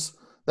dreams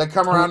that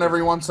come around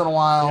every once in a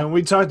while. And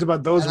we talked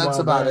about those. And that's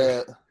about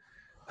it.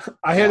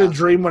 I had a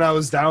dream when I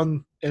was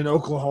down in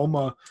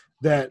Oklahoma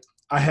that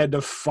I had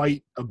to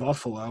fight a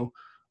buffalo,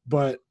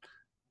 but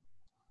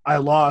I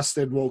lost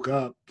and woke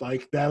up.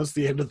 Like, that was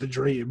the end of the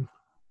dream.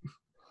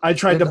 I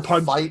tried to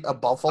fight a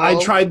buffalo.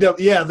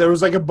 There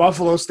was like a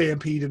buffalo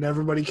stampede and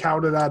everybody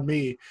counted on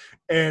me.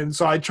 And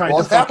so I tried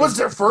to that was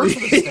their first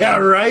mistake. Yeah,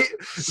 right?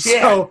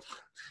 Yeah. So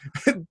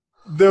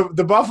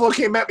the buffalo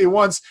came at me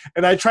once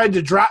and I tried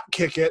to drop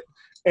kick it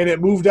and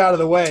it moved out of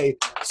the way.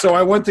 So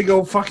I went to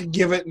go fucking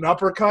give it an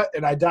uppercut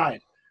and I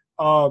died.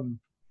 But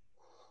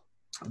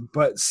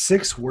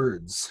 6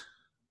 words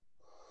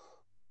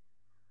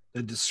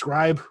that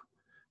describe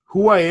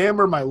who I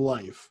am or my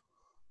life.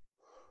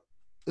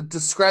 It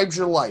describes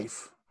your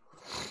life.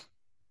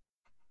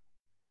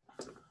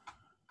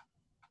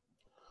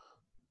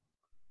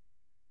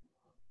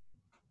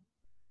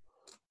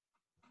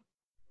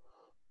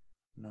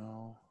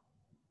 No.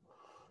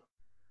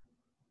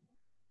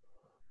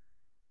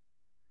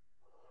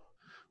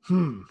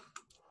 Who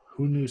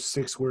knew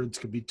 6 words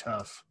could be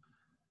tough?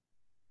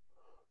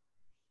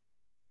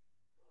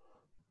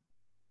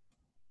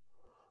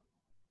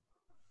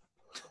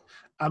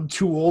 I'm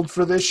too old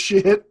for this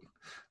shit.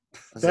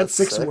 That's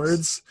 6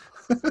 words.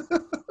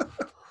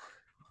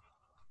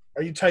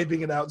 Are you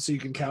typing it out so you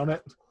can count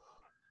it?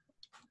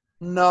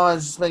 No, I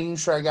was just making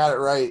sure I got it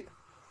right.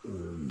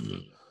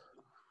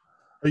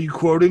 Are you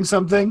quoting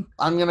something?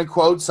 I'm going to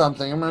quote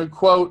something. I'm going to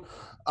quote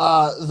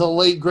the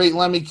late, great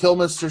Lemmy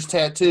Kilmister's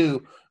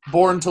tattoo,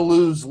 "Born to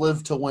lose,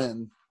 live to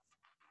win."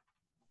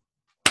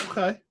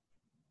 Okay.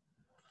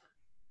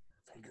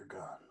 Finger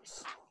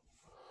guns.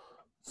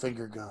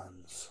 Finger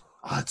guns.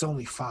 Oh, it's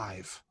only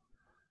 5.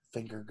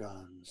 Finger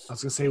guns. I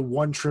was going to say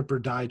 1 trip or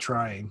die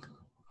trying.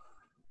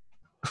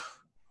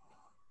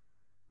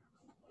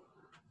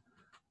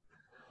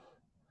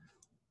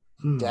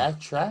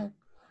 Dad track?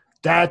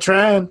 Die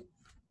trying.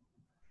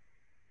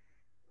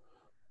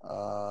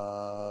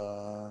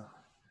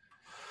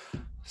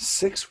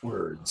 6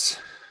 words.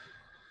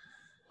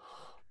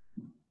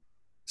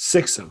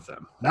 6 of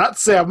them. Not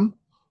 7.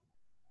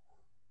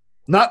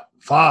 Not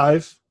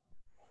 5.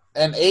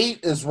 And 8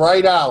 is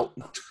right out.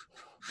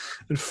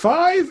 And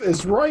 5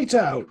 is right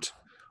out.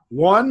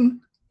 1,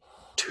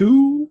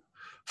 2,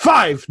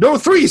 5. No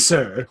 3,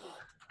 sir.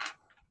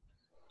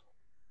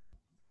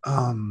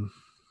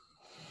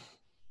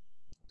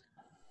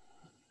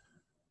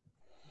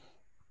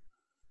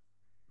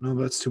 No,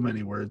 that's too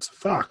many words.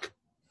 Fuck.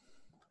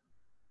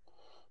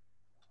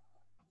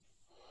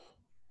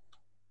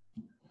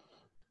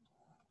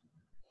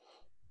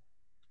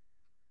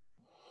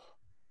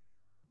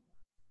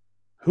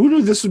 Who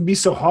knew this would be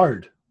so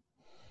hard?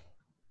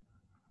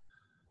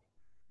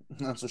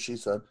 That's what she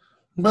said.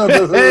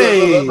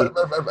 Hey!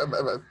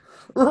 Rebel,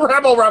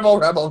 rebel,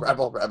 rebel,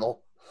 rebel,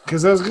 rebel.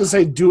 Because I was going to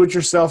say, do it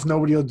yourself,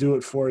 nobody will do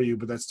it for you,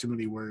 but that's too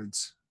many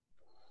words.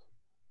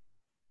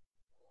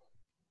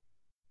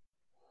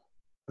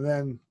 And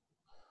then...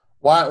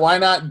 Why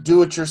not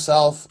do it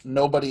yourself,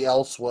 nobody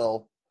else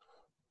will?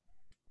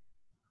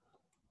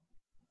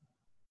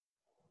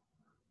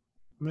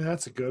 I mean,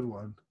 that's a good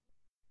one.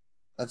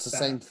 That's the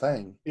same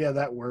thing. Yeah,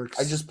 that works.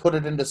 I just put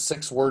it into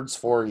 6 words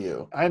for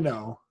you. I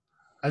know.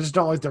 I just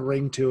don't like the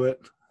ring to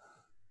it.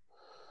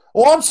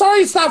 Well, I'm sorry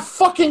it's not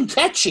fucking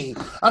catchy.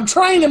 I'm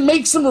trying to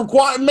make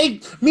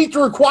meet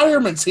the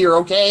requirements here,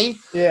 okay?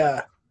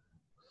 Yeah.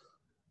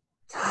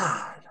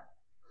 God.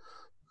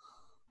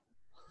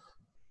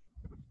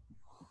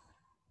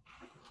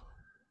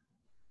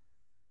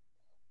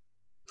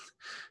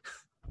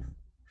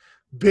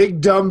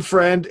 Big dumb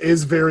friend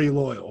is very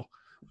loyal.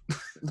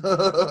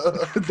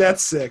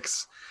 That's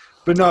 6.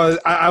 But no,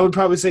 I would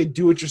probably say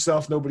do it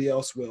yourself, nobody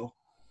else will.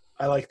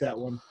 I like that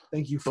one.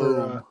 Thank you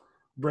for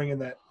bringing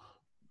that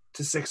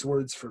to 6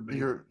 words for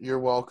me. You're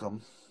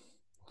welcome.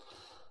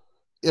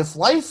 If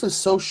life is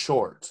so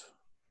short,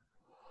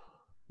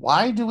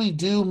 why do we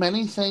do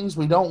many things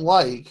we don't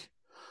like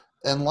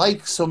and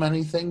like so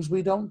many things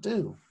we don't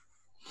do?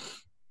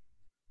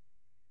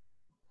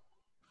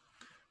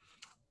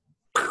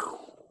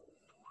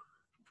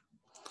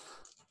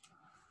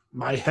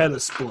 My head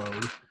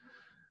explode.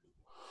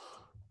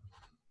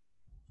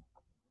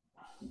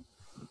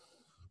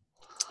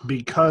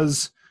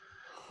 Because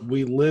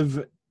we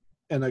live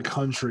in a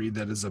country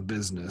that is a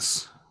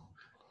business.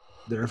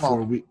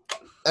 Therefore,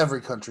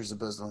 every country's a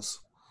business.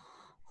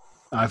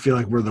 I feel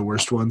like we're the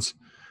worst ones.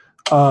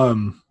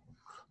 Well,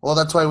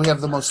 that's why we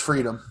have the most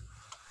freedom.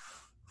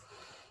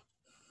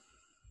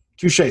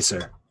 Touche,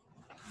 sir.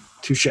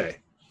 Touche.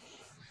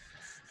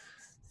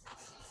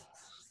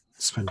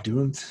 It's been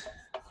doing...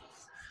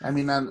 I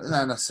mean,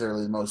 not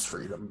necessarily the most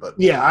freedom, but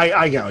yeah,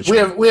 I got what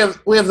you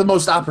we have the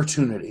most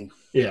opportunity.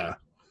 Yeah.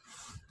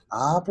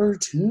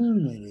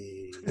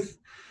 Opportunity.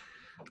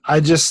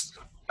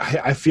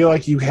 I feel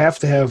like you have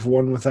to have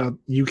one without.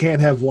 You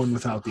can't have one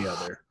without the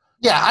other.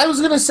 Yeah, I was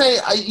gonna say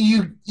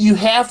you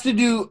have to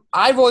do.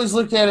 I've always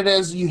looked at it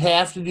as you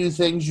have to do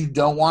things you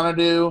don't want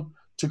to do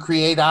to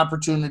create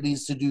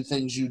opportunities to do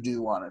things you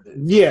do want to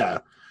do. Yeah,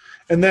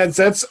 and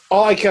that's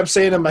all I kept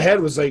saying in my head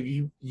was like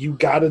you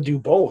got to do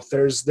both.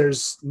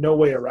 There's no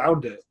way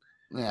around it.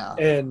 Yeah,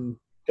 and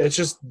it's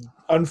just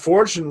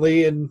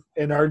unfortunately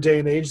in our day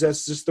and age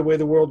that's just the way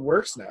the world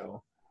works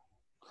now.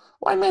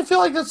 Well, I mean, I feel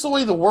like that's the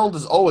way the world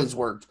has always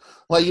worked.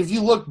 Like, if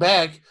you look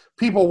back,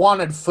 people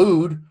wanted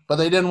food, but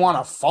they didn't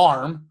want to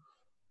farm.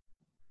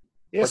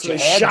 Yes, but you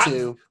had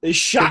to. They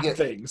shot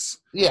things.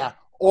 Yeah,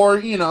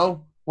 or,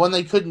 when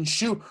they couldn't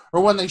shoot,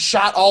 or when they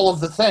shot all of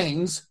the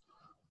things,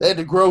 they had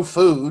to grow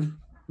food.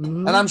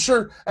 Mm-hmm. And I'm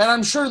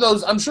sure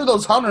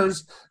those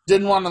hunters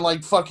didn't want to,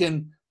 like,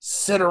 fucking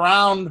sit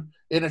around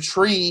in a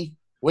tree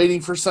waiting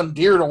for some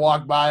deer to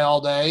walk by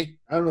all day.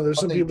 I don't know. There's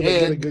some people that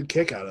get a good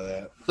kick out of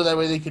that. So that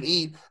way they could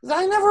eat.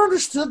 I never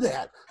understood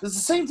that. It's the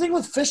same thing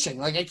with fishing.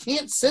 Like, I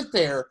can't sit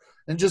there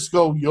and just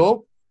go, yup.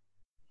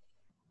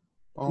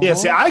 Uh-huh. Yeah,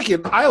 see,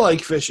 I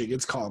like fishing.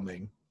 It's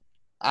calming.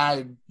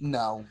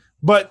 No.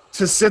 But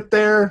to sit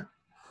there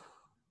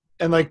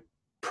and, like,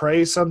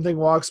 pray something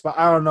walks by,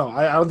 I don't know.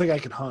 I don't think I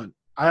could hunt.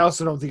 I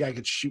also don't think I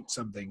could shoot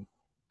something.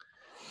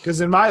 Because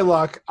in my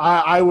luck,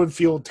 I would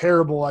feel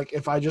terrible, like,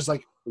 if I just,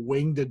 like,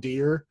 winged a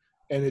deer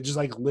and it just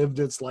like lived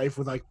its life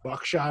with like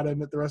buckshot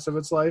in it the rest of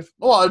its life.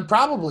 Well, it'd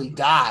probably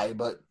die,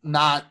 but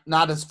not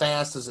as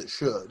fast as it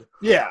should.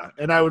 Yeah,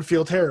 and I would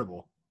feel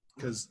terrible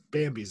because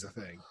Bambi's a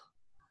thing,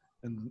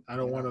 and I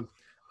don't want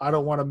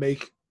to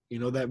make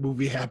that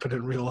movie happen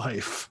in real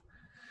life.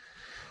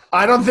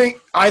 I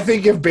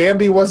think if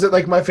Bambi wasn't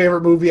like my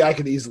favorite movie, I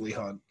could easily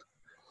hunt.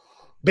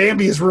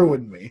 Bambi's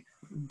ruined me.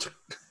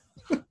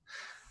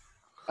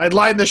 I'd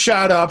line the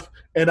shot up,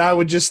 and I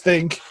would just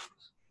think,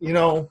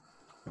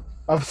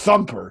 of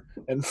Thumper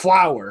and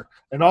Flower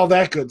and all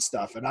that good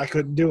stuff, and I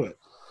couldn't do it.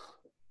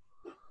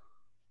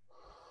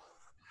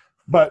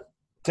 But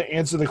to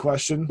answer the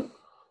question,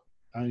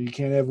 you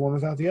can't have one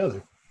without the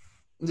other.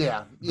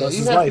 Yeah. Thus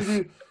is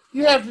life.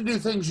 You have to do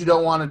things you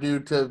don't want to do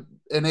to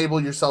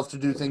enable yourself to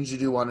do things you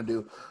do want to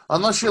do.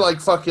 Unless you're like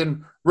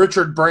fucking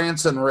Richard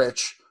Branson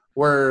rich,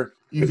 where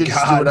you can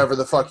just do whatever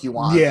the fuck you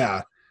want.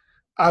 Yeah.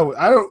 I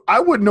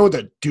wouldn't know what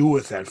to do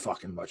with that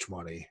fucking much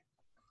money.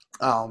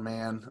 Oh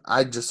man,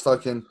 I just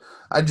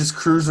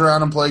cruise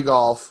around and play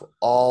golf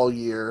all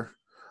year.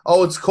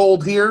 Oh, it's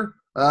cold here.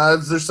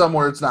 There's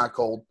somewhere it's not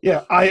cold.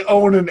 Yeah, I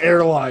own an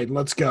airline.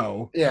 Let's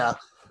go. Yeah.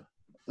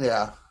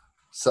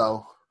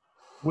 So,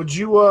 would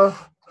you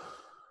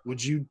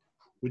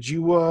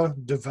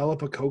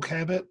develop a coke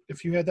habit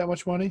if you had that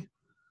much money?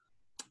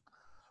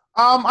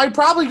 I'd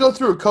probably go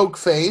through a coke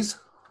phase.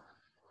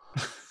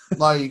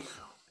 Like,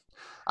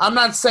 I'm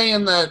not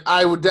saying that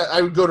I would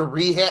go to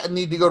rehab.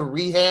 Need to go to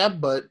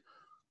rehab, but.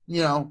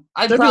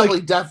 I'd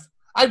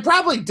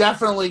probably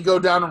definitely go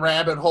down a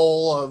rabbit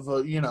hole of,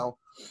 the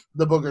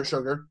booger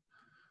sugar.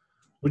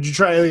 Would you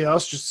try anything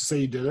else just to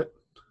say you did it?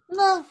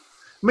 No.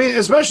 I mean,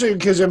 especially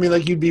because,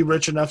 like, you'd be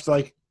rich enough to,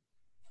 like,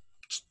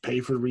 just pay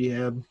for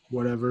rehab,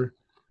 whatever.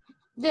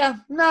 Yeah,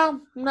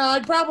 no,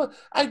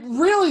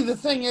 the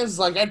thing is,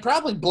 like, I'd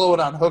probably blow it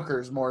on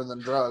hookers more than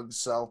drugs,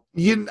 so.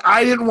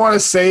 I didn't want to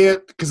say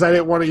it because I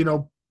didn't want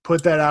to,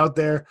 put that out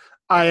there.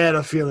 I had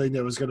a feeling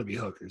there was going to be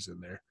hookers in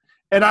there.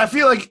 And I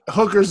feel like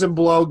hookers and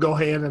blow go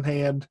hand in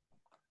hand.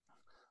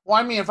 Well,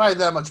 I mean, if I had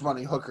that much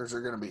money, hookers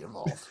are going to be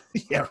involved.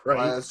 Yeah, right.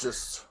 Well, it's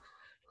just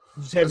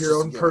have your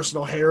own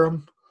personal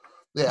harem.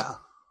 Yeah,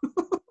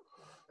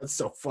 that's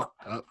so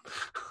fucked up.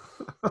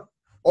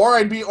 or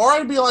I'd be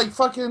like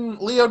fucking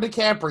Leo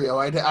DiCaprio.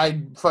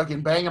 I'd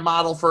fucking bang a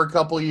model for a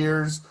couple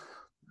years,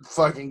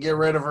 fucking get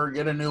rid of her,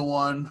 get a new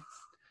one.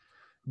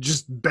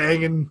 Just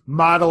banging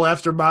model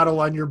after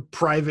model on your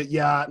private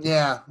yacht.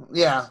 Yeah.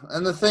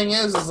 And the thing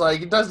is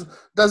like, it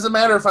doesn't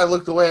matter if I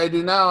look the way I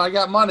do now. I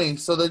got money,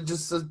 so that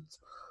just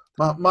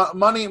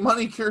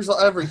money cures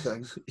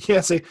everything.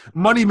 Yeah, say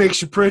money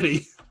makes you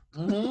pretty.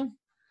 Mm-hmm.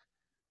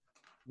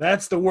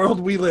 That's the world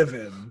we live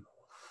in.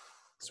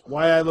 That's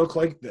why I look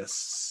like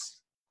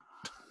this.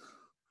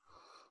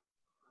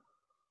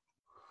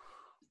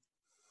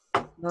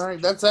 All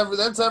right, that's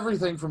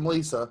everything from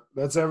Lisa.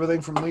 That's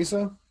everything from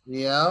Lisa?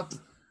 Yeah.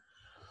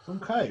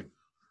 Okay.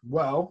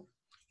 Well,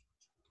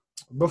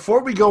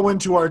 before we go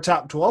into our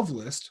top 12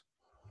 list,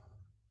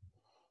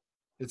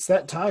 it's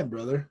that time,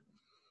 brother.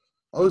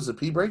 Oh, is it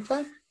pee break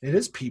time? It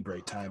is pee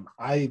break time.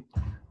 I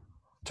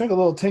took a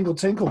little tinkle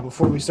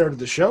before we started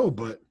the show,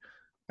 but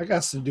I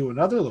got to do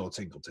another little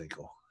tinkle.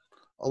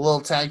 A little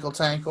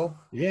tankle?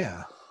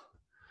 Yeah.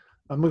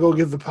 I'm going to go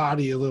give the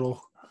potty a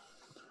little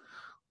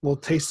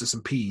taste of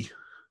some pee.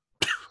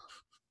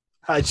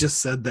 I just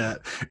said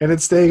that, and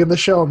it's staying in the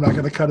show. I'm not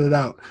going to cut it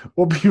out.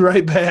 We'll be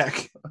right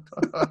back.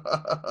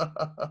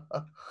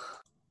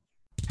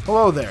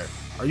 Hello there.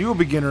 Are you a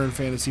beginner in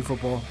fantasy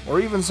football, or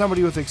even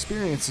somebody with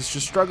experience is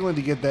just struggling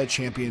to get that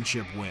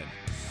championship win?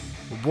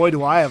 Well, boy,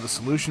 do I have a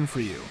solution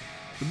for you.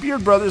 The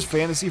Beard Brothers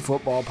Fantasy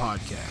Football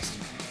Podcast.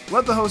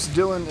 Let the hosts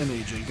Dylan and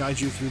AJ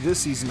guide you through this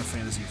season of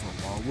fantasy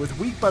football with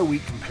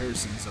week-by-week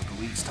comparisons of the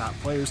league's top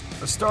players,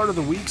 a start of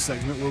the week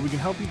segment where we can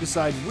help you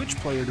decide which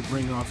player to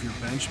bring off your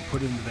bench and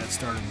put into that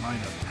starting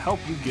lineup to help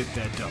you get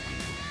that W.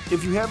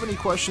 If you have any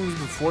questions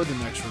before the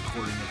next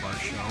recording of our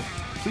show,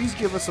 please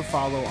give us a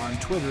follow on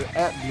Twitter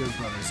at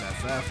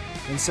BeardBrothersFF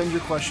and send your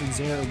questions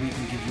there and we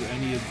can give you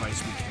any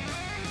advice we can.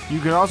 You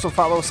can also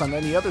follow us on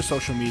any other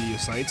social media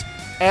sites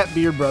at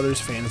Beard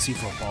Brothers Fantasy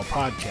Football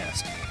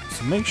Podcast.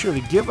 So make sure to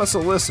give us a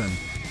listen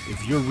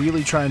if you're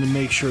really trying to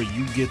make sure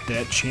you get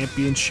that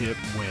championship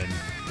win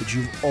that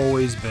you've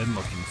always been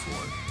looking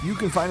for. You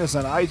can find us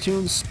on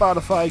iTunes,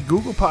 Spotify,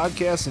 Google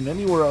Podcasts, and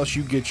anywhere else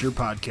you get your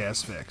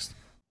podcasts fixed.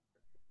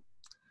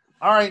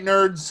 All right,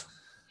 nerds.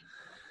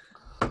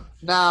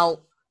 Now,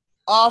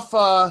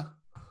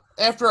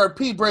 after our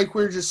pee break,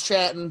 we were just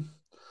chatting.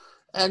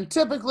 And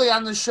typically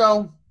on the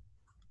show,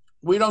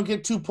 we don't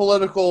get too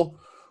political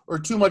or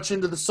too much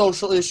into the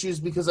social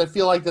issues because I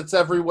feel like that's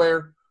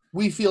everywhere.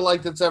 We feel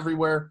like that's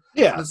everywhere.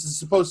 Yeah. This is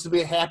supposed to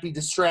be a happy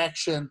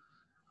distraction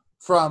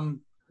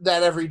from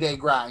that everyday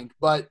grind.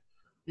 But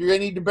you're going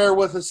to need to bear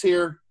with us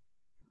here.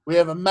 We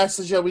have a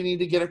message that we need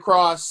to get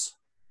across.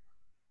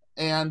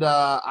 And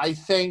I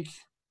think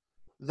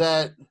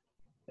that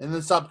in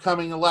this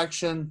upcoming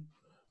election,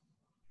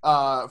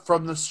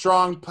 from the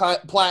strong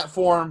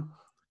platform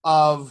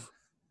of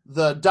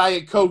the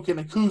Diet Coke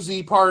and a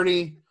koozie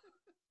party,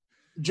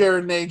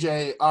 Jared and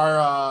AJ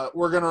are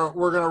we're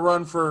gonna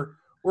run for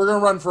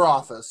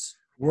office.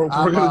 We're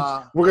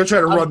gonna try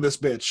to run this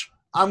bitch.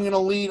 I'm gonna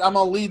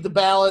lead the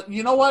ballot.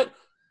 You know what?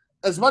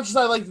 As much as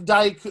I like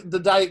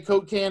the Diet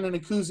Coke can and a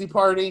koozie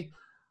party,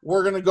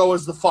 we're gonna go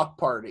as the fuck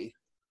party.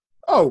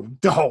 Oh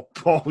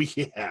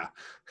yeah.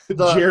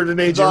 Jared and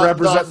AJ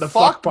represent the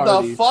fuck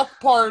party. The fuck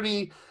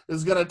party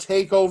is going to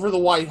take over the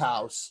White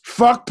House.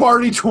 Fuck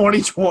Party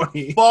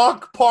 2020.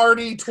 Fuck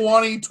Party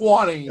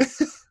 2020.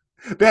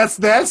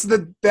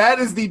 That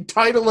is the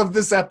title of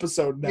this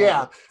episode now.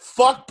 Yeah.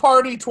 Fuck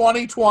Party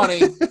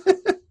 2020.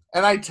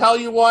 And I tell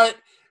you what,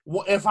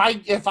 if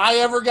I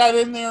ever got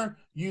in there,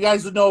 you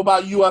guys would know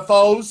about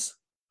UFOs.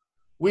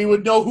 We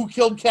would know who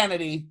killed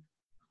Kennedy.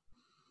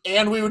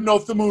 And we would know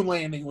if the moon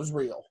landing was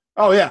real.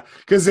 Oh, yeah,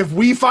 because if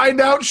we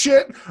find out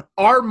shit,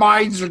 our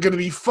minds are going to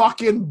be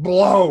fucking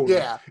blown.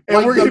 Yeah. And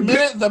like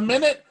we're the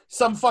minute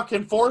some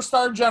fucking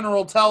 4-star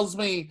general tells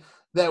me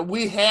that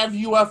we have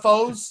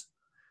UFOs,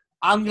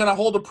 I'm going to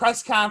hold a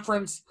press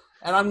conference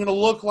and I'm going to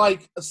look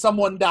like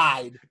someone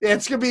died. Yeah,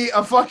 it's going to be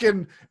a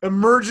fucking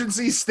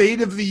emergency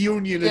State of the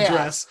Union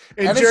address.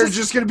 And Jared's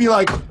just going to be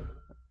like,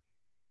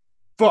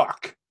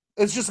 fuck.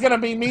 It's just going to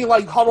be me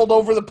like huddled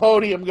over the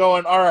podium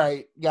going, all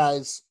right,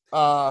 guys,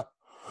 fuck.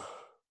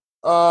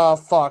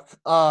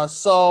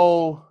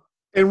 So.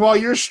 And while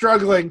you're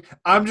struggling,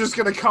 I'm just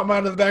gonna come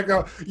out of the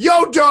background.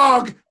 Yo,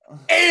 dog,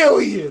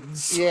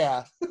 aliens.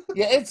 Yeah,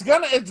 yeah. It's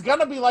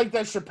gonna be like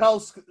that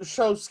Chappelle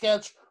Show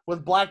sketch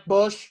with Black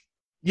Bush.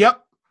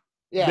 Yep.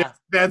 Yeah,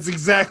 that's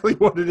exactly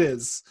what it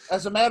is.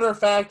 As a matter of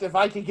fact, if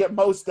I could get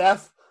Mos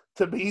Def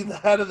to be the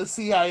head of the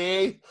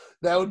CIA,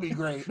 that would be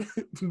great.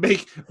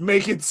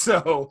 make it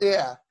so.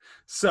 Yeah.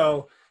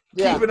 So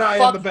keep an eye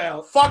on the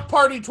ballot. Fuck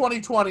Party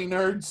 2020,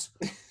 nerds.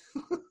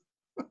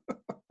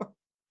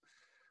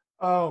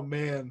 Oh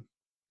man,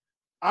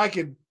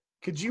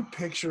 could you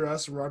picture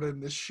us running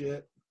this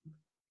shit?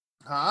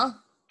 Huh?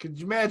 Could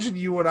you imagine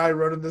you and I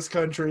running this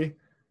country?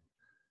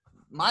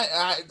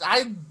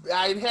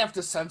 I'd have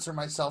to censor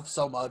myself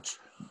so much.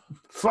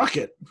 Fuck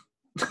it.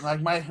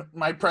 Like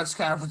my press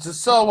conferences.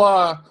 So,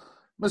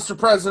 Mr.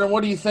 President,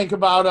 what do you think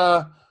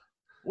about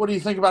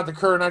the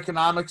current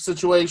economic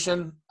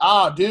situation?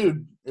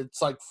 Dude,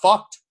 it's like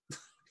fucked.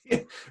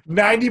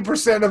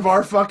 90% of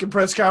our fucking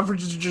press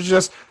conferences are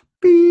just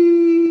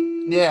beep.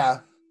 Yeah.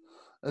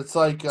 It's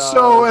like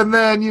so, and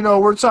then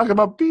we're talking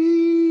about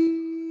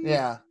beep.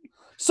 Yeah.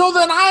 So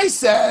then I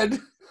said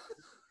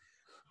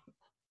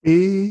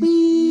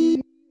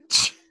beep.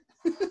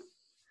 But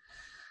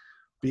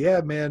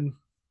yeah, man.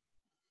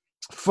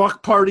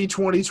 Fuck Party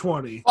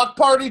 2020. Fuck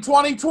Party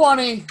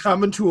 2020.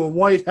 Coming to a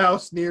White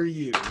House near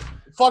you.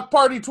 Fuck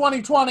Party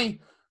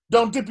 2020.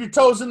 Don't dip your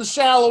toes in the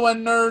shallow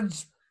end,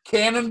 nerds.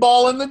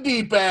 Cannonball in the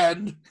deep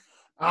end.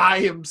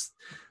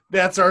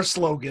 That's our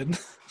slogan.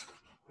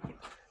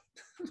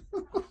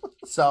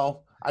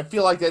 So I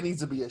feel like that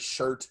needs to be a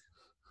shirt.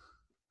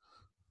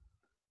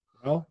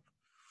 Well,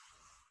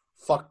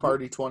 fuck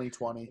Party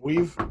 2020.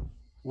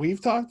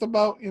 We've talked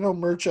about,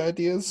 merch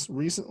ideas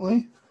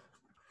recently.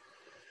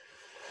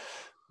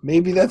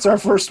 Maybe that's our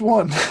first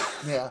one.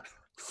 Yeah.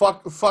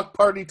 Fuck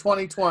Party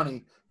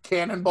 2020.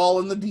 Cannonball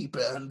in the deep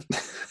end.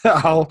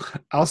 I'll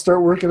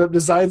start working up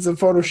designs in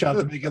Photoshop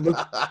to make it look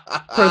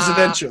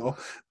presidential.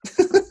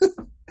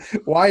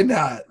 Why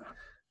not?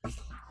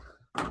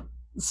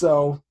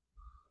 So,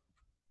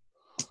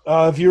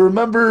 if you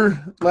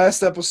remember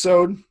last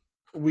episode,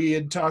 we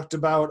had talked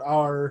about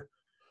our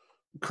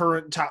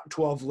current top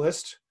 12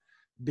 list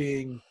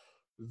being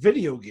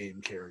video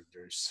game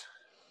characters.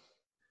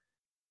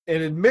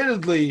 And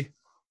admittedly,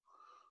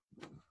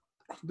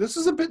 this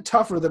is a bit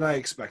tougher than I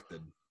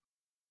expected.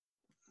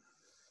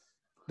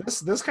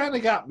 This kind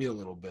of got me a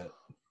little bit.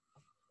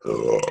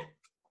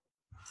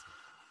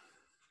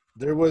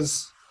 There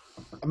was,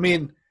 I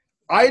mean,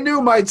 I knew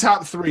my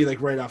top 3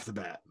 like right off the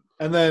bat,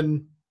 and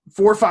then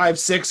 4, 5,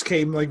 6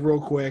 came like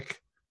real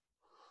quick,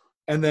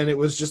 and then it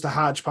was just a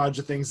hodgepodge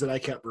of things that I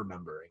kept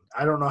remembering.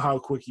 I don't know how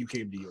quick you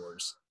came to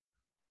yours.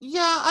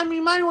 Yeah, I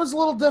mean, mine was a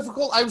little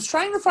difficult. I was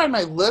trying to find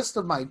my list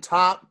of my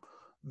top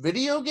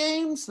video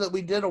games that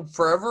we did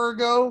forever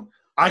ago.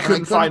 I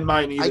couldn't find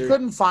mine either. I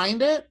couldn't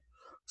find it.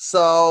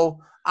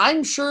 So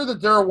I'm sure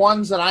that there are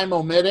ones that I'm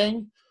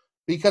omitting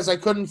because I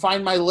couldn't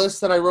find my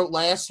list that I wrote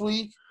last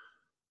week.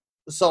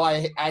 So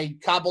I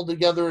cobbled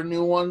together a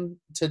new one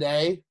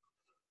today.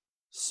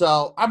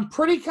 So I'm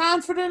pretty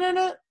confident in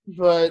it,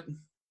 but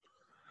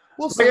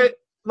we'll see.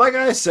 Like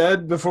I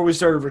said before we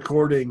started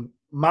recording,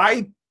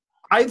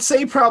 I'd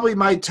say probably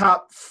my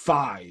top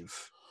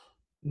 5.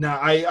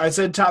 Now, I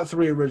said top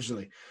 3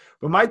 originally,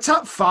 but my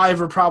top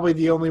 5 are probably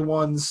the only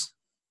ones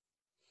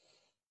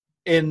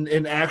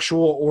in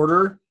actual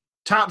order.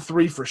 Top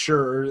 3 for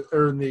sure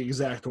are in the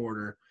exact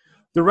order.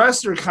 The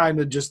rest are kind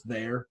of just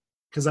there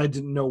because I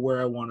didn't know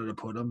where I wanted to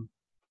put them.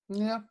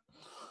 Yeah.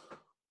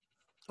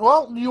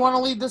 Well, do you want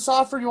to lead this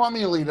off or do you want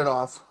me to lead it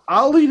off?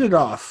 I'll lead it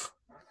off.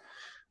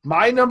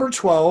 My number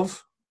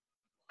 12,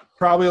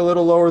 probably a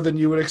little lower than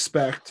you would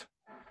expect,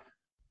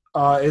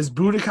 is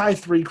Budokai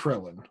 3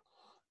 Krillin.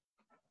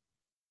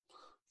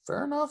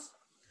 Fair enough.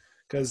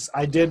 Because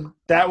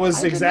that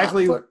was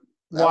exactly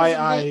why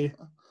I...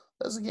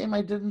 That was a game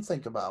I didn't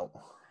think about.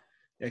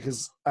 Yeah,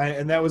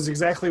 and that was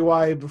exactly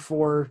why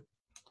before,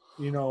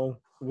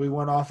 we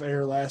went off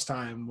air last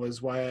time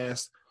was why I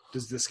asked,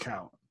 does this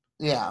count?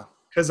 Yeah.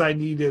 Because I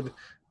needed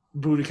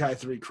Budokai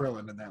 3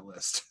 Krillin in that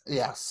list.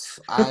 Yes,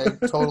 I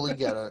totally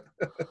get it.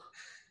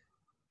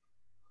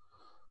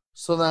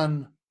 So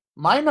then,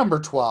 my number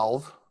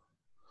 12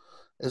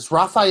 is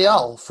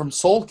Raphael from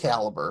Soul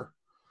Calibur.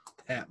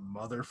 That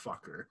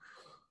motherfucker.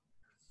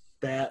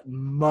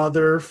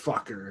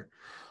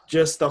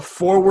 Just the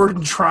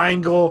forward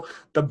triangle,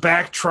 the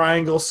back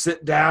triangle,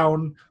 sit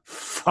down.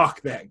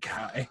 Fuck that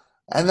guy.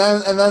 And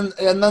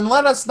then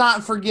let us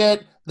not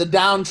forget the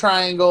down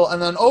triangle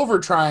and then over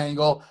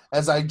triangle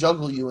as I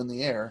juggle you in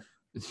the air.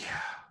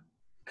 Yeah.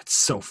 It's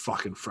so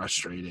fucking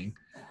frustrating.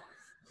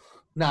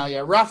 Now,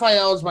 yeah,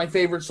 Raphael is my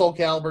favorite Soul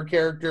Calibur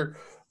character,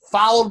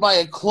 followed by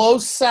a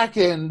close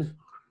second,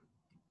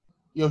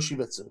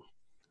 Yoshimitsu.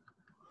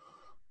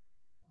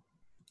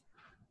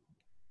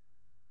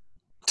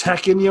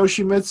 Tekken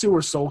Yoshimitsu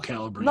or Soul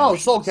Calibur? No, Yoshimitsu?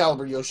 Soul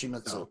Calibur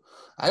Yoshimitsu. No.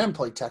 I didn't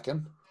play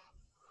Tekken.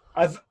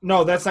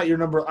 No, that's not your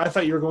number. I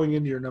thought you were going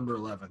into your number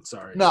 11.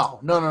 Sorry. No.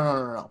 No,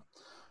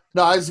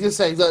 I was going to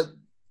say that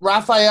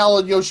Raphael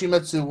and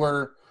Yoshimitsu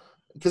were,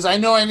 because I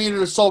know I needed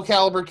a Soul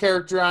Calibur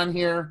character on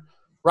here.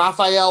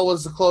 Raphael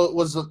was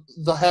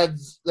the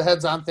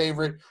heads-on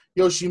favorite.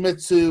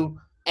 Yoshimitsu,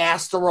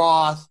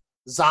 Astaroth,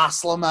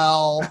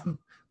 Zoslamel.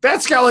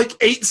 That's got like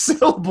 8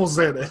 syllables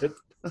in it.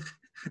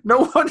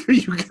 No wonder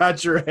you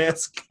got your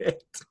ass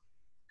kicked.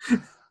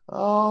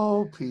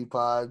 Oh,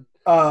 Peapod.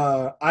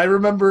 I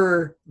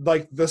remember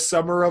like the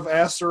summer of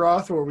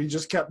Astaroth where we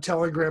just kept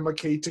telling Grandma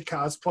Kate to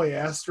cosplay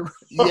Astaroth.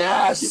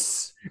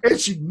 Yes. And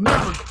she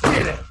never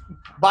did it.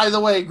 By the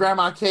way,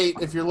 Grandma Kate,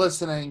 if you're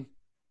listening,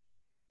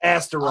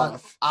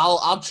 Astaroth.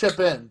 I'll chip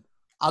in.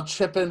 I'll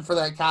chip in for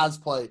that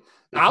cosplay.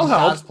 I'll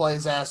help. Cosplay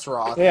as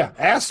Astaroth. Yeah,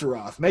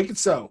 Astaroth. Make it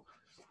so.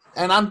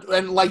 And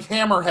like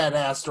Hammerhead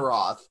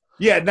Astaroth.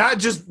 Yeah,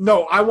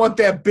 I want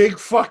that big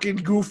fucking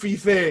goofy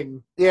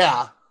thing.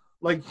 Yeah.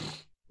 Like,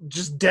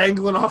 just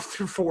dangling off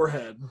your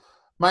forehead.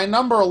 My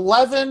number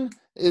 11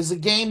 is a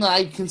game that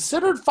I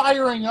considered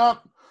firing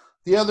up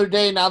the other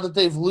day now that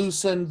they've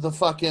loosened the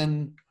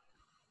fucking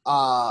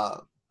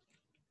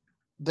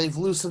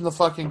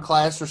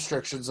class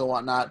restrictions and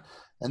whatnot,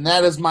 and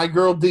that is My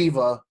Girl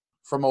Diva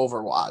from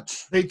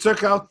Overwatch. They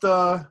took out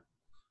the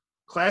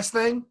class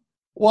thing?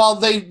 Well,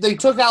 they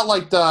took out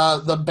like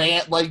the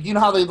ban, like you know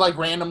how they like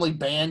randomly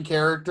ban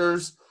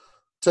characters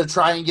to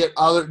try and get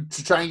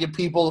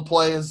people to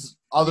play as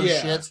other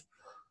shit.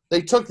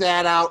 They took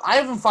that out. I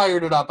haven't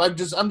fired it up. I'm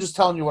just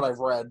telling you what I've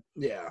read.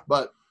 Yeah.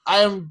 But I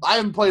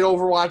haven't played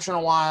Overwatch in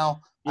a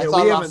while. Yeah, I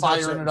thought about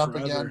firing it up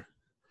forever. again.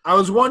 I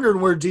was wondering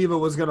where Diva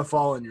was going to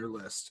fall in your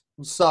list.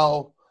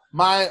 So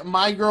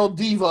my girl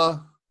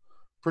Diva,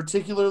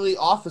 particularly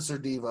Officer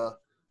Diva,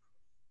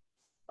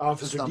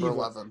 Officer number Diva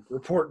 11.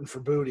 reporting for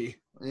booty.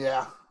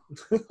 Yeah.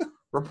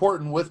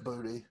 Reporting with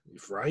booty.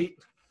 Right?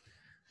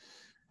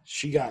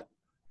 She got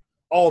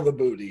all the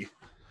booty.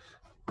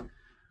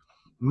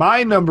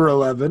 My number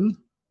 11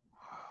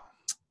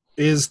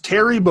 is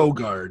Terry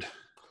Bogard.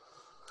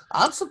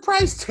 I'm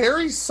surprised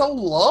Terry's so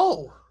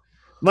low.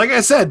 Like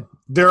I said,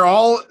 they're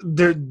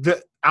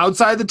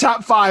outside the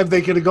top 5.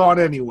 They could have gone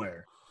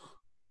anywhere.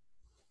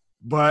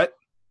 But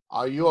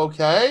are you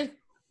okay?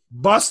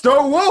 Buster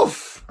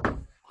Wolf.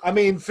 I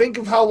mean, think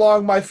of how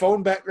long my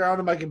phone background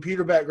and my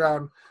computer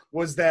background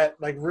was that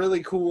like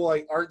really cool,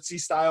 like artsy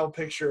style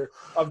picture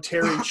of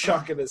Terry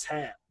chucking his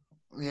hat.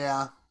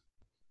 Yeah.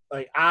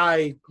 Like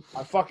I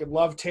fucking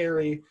love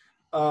Terry.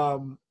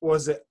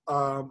 Was it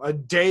A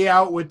Day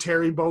Out with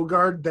Terry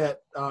Bogard,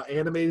 that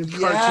animated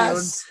cartoon?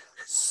 Yes.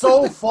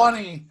 So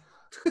funny.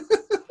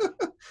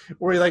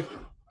 Where he like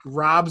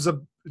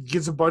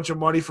gets a bunch of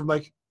money from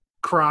like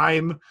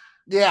crime.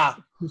 Yeah.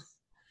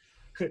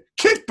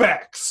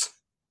 Kickbacks.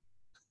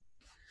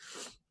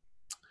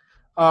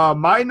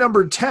 My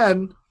number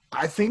 10,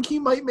 I think he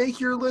might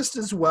make your list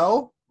as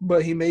well,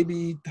 but he may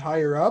be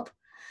higher up,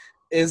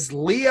 is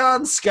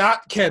Leon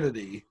Scott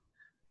Kennedy.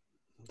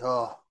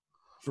 Oh.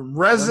 From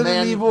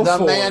Resident Evil 4.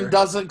 The man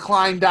doesn't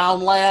climb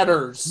down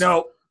ladders.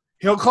 No,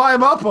 he'll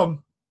climb up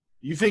them.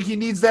 You think he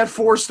needs that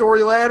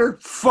 4-story ladder?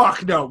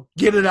 Fuck no.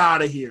 Get it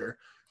out of here.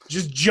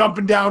 Just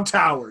jumping down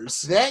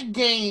towers. That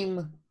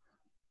game,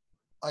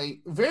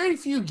 like, very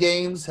few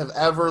games have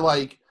ever,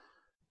 like,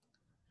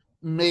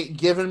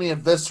 given me a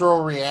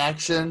visceral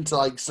reaction to,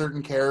 like,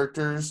 certain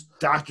characters.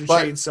 Dr.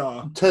 But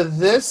Chainsaw.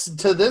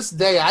 To this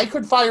day, I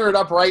could fire it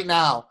up right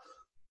now,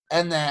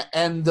 and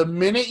the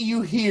minute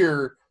you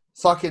hear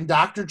fucking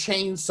Dr.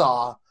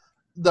 Chainsaw,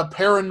 the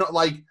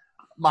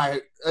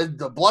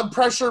blood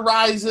pressure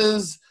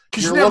rises.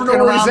 You're you never looking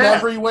know where he's around at.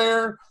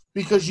 everywhere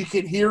because you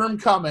can hear him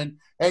coming,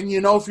 and you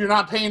know if you're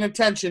not paying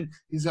attention,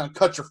 he's gonna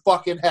cut your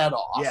fucking head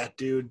off. Yeah,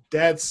 dude,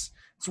 it's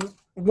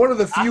one of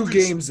the few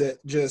games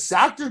that just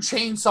Dr.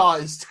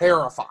 Chainsaw is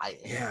terrifying.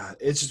 Yeah,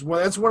 it's just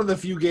that's one of the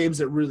few games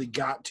that really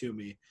got to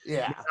me.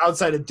 Yeah,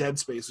 outside of Dead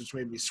Space, which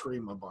made me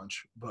scream a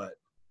bunch. But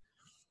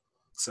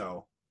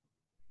so,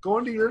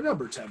 going to your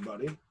number 10,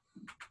 buddy.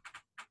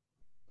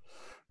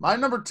 My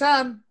number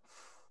 10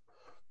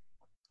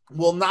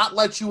 will not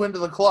let you into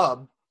the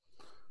club.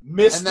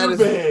 Mr.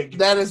 Big.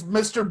 That is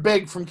Mr.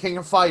 Big from King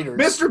of Fighters.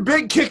 Mr.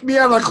 Big kicked me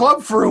out of the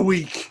club for a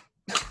week.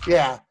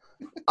 Yeah.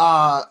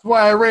 That's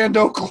why I ran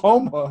to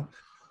Oklahoma.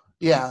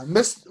 Yeah.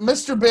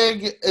 Mr.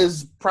 Big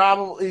is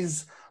probably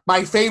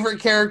my favorite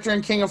character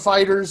in King of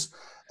Fighters,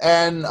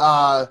 and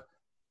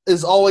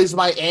is always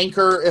my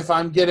anchor if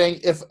I'm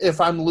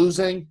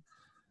losing.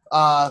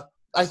 I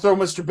throw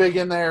Mr. Big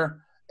in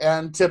there,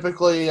 and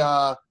typically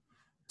I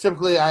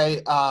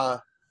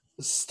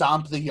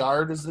stomp the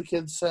yard, as the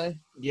kids say.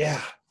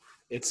 Yeah.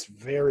 It's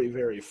very,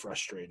 very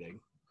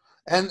frustrating.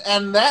 And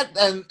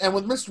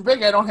with Mr.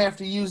 Big, I don't have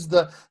to use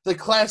the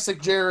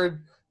classic Jared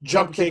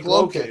jump kick,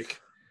 low kick.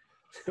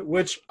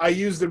 Which I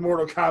used in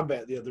Mortal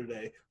Kombat the other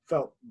day.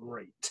 Felt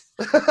great.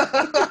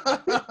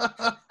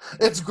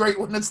 It's great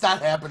when it's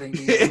not happening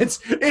to you.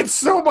 It's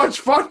so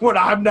much fun when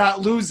I'm not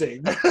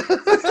losing.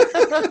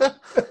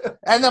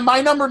 And then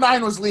my number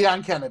 9 was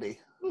Leon Kennedy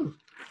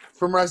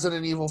from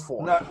Resident Evil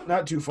 4.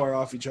 Not too far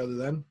off each other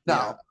then.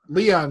 No.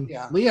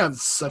 Yeah.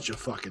 Leon's such a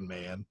fucking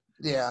man.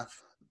 Yeah.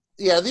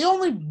 Yeah, the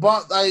only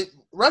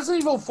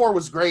Resident Evil 4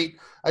 was great.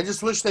 I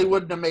just wish they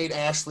wouldn't have made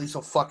Ashley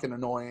so fucking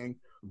annoying.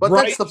 But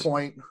Right. That's the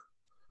point.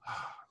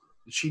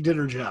 She did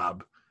her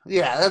job.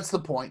 Yeah, that's the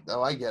point,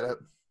 though. I get it.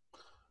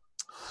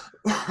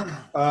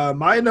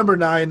 My number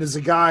 9 is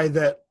a guy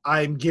that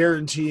I'm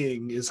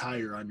guaranteeing is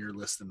higher on your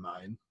list than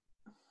mine.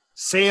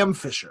 Sam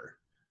Fisher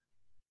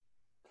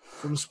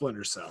from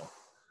Splinter Cell.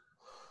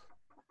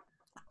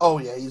 Oh,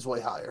 yeah, he's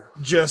way higher.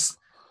 Just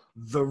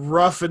the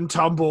rough and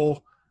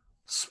tumble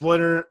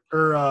Splinter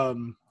or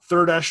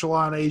third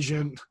echelon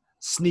agent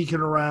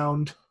sneaking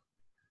around,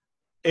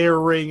 air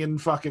ringing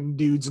fucking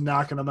dudes and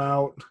knocking them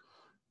out.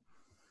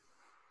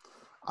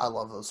 I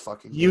love those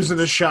fucking games. Using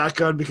a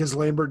shotgun because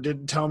Lambert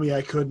didn't tell me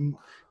I couldn't.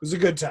 It was a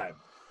good time.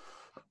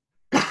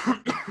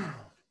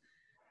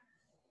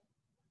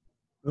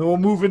 Then we'll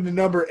move into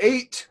number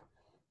 8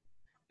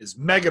 is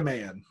Mega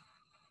Man.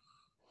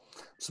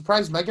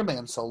 Surprised Mega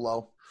Man's so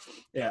low.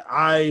 Yeah,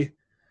 I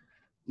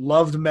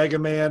loved Mega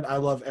Man. I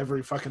love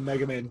every fucking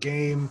Mega Man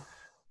game.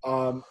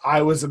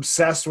 I was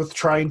obsessed with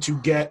trying to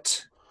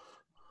get...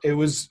 It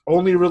was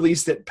only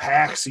released at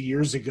PAX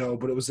years ago,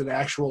 but it was an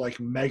actual like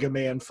Mega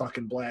Man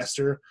fucking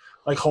blaster.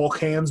 Like Hulk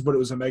hands, but it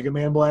was a Mega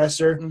Man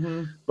blaster.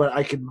 Mm-hmm. But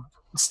I could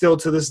still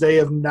to this day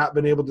have not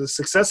been able to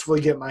successfully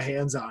get my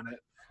hands on it,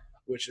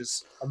 which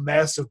is a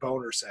massive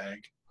boner sag.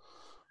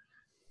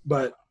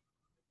 But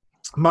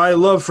my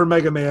love for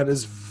Mega Man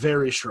is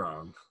very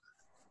strong.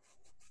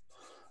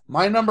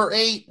 My number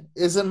 8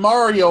 isn't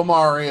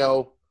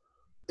Mario.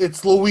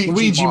 It's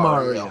Luigi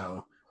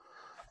Mario.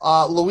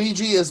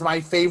 Luigi is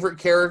my favorite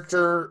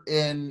character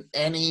in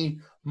any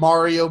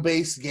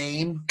Mario-based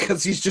game.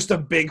 Because he's just a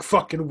big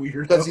fucking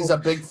weirdo. Because he's a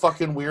big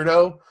fucking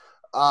weirdo.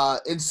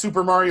 In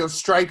Super Mario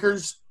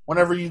Strikers,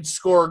 whenever you'd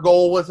score a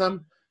goal with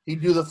him, he'd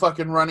do the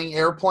fucking running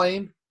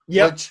airplane,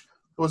 which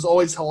was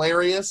always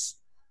hilarious.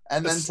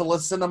 And then to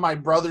listen to my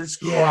brother's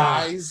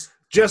cries.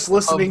 Just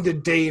listening to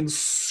Dane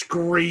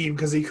scream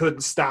because he couldn't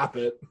stop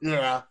it.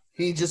 Yeah.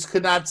 He just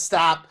could not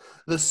stop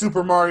the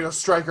Super Mario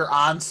Striker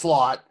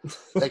onslaught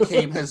that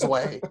came his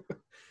way.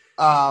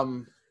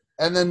 And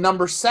then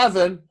number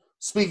 7,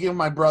 speaking of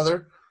my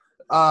brother,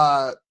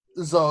 one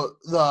of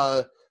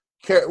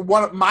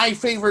my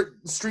favorite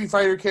Street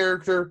Fighter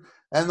character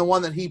and the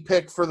one that he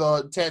picked for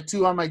the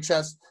tattoo on my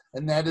chest,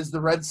 and that is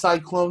the Red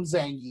Cyclone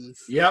Zangief.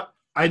 Yep.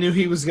 I knew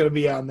he was going to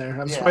be on there.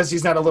 I'm Yeah. surprised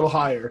he's not a little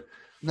higher.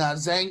 Now,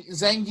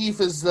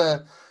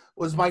 Zangief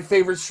was my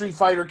favorite Street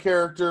Fighter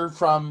character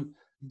from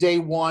day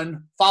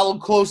one,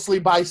 followed closely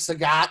by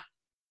Sagat.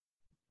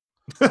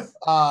 But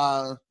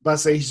I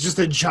say he's just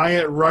a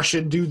giant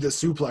Russian dude that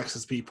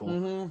suplexes people.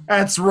 Mhm.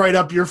 That's right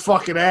up your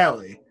fucking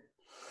alley.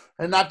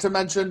 And not to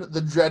mention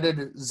the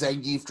dreaded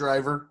Zangief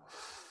driver.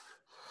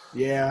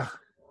 Yeah.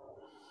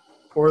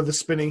 Or the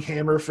spinning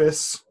hammer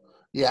fists.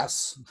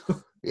 Yes.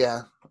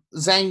 Yeah.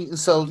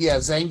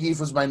 Zangief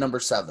was my number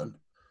 7.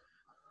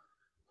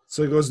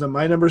 So it goes to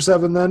my number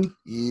 7 then.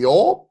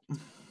 Yup.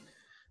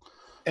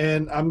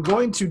 And I'm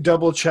going to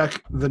double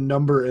check the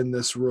number in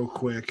this real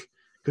quick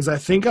because I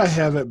think I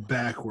have it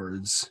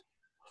backwards.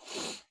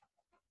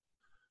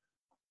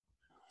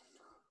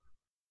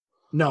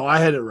 No, I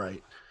had it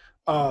right.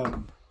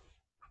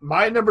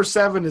 My number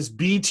 7 is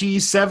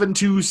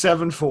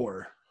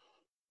BT7274.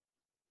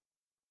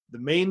 The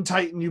main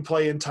Titan you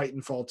play in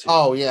Titanfall 2.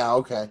 Oh, yeah,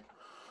 okay.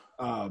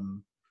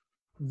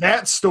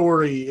 That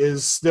story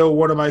is still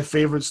one of my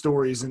favorite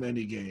stories in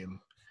any game.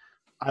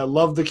 I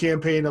love the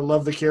campaign. I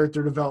love the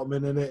character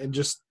development in it. And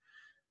just,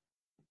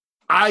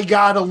 I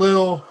got a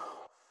little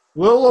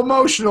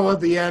emotional at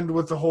the end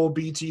with the whole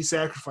BT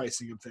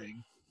sacrificing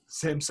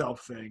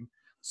himself thing.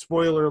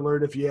 Spoiler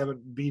alert if you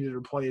haven't beat it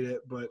or played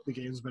it, but the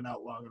game's been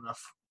out long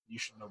enough. You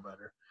should know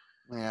better.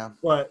 Yeah.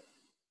 But,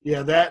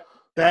 yeah,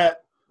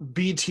 that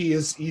BT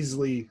is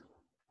easily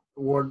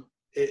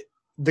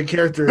the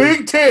character.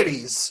 Big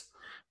titties.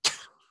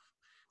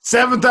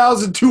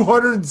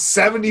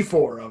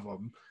 7,274 of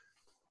them.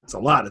 That's a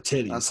lot of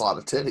titties. That's a lot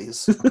of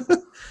titties.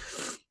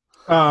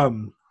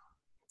 And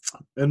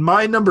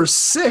my number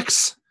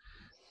 6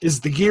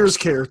 is the Gears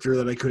character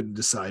that I couldn't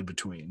decide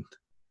between.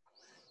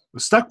 I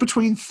was stuck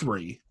between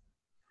 3.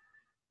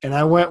 And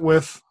I went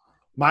with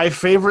my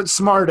favorite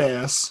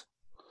smartass,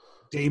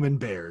 Damon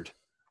Baird.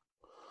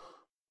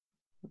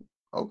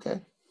 Okay.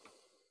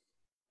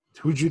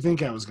 Who'd you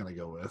think I was going to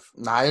go with?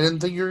 I didn't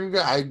think you were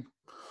going to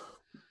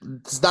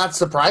it's not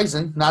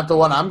surprising. Not the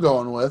one I'm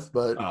going with,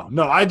 but... Oh,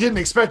 no, I didn't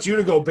expect you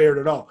to go Baird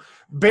at all.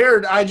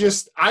 Baird, I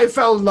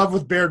fell in love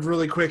with Baird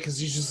really quick because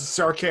he's just a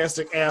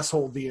sarcastic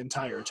asshole the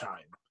entire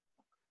time.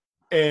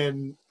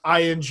 And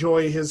I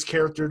enjoy his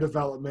character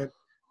development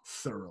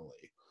thoroughly.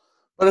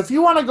 But if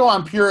you want to go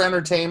on pure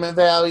entertainment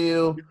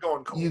value, You're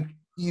going Cole.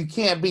 you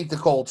can't beat the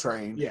Cole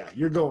train. Yeah,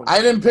 you're going.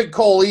 I didn't pick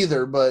Cole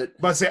either, but...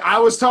 But say I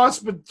was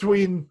tossed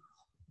between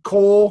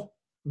Cole,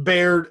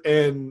 Baird,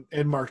 and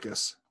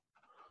Marcus.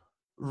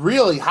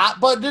 Really? Hot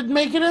Butt didn't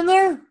make it in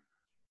there?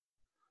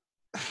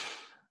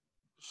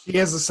 He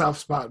has a soft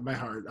spot in my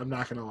heart. I'm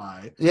not going to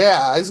lie. Yeah,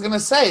 I was going to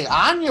say,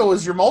 Anya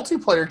was your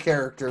multiplayer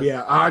character.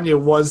 Yeah, Anya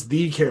was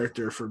the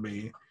character for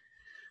me.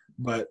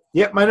 But,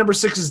 yeah, my number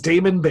 6 is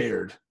Damon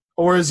Baird.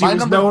 Or as he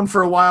was known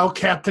for a while,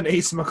 Captain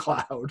Ace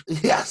McCloud.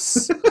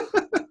 Yes.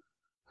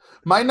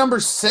 My number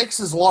 6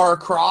 is Lara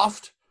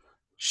Croft.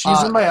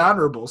 She's in my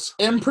honorables.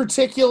 In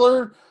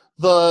particular,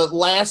 the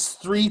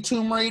last 3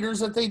 Tomb Raiders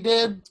that they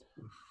did,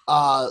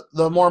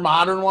 the more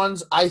modern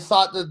ones, I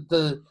thought that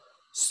the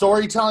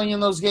storytelling in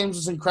those games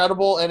was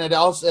incredible, and it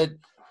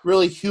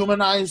really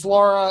humanized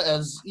Lara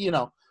as,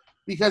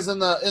 because in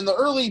the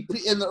early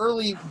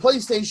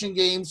PlayStation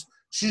games,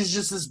 she's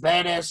just this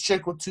badass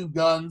chick with 2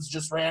 guns,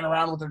 just ran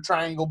around with her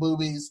triangle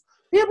boobies.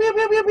 Pew, pew,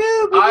 pew, pew,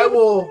 pew,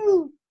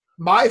 pew.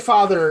 My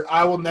father,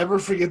 I will never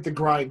forget the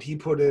grind he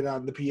put in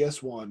on the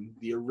PS1,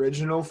 the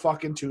original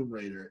fucking Tomb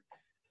Raider.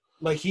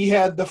 Like, he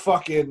had the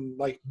fucking,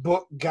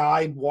 book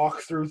guide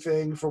walkthrough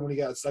thing for when he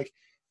got... It's like,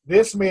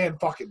 this man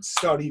fucking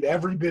studied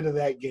every bit of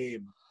that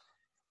game.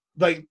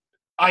 Like,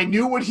 I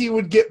knew when he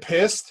would get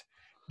pissed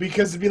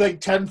because it'd be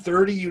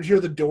 10:30, you'd hear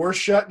the door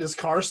shut and his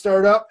car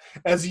start up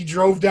as he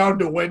drove down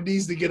to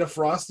Wendy's to get a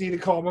Frosty to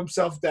calm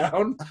himself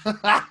down.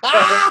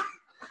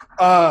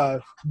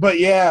 But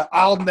yeah,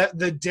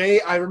 the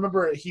day I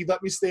remember he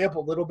let me stay up a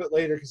little bit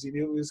later because he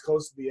knew it was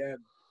close to the end.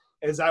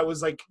 As I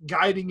was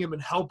guiding him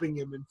and helping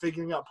him and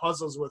figuring out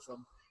puzzles with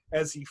him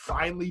as he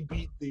finally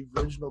beat the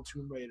original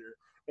Tomb Raider.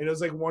 And it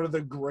was one of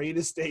the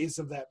greatest days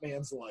of that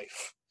man's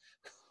life.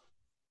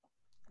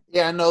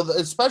 Yeah, no,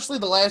 especially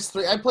the last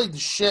 3. I played the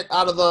shit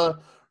out of the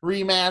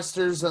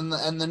remasters and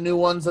the new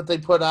ones that they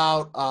put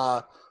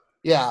out.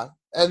 Yeah,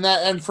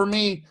 and for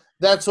me,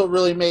 that's what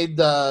really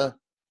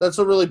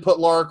put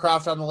Lara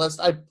Croft on the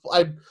list. I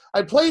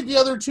played the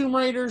other Tomb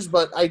Raiders,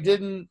 but I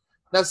didn't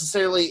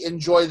necessarily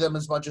enjoy them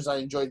as much as I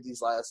enjoyed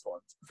these last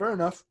ones. Fair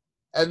enough.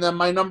 And then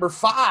my number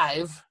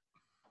 5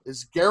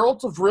 is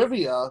Geralt of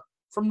Rivia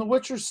from the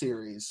Witcher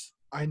series.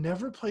 I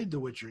never played the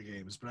Witcher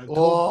games, but I've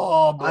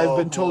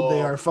been told they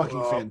are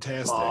fucking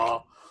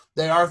fantastic.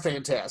 They are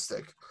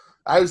fantastic.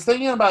 I was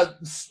thinking about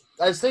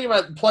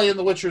playing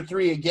The Witcher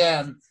 3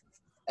 again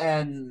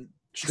and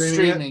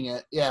streaming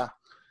it. Yeah.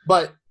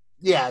 But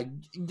yeah,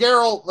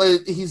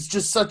 Geralt, he's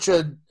just such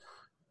a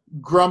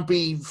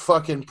grumpy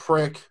fucking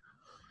prick.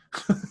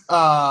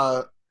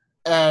 And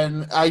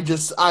I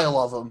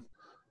love him.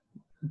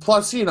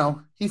 Plus,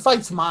 he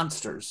fights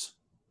monsters.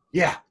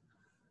 Yeah.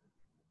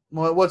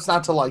 What's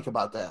not to like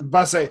about that? But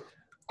I say,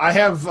 I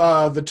have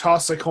the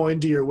Toss a Coin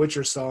to Your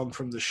Witcher song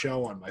from the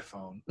show on my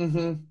phone.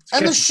 Mm-hmm.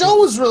 And the show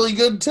was really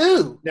good,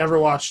 too. Never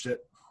watched it.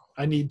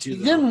 I need to,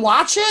 You didn't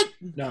watch it?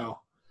 No.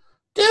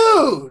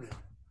 Dude!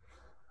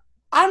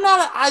 I'm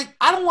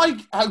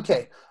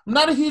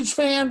not a huge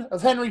fan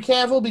of Henry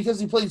Cavill because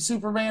he played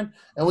Superman,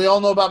 and we all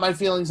know about my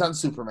feelings on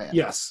Superman.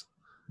 Yes.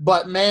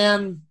 But,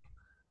 man,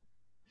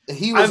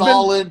 he was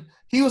all in.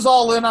 He was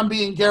all in on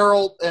being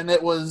Geralt, and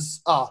it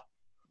was,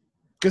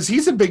 because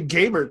he's a big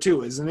gamer,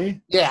 too, isn't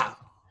he? Yeah.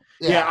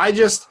 Yeah, I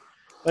just,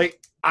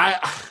 I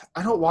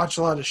don't watch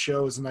a lot of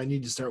shows, and I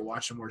need to start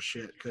watching more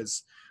shit,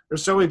 because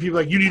there's so many people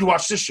like, you need to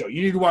watch this show,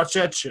 you need to watch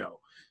that show.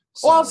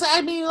 So, well,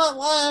 I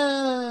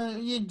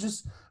mean, you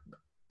just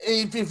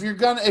if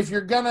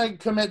you're gonna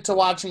commit to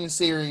watching a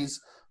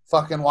series,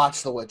 fucking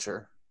watch The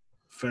Witcher.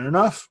 Fair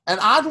enough. And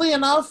oddly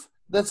enough,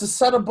 that's a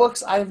set of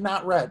books I have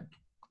not read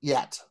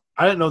yet.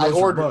 I didn't know those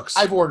were books.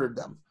 I've ordered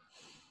them,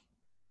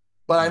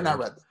 but I've not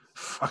read them.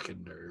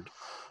 Fucking nerd.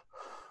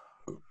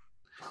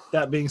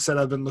 That being said,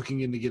 I've been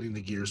looking into getting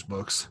the Gears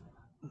books.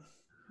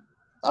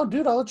 Oh,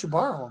 dude, I'll let you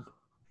borrow them.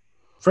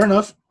 Fair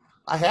enough.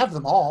 I have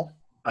them all.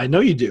 I know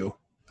you do.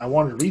 I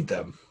want to read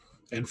them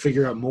and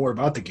figure out more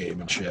about the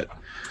game and shit.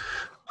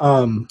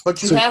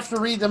 But you have to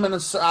read them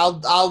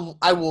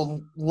I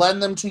will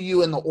lend them to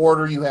you in the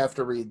order you have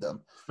to read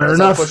them. Fair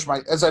enough.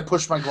 As I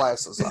push my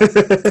glasses on.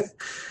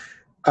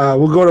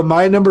 We'll go to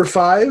my number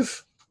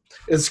 5.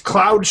 It's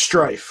Cloud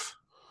Strife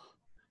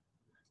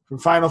from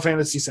Final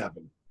Fantasy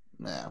VII.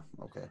 Yeah,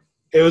 okay.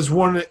 It was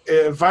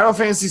Final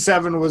Fantasy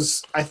VII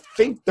was, I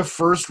think, the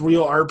first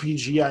real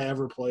RPG I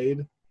ever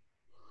played.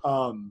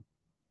 I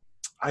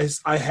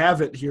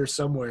have it here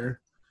somewhere.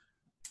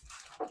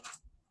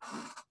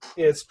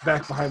 It's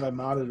back behind my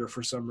monitor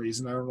for some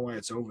reason. I don't know why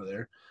it's over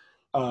there.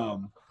 I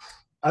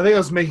think I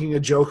was making a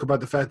joke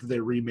about the fact that they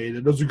remade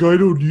it. I was like, I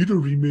don't need a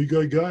remake.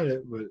 I got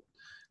it. But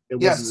it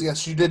wasn't.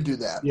 Yes, you did do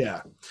that.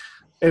 Yeah.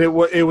 And it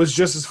was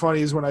just as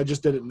funny as when I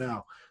just did it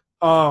now.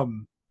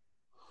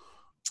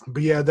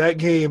 But yeah, that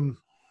game,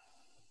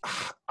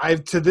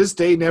 I've to this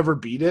day never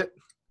beat it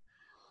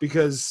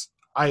because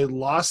I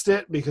lost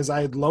it because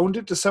I had loaned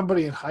it to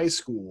somebody in high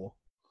school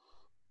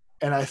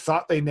and I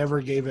thought they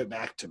never gave it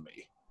back to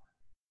me.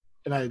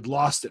 And I had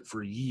lost it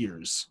for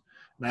years.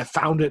 And I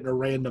found it in a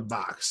random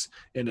box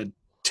in a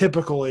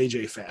typical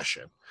AJ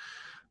fashion.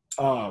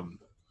 And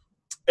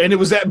it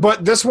was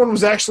but this one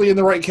was actually in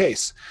the right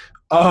case.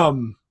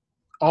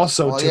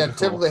 Also,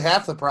 typically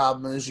half the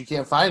problem is you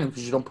can't find them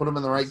because you don't put them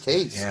in the right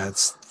case. Yeah,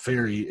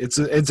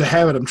 it's a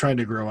habit I'm trying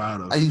to grow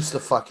out of. I used to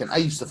fucking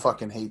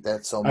hate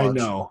that so much. I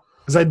know,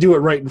 because I do it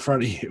right in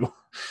front of you.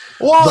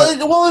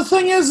 Well, the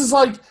thing is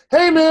like,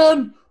 hey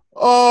man,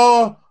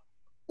 you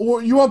want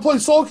to play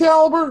Soul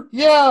Calibur?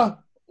 Yeah.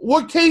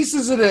 What case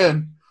is it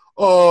in?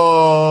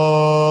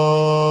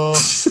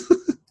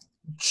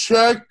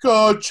 Check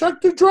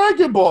the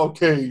Dragon Ball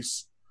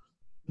case.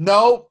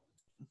 Nope.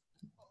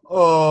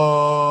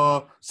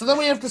 So then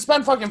we have to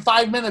spend fucking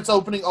 5 minutes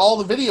opening all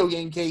the video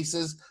game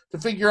cases to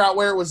figure out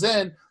where it was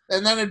in,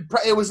 and then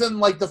it was in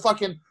like the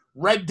fucking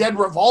Red Dead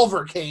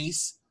Revolver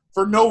case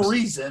for no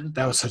reason.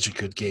 That was such a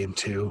good game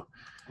too.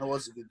 That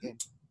was a good game.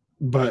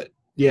 But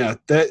yeah,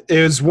 that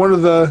is one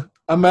of the.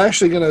 I'm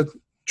actually gonna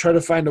try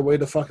to find a way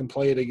to fucking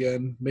play it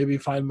again. Maybe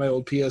find my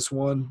old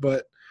PS1,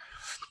 but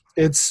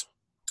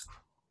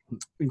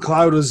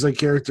Cloud was a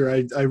character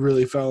I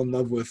really fell in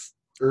love with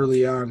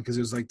early on because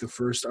it was like the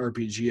first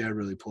RPG I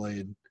really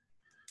played.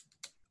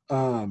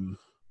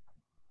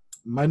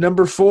 My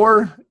number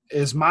 4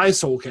 is my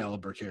Soul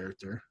Calibur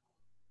character,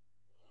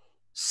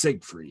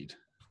 Siegfried.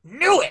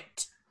 Knew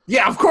it.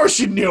 Yeah, of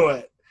course you knew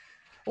it.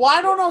 Well,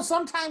 I don't know.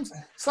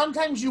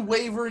 Sometimes you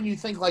waver and you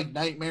think like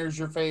Nightmare's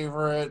your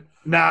favorite.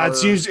 Nah,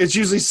 it's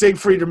usually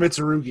Siegfried or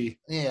Mitsurugi.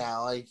 Yeah,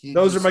 like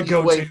those are my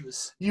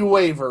go-tos. You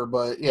waver,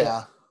 but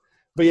yeah.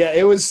 But yeah,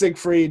 it was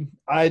Siegfried.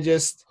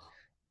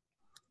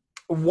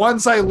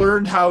 Once I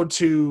learned how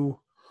to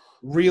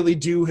really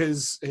do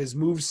his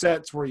move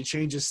sets where he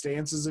changes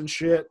stances and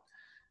shit,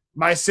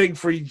 my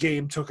Siegfried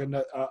game took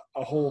a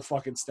whole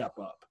fucking step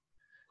up.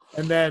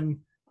 And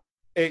then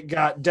it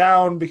got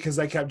down because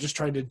I kept just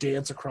trying to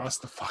dance across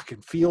the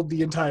fucking field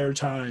the entire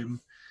time.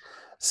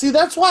 See,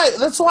 that's why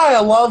I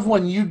love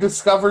when you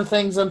discover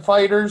things in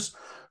fighters,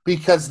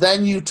 because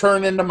then you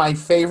turn into my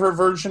favorite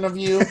version of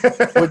you,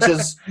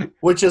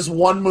 which is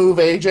one move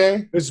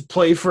AJ. Just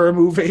play for a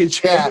move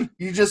AJ. Yeah,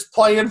 you just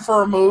playing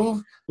for a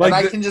move, like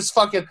I can just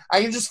fucking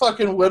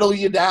whittle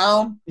you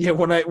down. Yeah,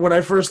 when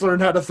I first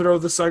learned how to throw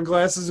the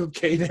sunglasses with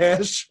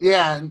K-Dash.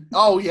 Yeah, in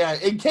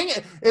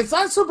it's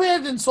not so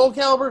bad in Soul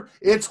Calibur.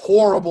 It's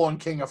horrible in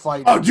King of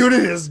Fighters. Oh, dude,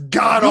 it is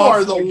god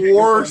awful. You are the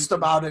worst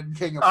about it in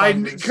King of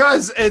Fighters.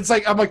 Because it's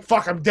like I'm like,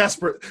 fuck, I'm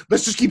desperate.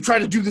 Let's just keep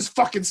trying to do this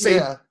fucking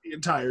save the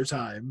entire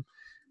time.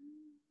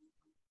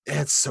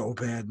 It's so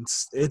bad.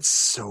 It's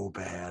so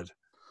bad.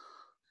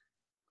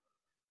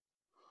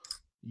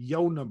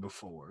 Yo, number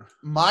 4.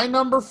 My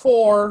number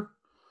 4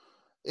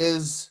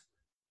 is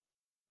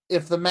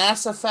if the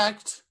Mass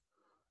Effect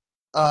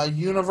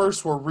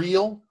universe were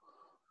real,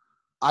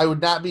 I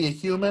would not be a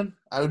human.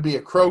 I would be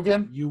a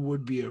Krogan. You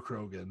would be a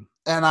Krogan.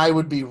 And I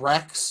would be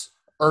Rex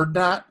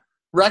Urdnot.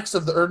 Rex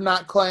of the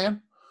Urdnot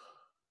clan.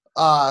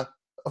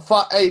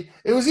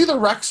 It was either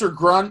Rex or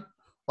Grunt.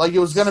 Like, it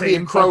was going to be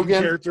a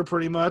Krogan character,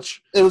 pretty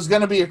much. It was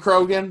going to be a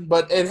Krogan,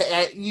 but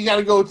you got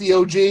to go with the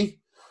OG.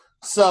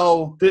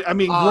 So I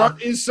mean,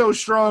 Grunt is so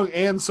strong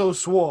and so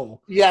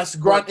swole. Yes,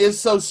 Grunt is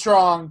so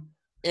strong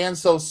and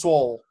so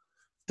swole.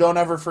 Don't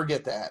ever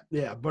forget that.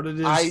 Yeah, but it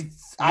is.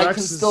 I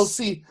can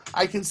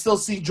still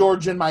see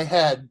George in my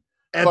head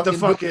at the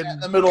fucking in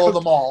the middle of the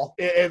mall,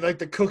 at like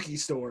the cookie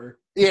store.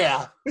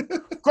 Yeah,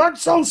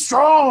 Grunt's so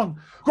strong.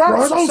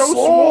 Grunt's so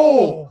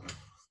swole.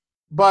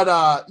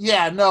 But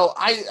yeah, no,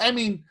 I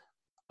mean,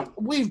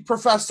 we've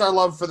professed our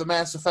love for the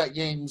Mass Effect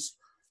games.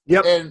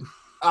 Yep. And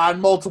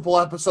on multiple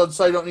episodes,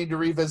 so I don't need to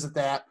revisit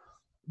that.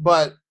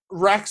 But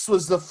Rex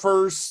was the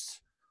first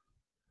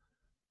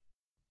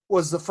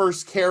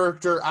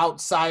character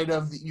outside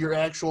of your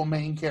actual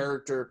main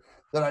character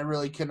that I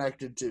really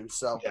connected to.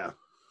 So yeah,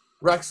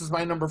 Rex is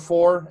my number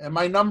 4, and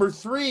my number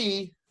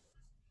 3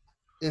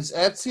 is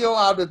Ezio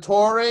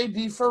Auditore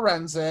di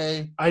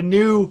Firenze. I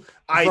knew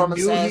he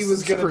Assassin's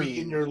was going to Creed.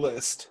 be in your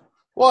list.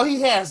 Well,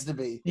 he has to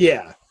be.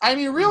 Yeah. I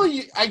mean,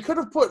 really, I could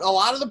have put a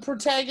lot of the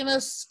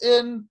protagonists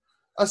in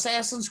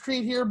Assassin's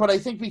Creed here, but I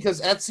think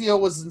because Ezio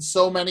was in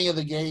so many of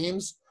the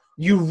games,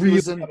 he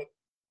was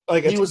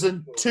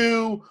in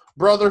 2,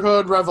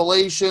 Brotherhood,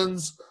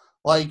 Revelations.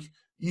 Like,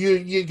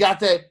 you got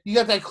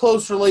that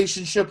close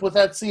relationship with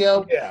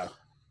Ezio. Yeah.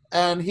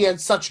 And he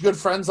had such good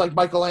friends like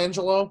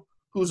Michelangelo,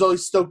 who was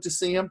always stoked to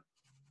see him.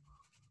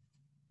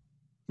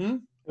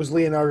 It was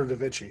Leonardo da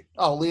Vinci.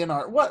 Oh,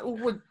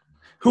 Leonardo.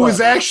 Who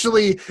is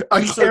actually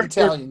a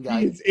character Italian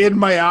guy in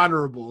my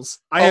honorables.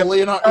 I have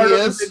Leonardo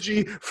da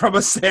Vinci from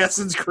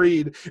Assassin's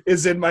Creed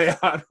is in my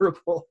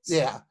honorables.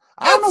 Yeah.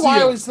 I don't know why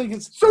I always think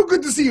it's so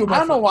good to see you. I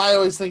don't know why I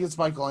always think it's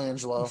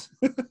Michelangelo.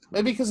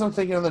 Maybe because I'm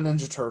thinking of the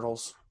Ninja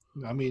Turtles.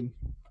 I mean,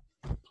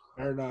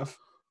 fair enough.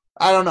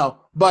 I don't know,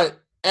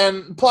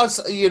 and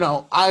plus,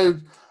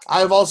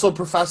 I've also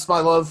professed my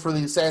love for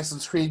the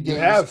Assassin's Creed games.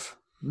 You have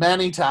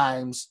many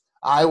times.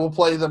 I will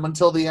play them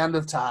until the end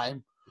of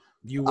time.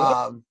 You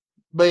will.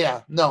 But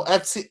yeah, no.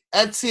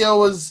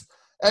 Ezio's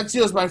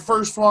my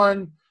first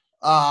one.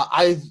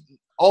 I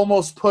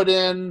almost put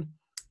in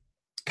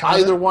Connor?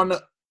 Either one.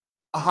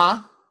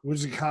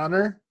 Was it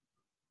Connor?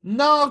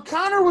 No,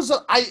 Connor was.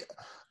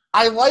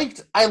 I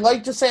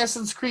liked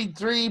Assassin's Creed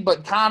 3,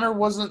 but Connor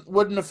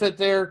wouldn't have fit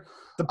there.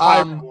 The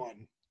pirate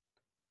one.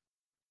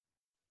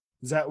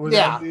 That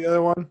the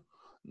other one?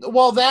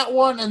 Well, that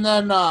one, and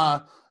then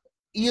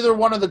either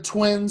one of the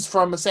twins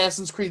from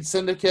Assassin's Creed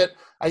Syndicate.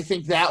 I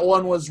think that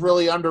one was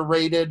really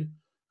underrated.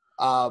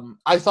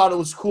 I thought it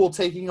was cool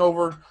taking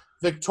over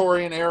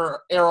Victorian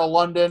era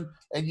London,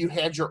 and you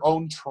had your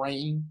own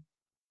train.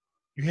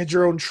 You had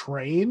your own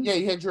train? Yeah,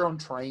 you had your own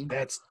train.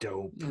 That's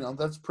dope.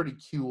 That's pretty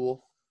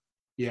cool.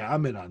 Yeah,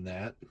 I'm in on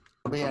that.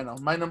 But yeah, no.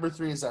 My number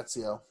 3 is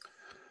Ezio.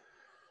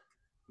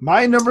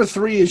 My number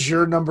 3 is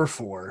your number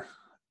 4.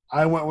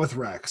 I went with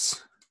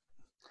Rex.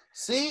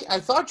 See, I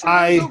thought you were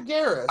going to go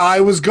Garrus.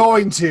 I was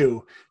going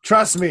to.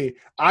 Trust me.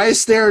 I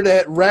stared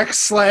at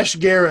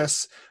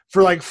Rex/Garrus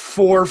for like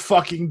 4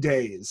 fucking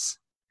days.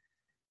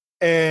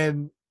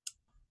 And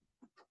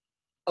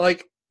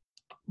like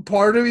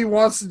part of me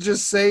wants to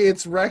just say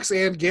it's Rex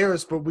and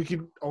Garrus, but we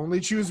can only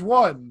choose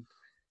one.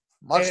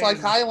 Much like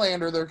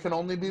Highlander, there can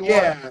only be one.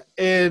 Yeah,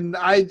 and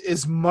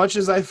as much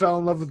as I fell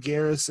in love with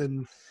Garrus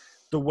and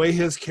the way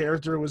his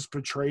character was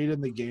portrayed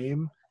in the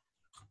game,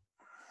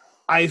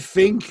 I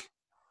think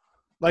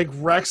like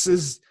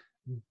Rex's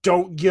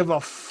don't give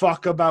a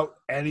fuck about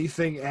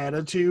anything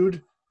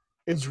attitude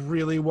is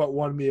really what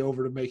won me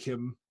over to make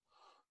him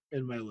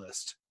in my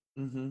list.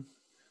 Mm-hmm.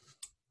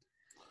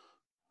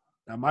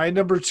 Now, my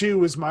number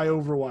 2 is my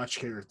Overwatch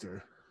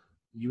character.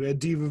 You had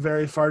D.Va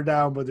very far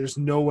down, but there's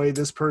no way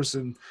this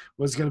person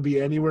was going to be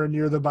anywhere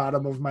near the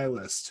bottom of my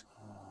list.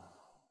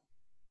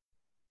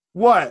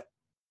 What?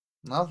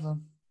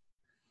 Nothing.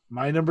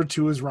 My number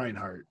 2 is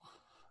Reinhardt.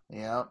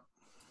 Yeah.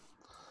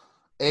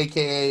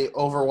 AKA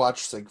Overwatch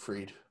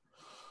Siegfried.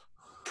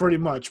 Pretty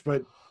much,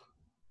 but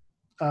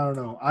I don't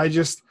know. I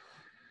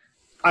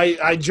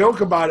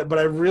joke about it, but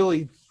I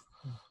really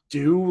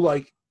do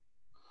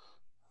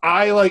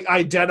I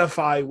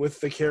identify with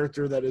the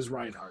character that is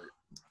Reinhardt.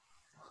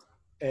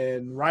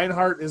 And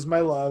Reinhardt is my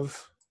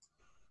love.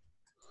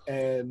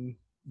 And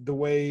the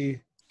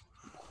way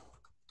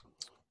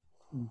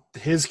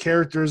his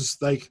character's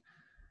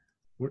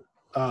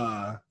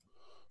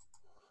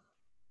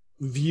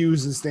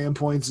views and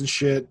standpoints and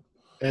shit,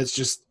 it's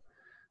just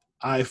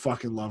I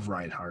fucking love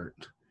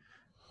Reinhardt.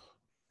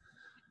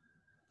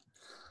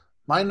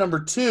 My number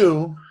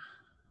 2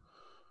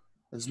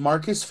 is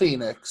Marcus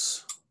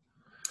Phoenix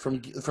from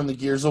the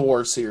Gears of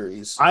War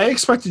series. I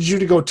expected you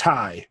to go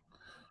Ty.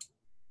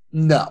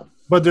 No.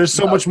 But there's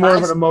so much more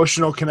of an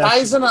emotional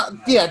connection.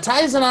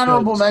 Ty's an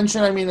honorable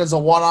mention. I mean, as a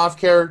one-off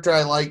character,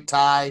 I like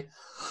Ty.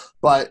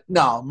 But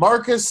no,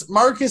 Marcus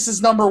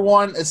is number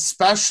one,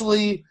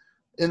 especially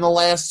in the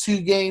last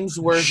 2 games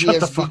where he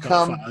has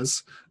become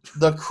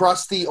the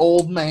crusty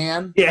old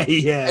man. Yeah,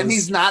 he has. And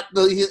he's not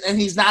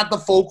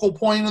the focal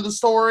point of the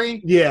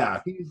story.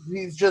 Yeah.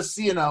 He's just,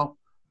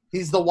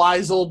 he's the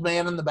wise old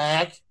man in the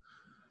back.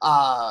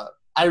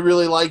 I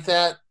really like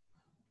that.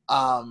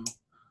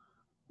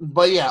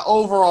 But yeah,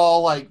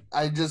 overall,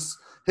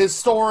 his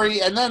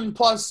story, and then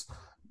plus,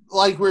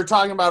 like we were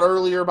talking about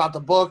earlier about the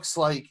books,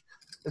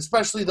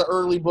 especially the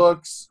early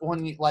books,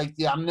 when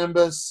the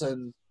Omnibus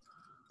and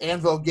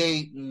Anvil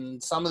Gate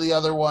and some of the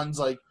other ones,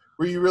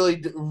 where you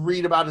really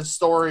read about his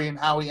story and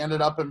how he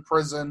ended up in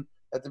prison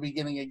at the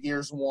beginning of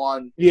Gears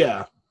 1.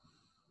 Yeah.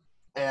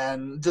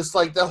 And just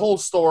the whole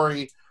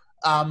story,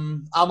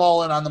 I'm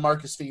all in on the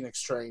Marcus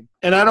Phoenix train.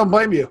 And I don't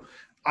blame you.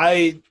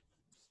 I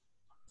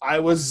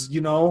was,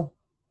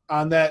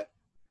 on that,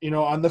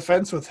 on the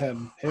fence with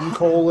him,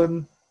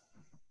 Colin,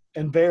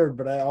 and Baird,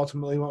 but I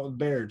ultimately went with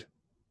Baird.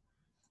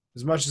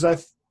 As much as I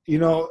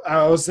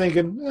was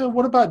thinking,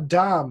 what about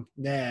Dom?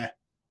 Nah.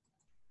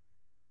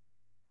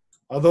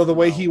 Although the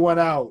way he went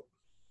out.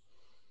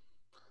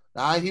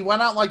 He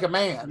went out like a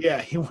man.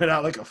 Yeah, he went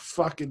out like a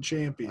fucking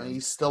champion. And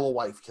he's still a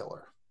wife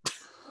killer.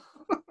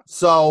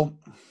 So,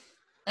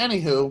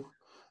 anywho,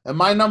 and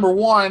my number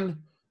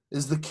one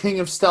is the king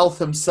of stealth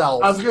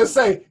himself. I was going to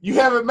say, you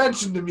haven't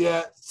mentioned him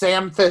yet.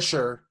 Sam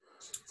Fisher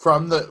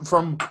from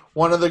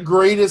one of the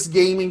greatest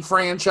gaming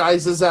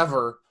franchises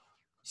ever,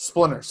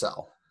 Splinter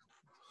Cell.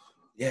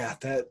 Yeah,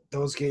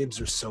 those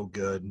games are so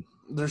good.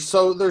 They're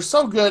so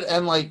good,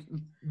 and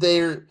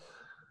they're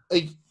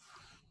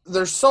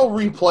so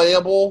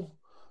replayable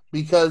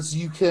because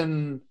you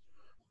can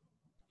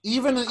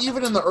even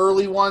in the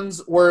early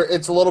ones where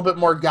it's a little bit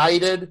more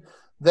guided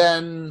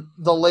than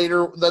the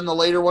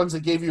later ones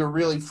that gave you a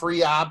really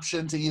free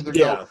option to either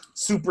go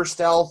super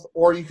stealth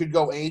or you could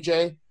go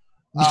AJ.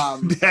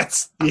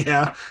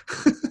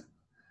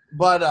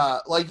 But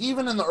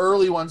even in the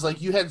early ones,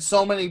 you had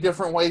so many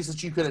different ways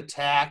that you could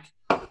attack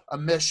a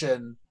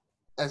mission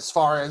as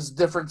far as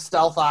different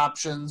stealth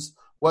options,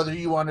 whether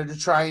you wanted to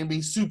try and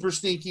be super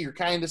sneaky or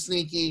kind of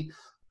sneaky.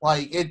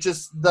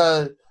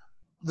 The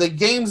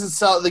games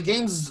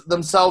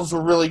themselves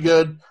were really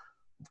good.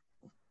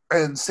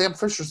 And Sam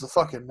Fisher's the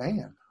fucking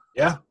man.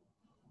 Yeah.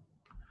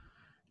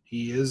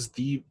 He is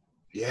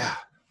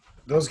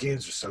those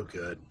games are so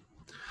good.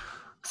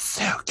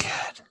 So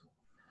good.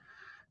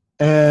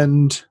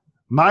 And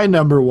my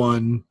number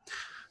one,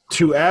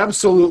 to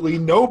absolutely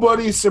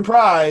nobody's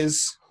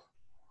surprise,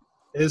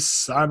 is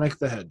Sonic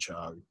the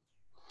Hedgehog.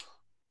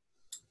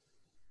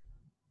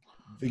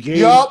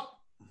 The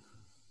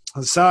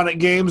Sonic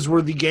games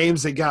were the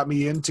games that got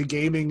me into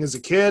gaming as a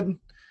kid.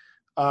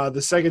 The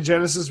Sega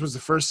Genesis was the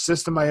first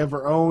system I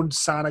ever owned.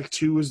 Sonic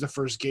 2 was the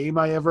first game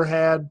I ever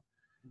had.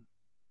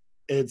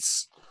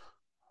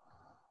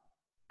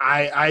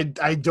 I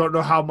don't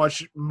know how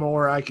much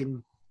more I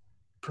can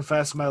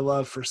profess my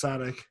love for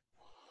Sonic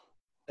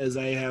as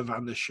I have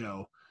on the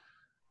show.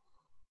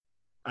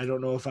 I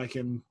don't know if I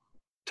can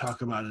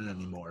talk about it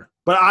anymore.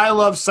 But I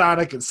love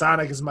Sonic, and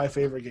Sonic is my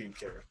favorite game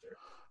character.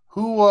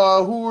 Who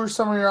were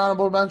some of your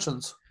honorable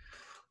mentions?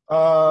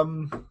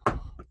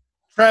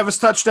 Travis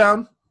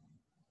Touchdown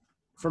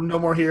from No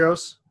More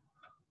Heroes.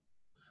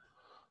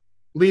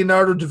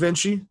 Leonardo da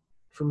Vinci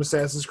from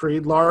Assassin's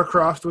Creed. Lara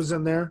Croft was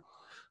in there.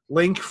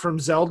 Link from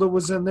Zelda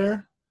was in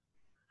there.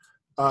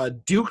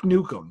 Duke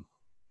Nukem.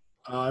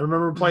 I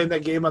remember playing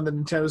that game on the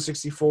Nintendo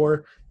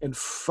 64 and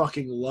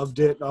fucking loved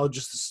it.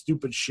 Just the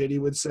stupid shit he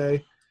would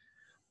say.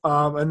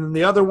 And then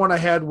the other one I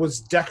had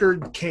was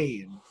Deckard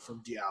Cain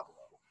from Diablo.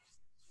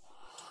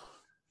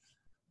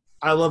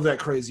 I love that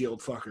crazy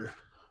old fucker.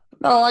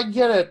 No, I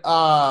get it.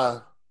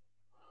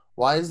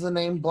 Why is the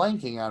name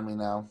blanking on me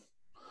now?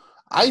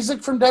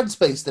 Isaac from Dead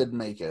Space didn't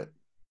make it.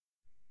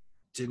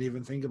 Didn't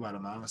even think about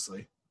him,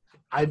 honestly.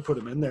 I'd put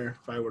him in there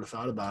if I would have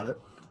thought about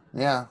it.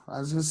 Yeah, I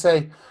was going to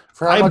say,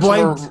 for how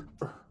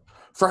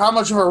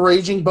much of a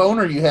raging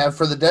boner you have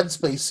for the Dead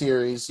Space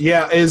series.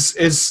 Yeah, is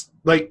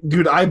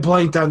dude, I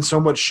blanked on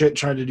so much shit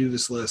trying to do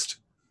this list.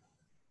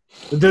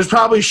 There's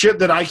probably shit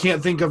that I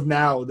can't think of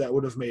now that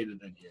would have made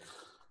it in here.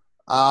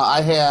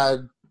 I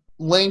had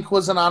Link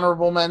was an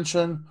honorable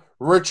mention.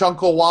 Rich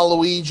Uncle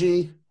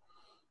Waluigi.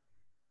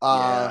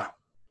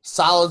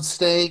 Solid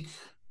Snake.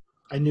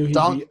 I knew he'd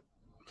be...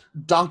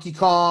 Donkey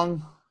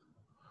Kong.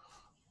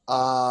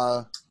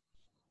 Sagat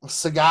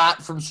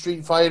from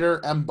Street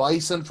Fighter. M.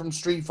 Bison from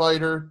Street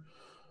Fighter.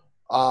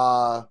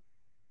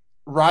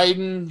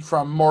 Raiden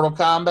from Mortal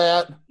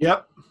Kombat.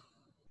 Yep.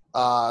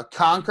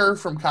 Conker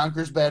from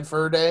Conker's Bad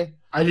Fur Day.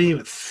 I didn't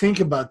even think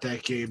about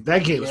that game.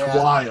 That game was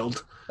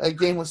wild. That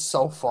game was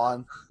so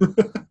fun.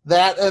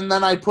 That, and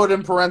then I put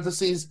in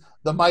parentheses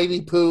the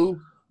Mighty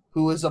Pooh,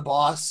 who is a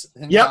boss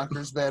in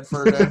Conker's Bad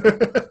Fur Day.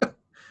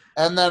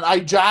 And then I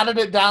jotted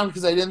it down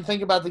because I didn't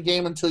think about the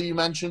game until you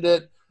mentioned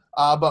it.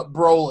 But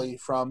Broly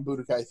from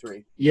Budokai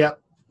 3.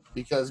 Yep.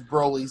 because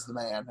Broly's the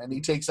man, and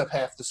he takes up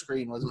half the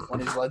screen when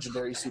he's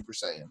Legendary Super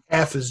Saiyan.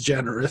 Half is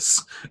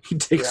generous. He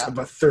takes Yeah. up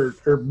a third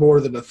or more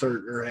than a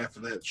third or half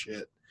of that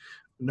shit.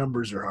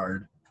 Numbers are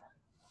hard.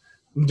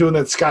 I'm doing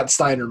that Scott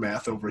Steiner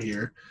math over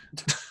here.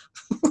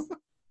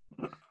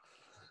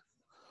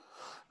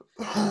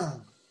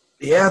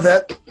 Yeah,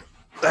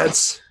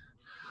 that's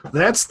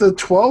the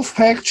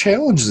 12-pack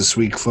challenge this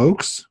week,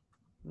 folks.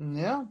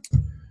 Yeah.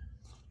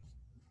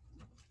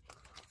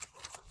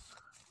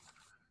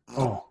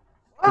 Oh,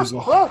 Ah!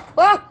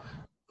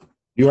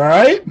 you all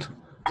right?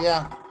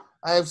 Yeah,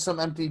 I have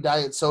some empty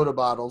diet soda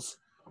bottles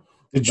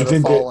Did you that are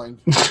think falling.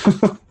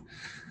 that?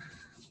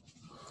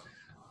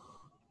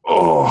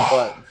 Oh,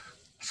 But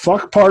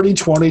fuck party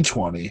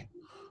 2020.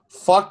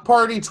 Fuck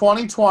Party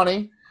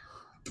 2020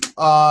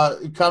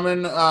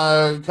 coming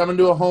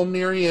to a home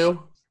near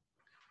you.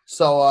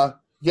 So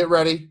get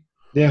ready.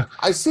 Yeah.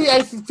 I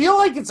feel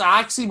like it's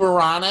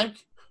oxymoronic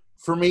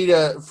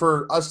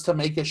for us to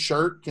make a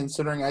shirt,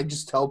 considering I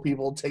just tell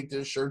people to take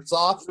their shirts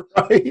off.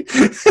 Right?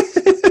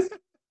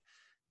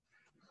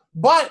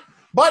 But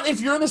if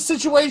you're in a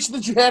situation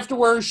that you have to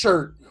wear a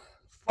shirt,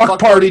 Fuck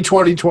party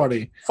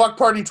 2020. Fuck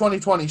Party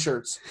 2020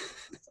 shirts.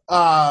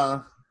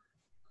 What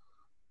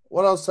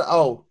else?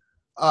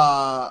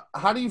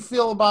 How do you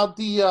feel about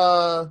the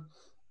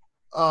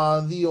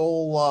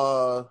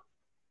old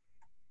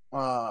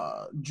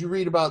did you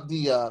read about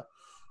the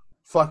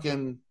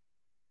fucking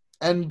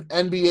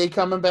NBA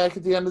coming back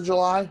at the end of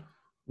July?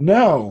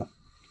 No.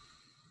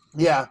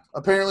 Yeah,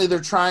 apparently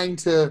they're trying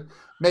to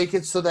make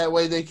it so that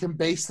way they can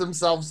base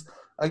themselves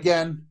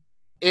again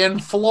in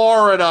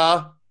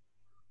Florida.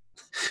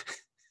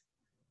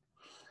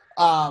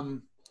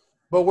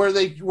 But where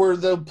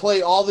they'll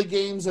play all the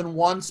games in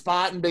one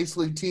spot and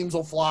basically teams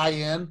will fly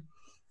in.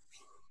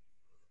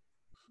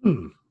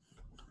 And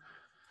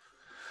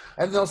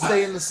they'll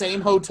stay in the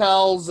same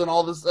hotels and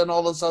all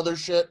this other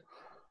shit.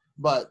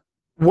 But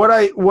What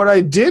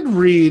I did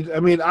read, I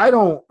mean,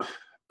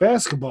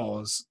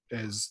 basketball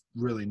is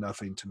really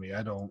nothing to me.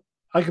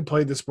 I can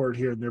play the sport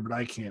here and there, but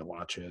I can't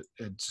watch it.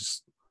 It's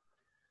just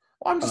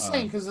I'm just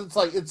saying because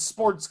it's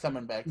sports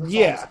coming back. That's all I'm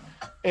yeah. saying.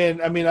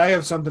 And I mean, I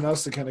have something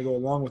else to kind of go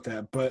along with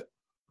that, but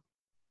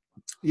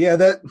yeah,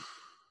 that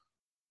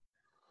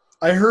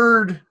I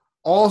heard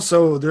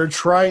also they're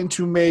trying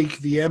to make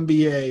the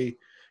NBA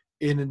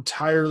an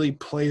entirely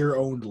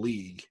player-owned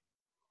league.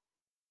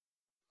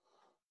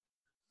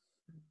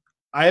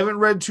 I haven't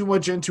read too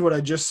much into it.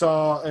 I just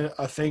saw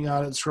a thing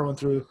on it scrolling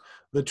through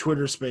the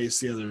Twitter space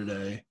the other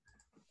day.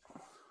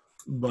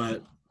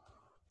 But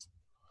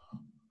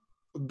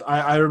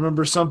I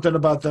remember something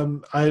about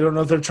them. I don't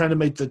know if they're trying to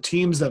make the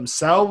teams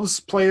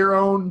themselves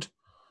player-owned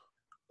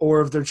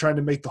or if they're trying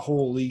to make the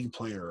whole league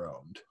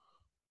player-owned.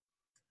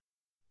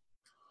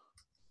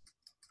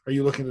 Are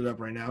you looking it up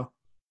right now?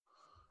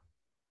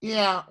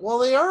 Yeah, well,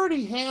 they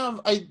already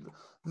have.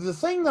 The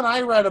thing that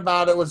I read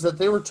about it was that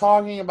they were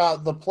talking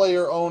about the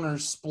player-owner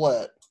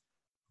split,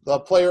 the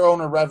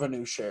player-owner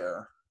revenue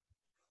share.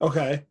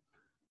 Okay.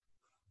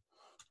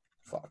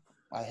 Fuck,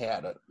 I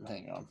had it.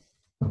 Hang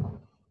on.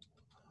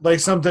 Like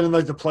something in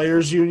like the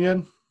players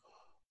union?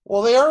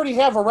 Well, they already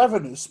have a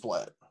revenue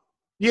split.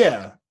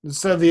 Yeah.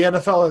 Instead of the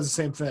NFL has the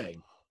same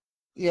thing.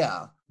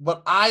 Yeah,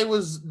 but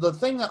the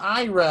thing that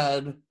I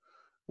read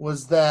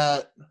was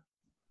that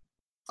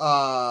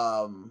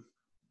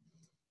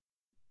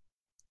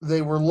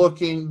they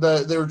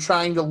were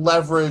trying to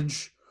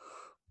leverage,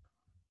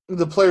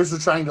 the players were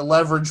trying to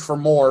leverage for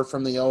more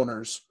from the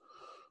owners.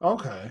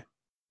 Okay.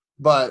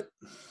 But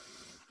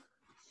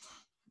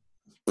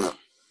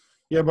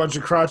Yeah, a bunch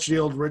of crotchety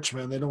old rich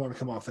men. They don't want to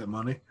come off that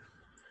money.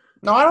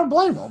 no, I don't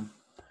blame them.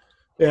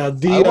 Yeah, I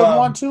wouldn't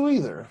want to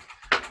either.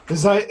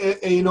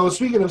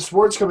 Speaking of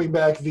sports coming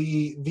back,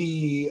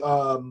 the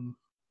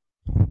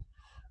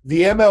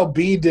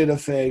MLB did a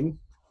thing,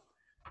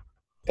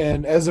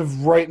 and as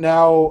of right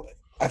now,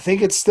 I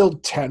think it's still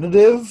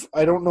tentative.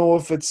 I don't know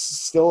if it's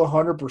still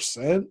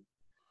 100%,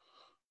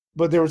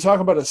 but they were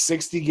talking about a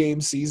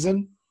 60-game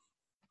season,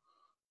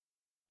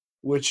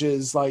 which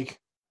is like,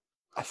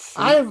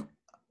 I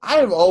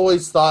have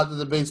always thought that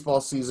the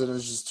baseball season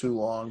is just too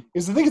long.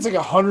 because I think it's like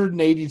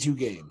 182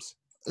 games.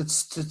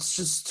 It's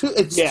just too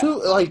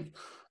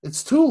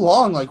it's too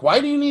long. Like, why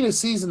do you need a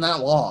season that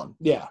long?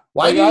 Yeah,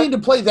 Why do you need to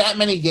play that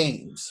many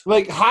games?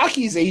 like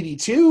hockey's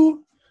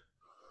 82?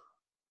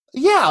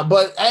 Yeah,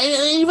 but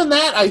even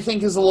that I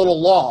think is a little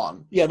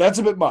long. Yeah, that's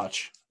a bit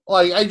much.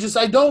 Like,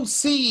 I don't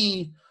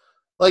see,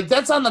 like,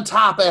 that's on the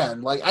top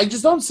end. Like, I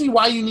just don't see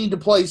why you need to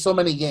play so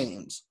many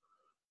games.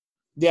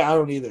 Yeah, I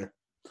don't either.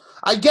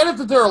 I get it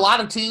that there are a lot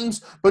of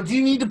teams, but do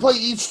you need to play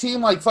each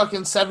team like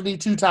fucking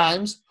 72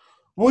 times?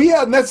 Well,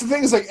 yeah, and that's the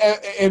thing is like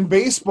in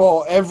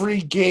baseball, every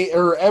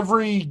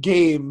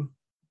game,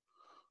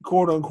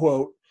 quote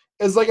unquote,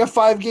 is like a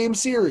 5-game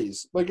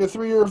series, like a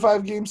 3 or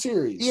 5-game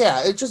series.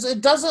 Yeah, it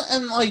doesn't,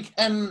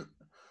 and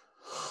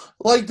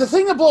the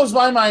thing that blows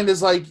my mind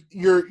is like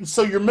your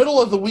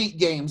middle of the week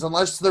games,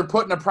 unless they're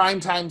put in a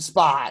primetime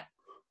spot,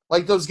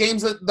 like those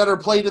games that are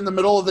played in the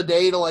middle of the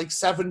day to like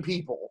 7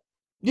 people.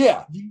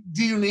 Yeah.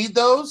 Do you need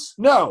those?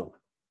 No.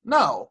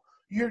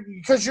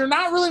 Because you're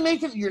not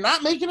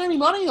making any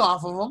money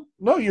off of them.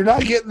 No, you're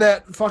not getting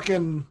that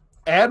fucking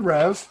ad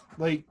rev.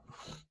 Like,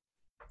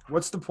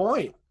 what's the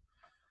point?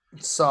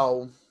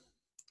 So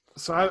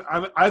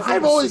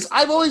I've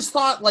always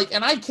thought, like,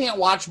 and I can't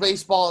watch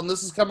baseball, and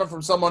this is coming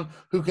from someone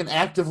who can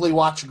actively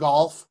watch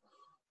golf.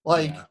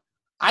 Like, Yeah.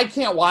 I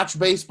can't watch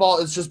baseball.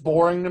 It's just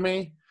boring to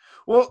me.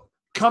 Well,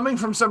 coming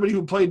from somebody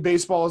who played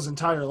baseball his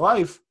entire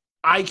life,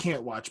 I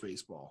can't watch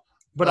baseball,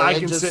 but I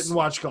can sit and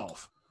watch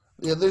golf.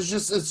 Yeah,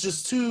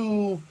 there's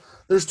too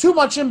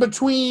much in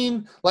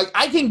between. Like,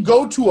 I can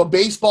go to a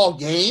baseball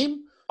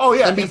game. Oh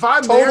yeah, and if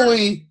I'm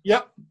totally, there,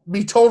 yep,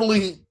 be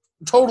totally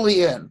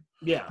in.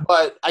 yeah.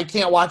 But I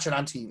can't watch it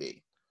on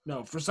TV.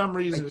 No, for some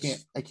reason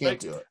I can't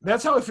do it.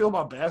 That's how I feel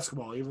about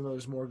basketball, even though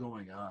there's more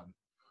going on.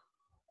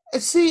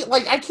 See,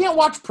 like, I can't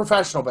watch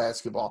professional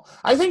basketball.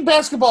 I think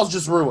basketball is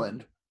just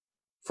ruined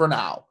for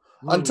now.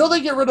 Until they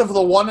get rid of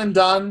the one and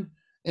done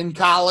in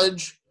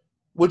college,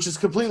 which is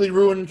completely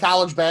ruined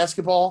college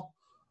basketball.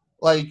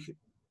 Like,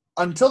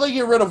 until they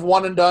get rid of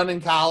one and done in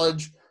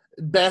college,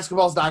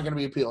 basketball is not going to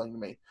be appealing to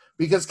me.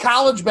 Because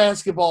college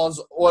basketball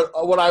is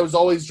what I was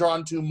always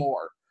drawn to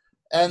more.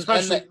 And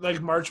especially like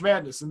March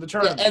Madness in the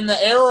tournament. Yeah, and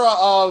the era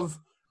of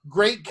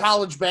great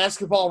college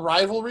basketball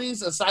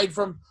rivalries, aside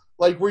from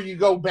like where you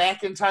go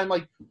back in time,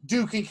 like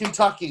Duke and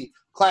Kentucky,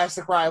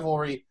 classic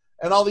rivalry,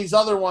 and all these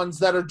other ones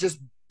that are just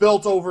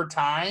built over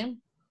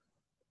time,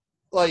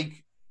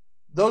 like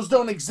those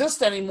don't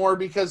exist anymore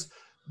because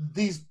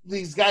these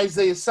guys,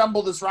 they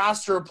assemble this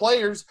roster of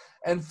players,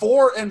 and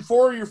four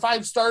of your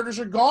five starters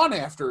are gone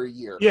after a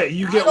year. Yeah,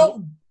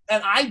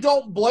 I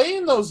don't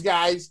blame those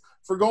guys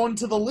for going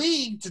to the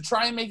league to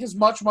try and make as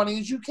much money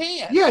as you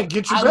can. Yeah,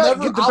 I'll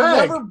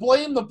never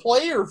blame the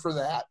player for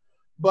that.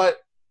 But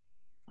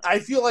I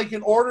feel like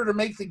in order to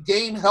make the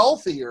game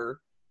healthier,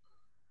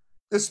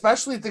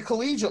 especially at the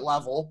collegiate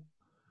level,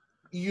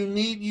 you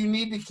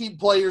need to keep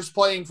players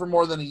playing for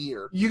more than a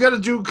year. You got to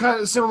do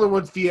kind of similar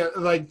what the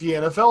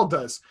NFL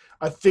does.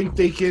 I think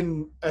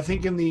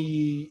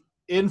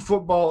in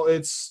football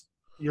it's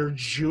your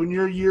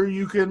junior year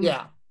you can.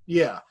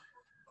 Yeah.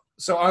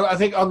 So I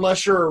think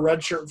unless you're a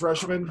redshirt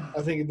freshman,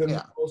 I think then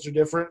the rules are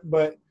different.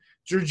 But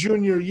it's your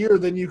junior year,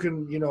 then you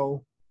can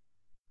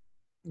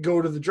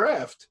go to the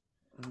draft.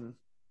 Mm-hmm.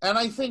 And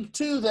I think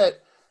too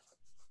that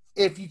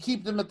if you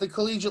keep them at the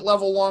collegiate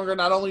level longer,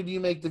 not only do you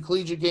make the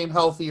collegiate game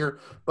healthier,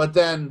 but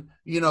then,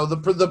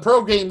 the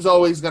pro game's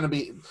always going to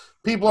be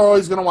 – people are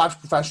always going to watch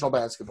professional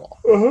basketball.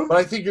 Uh-huh. But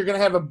I think you're going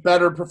to have a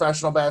better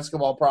professional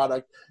basketball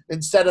product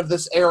instead of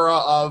this era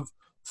of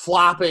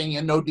flopping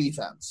and no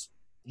defense.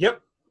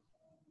 Yep.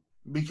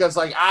 Because,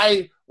 like,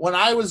 when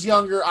I was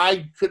younger,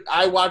 I could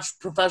watch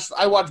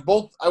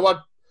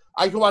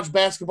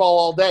basketball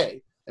all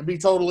day and be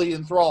totally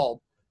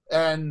enthralled.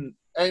 And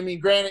I mean,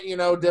 granted,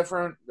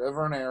 different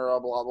era,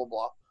 blah blah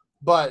blah.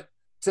 But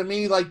to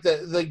me, like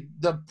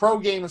the pro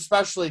game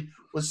especially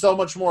was so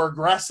much more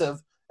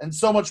aggressive and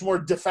so much more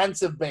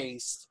defensive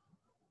based.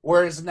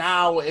 Whereas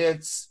now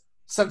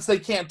since they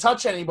can't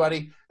touch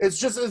anybody, it's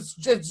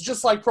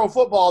just like pro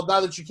football now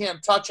that you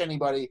can't touch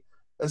anybody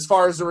as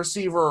far as a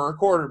receiver or a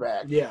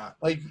quarterback. Yeah.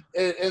 Like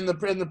in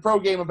the pro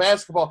game of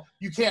basketball,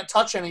 you can't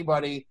touch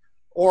anybody,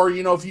 or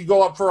if you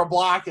go up for a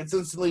block, it's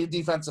instantly a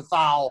defensive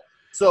foul.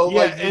 So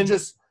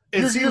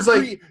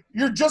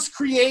you're just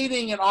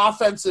creating an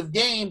offensive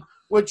game,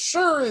 which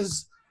sure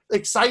is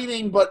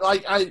exciting, but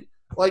like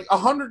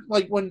 100,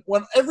 like when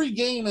every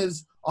game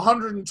is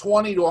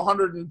 120 to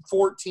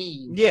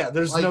 114. Yeah,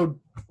 there's what's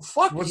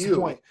the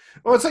point?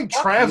 Well, it's like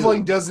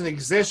traveling doesn't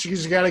exist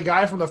because you got a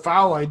guy from the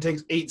foul line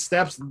takes 8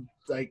 steps and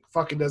like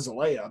fucking does a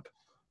layup.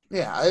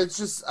 Yeah, it's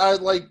just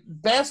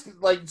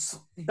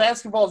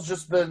basketball's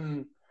just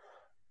been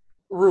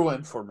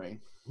ruined for me.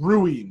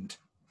 Ruined.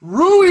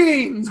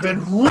 It's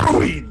been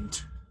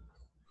ruined.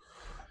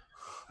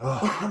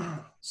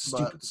 Oh,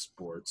 stupid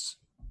sports.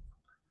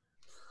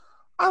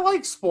 I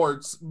like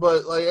sports,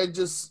 but like I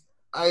just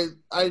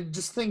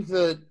think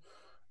that,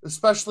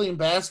 especially in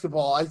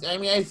basketball, I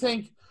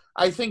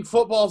think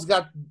football's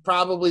got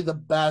probably the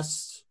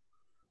best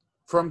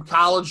from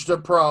college to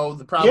pro,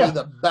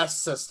 the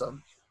best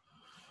system.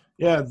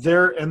 Yeah,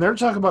 they're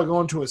talking about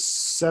going to a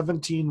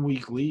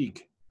 17-week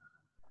league.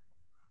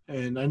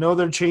 And I know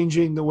they're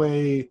changing the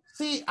way.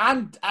 See,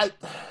 I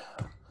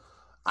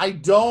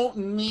don't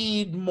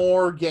need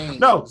more games.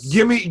 No,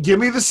 give me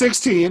the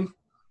 16.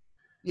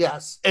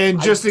 Yes,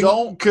 and just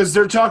because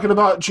they're talking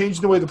about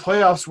changing the way the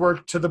playoffs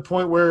work to the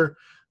point where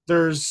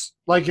there's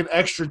like an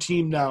extra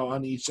team now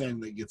on each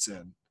end that gets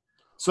in.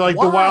 So like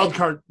the wild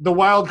card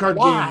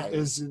game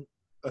isn't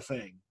a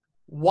thing.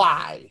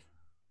 Why?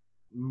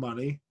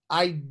 Money.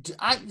 I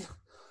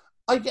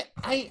get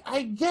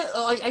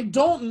like I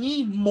don't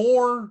need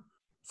more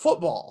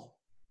football.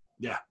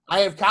 Yeah. I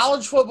have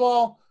college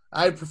football.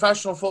 I have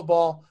professional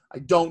football. I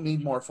don't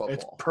need more football.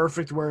 It's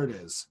perfect where it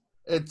is.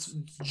 It's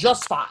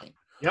just fine.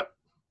 Yep.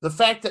 the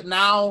fact that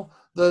now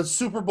the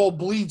Super Bowl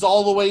bleeds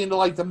all the way into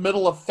like the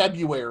middle of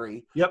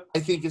February, Yep. I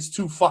think is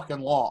too fucking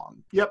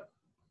long. Yep.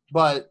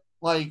 But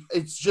like,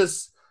 it's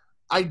just,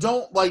 I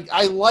don't like,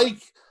 I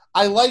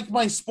like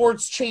my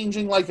sports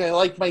changing like I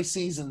like my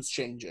seasons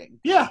changing.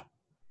 Yeah.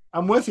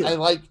 I'm with you. I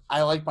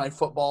like my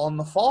football in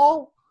the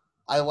fall.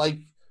 I like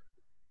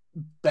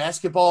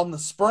basketball in the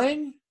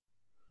spring.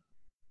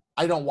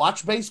 I don't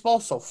watch baseball,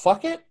 so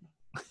fuck it.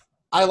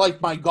 I like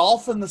my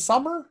golf in the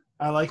summer.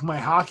 I like my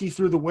hockey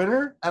through the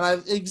winter. And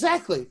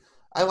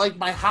I like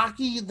my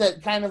hockey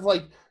that kind of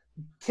like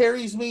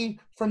carries me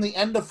from the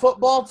end of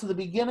football to the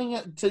beginning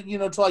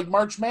to like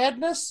March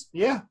Madness.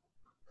 Yeah.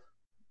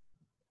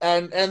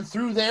 And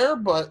through there,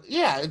 but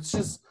yeah, it's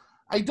just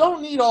I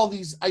don't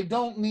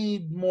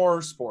need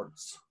more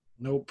sports.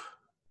 Nope.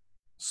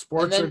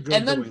 Sports are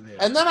good the way they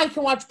are. And then I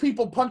can watch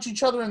people punch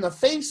each other in the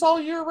face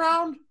all year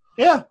round.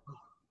 Yeah.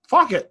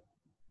 Fuck it.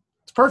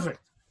 It's perfect.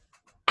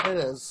 It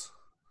is.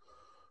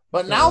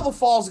 But now the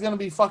fall's going to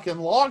be fucking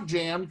log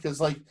jammed because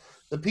like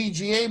the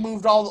PGA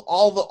moved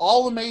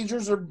all the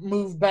majors are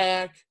moved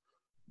back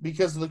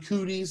because of the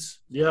cooties.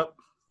 Yep.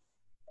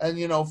 And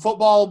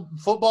football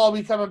will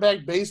be coming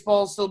back,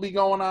 baseball will still be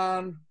going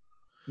on,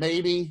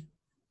 maybe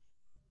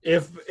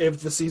if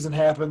the season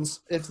happens.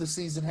 If the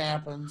season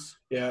happens.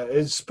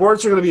 Yeah,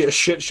 sports are going to be a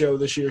shit show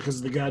this year because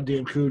of the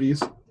goddamn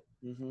cooties.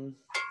 Mm-hmm.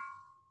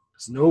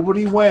 Because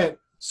nobody went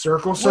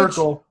circle,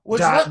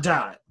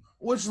 dot.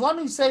 Which let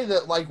me say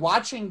that like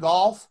watching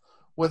golf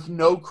with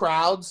no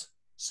crowds,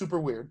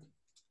 super weird.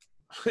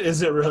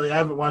 Is it really? I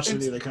haven't watched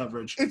any of the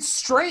coverage. It's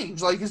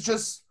strange. Like it's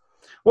just.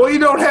 Well, you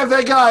don't have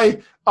that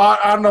guy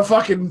on a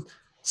fucking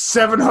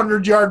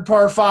 700-yard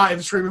par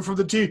 5 screaming from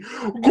the tee,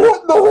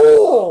 "Get in the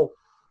hole!"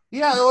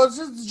 Yeah,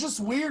 it's just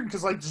weird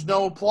because like there's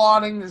no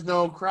applauding, there's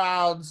no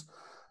crowds,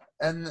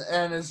 and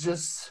it's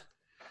just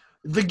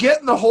the get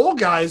in the hole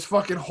guy's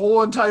fucking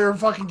whole entire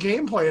fucking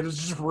game plan is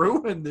just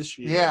ruined this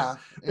year. Yeah,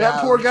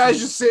 that poor guy's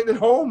just sitting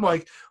at home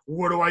like,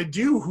 what do I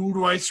do? Who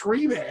do I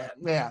scream at?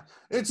 Yeah,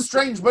 it's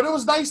strange, but it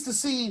was nice to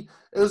see.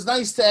 It was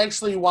nice to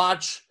actually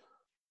watch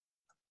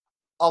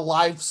a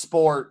live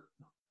sport,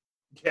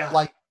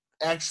 like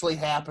actually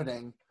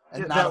happening,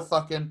 and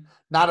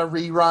not a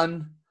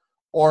rerun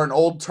or an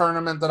old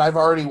tournament that I've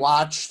already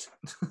watched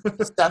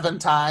 7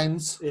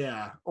 times.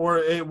 Yeah, or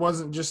it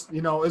wasn't just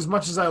as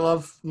much as I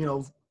love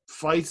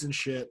fights and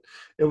shit,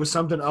 it was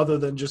something other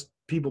than just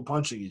people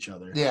punching each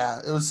other. Yeah,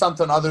 it was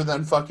something other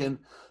than fucking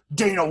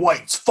Dana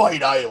White's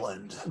Fight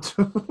Island.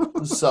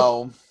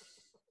 So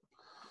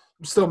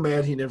I'm still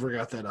mad he never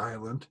got that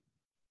island.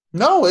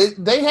 No, it's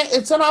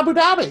in Abu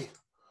Dhabi.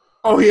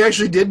 Oh, he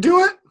actually did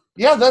do it?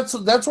 Yeah, that's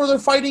where they're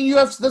fighting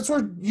UFC. That's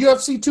where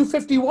UFC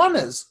 251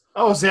 is.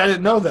 Oh, see, I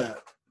didn't know that.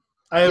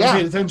 I haven't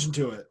paid attention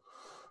to it.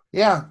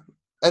 Yeah,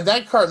 and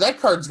that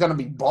card's gonna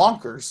be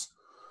bonkers.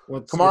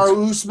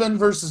 Kamaru Usman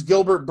versus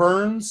Gilbert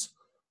Burns,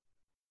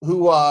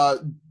 who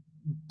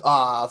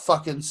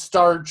fucking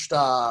starched.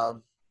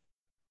 God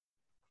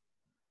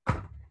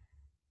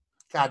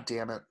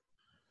damn it!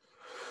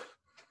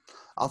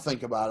 I'll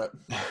think about it.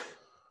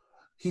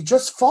 He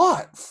just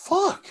fought.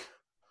 Fuck.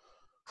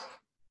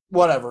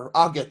 Whatever.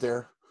 I'll get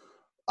there.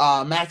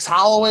 Max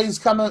Holloway's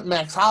coming.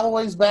 Max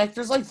Holloway's back.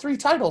 There's like 3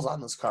 titles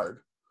on this card.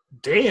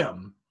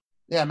 Damn.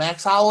 Yeah,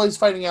 Max Holloway's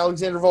fighting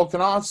Alexander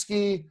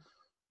Volkanovski.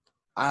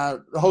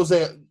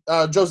 Jose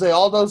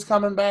Aldo's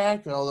coming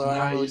back, although I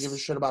don't really give a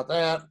shit about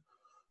that.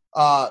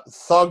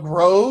 Thug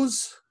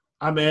Rose.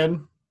 I'm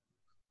in.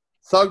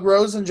 Thug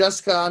Rose and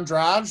Jessica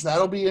Andrade.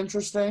 That'll be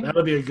interesting.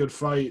 That'll be a good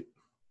fight.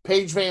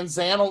 Paige Van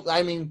Zandt.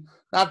 I mean,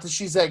 not that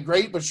she's that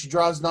great, but she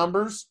draws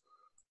numbers.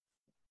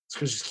 It's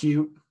because she's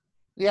cute.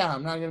 Yeah,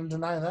 I'm not going to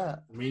deny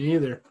that. Me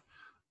neither.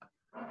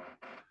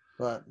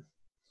 But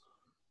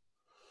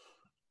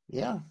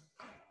yeah,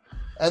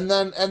 and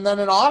then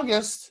in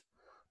August,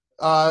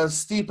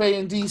 Stipe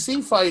and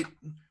DC fight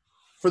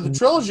for the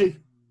trilogy.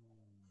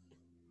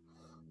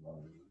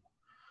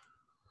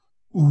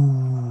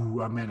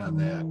 Ooh, I'm in on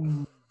that.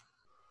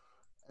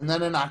 And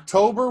then in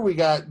October, we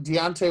got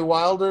Deontay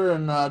Wilder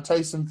and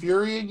Tyson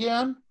Fury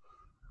again.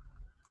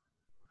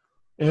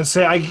 And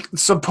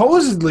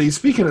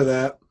speaking of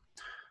that,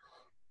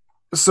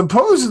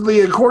 supposedly,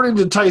 according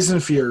to Tyson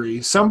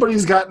Fury,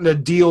 somebody's gotten a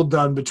deal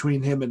done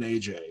between him and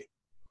AJ.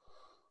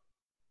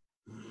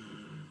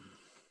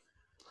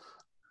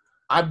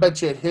 I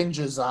bet you it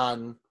hinges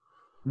on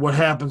what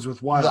happens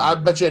with Wilder. I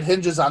bet you it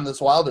hinges on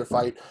this Wilder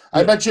fight.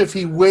 I bet you if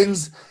he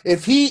wins,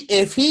 if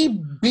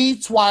he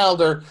beats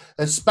Wilder,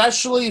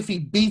 especially if he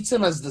beats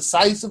him as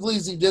decisively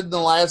as he did in the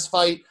last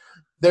fight,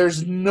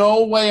 there's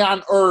no way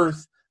on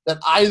earth that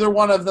either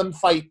one of them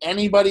fight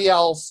anybody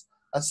else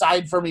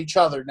aside from each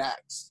other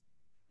next.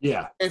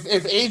 Yeah. If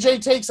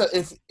AJ takes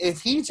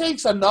if he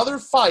takes another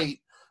fight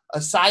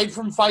aside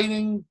from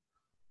fighting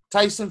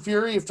Tyson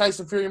Fury, if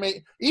Tyson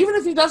Fury even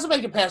if he doesn't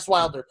make it past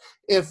Wilder,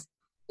 if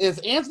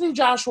Anthony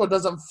Joshua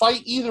doesn't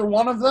fight either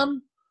one of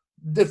them,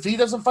 if he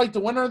doesn't fight the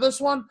winner of this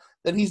one,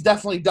 then he's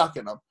definitely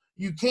ducking him.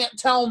 You can't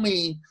tell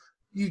me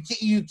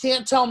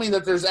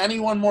that there's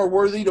anyone more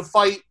worthy to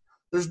fight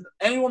There's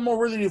anyone more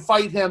worthy to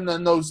fight him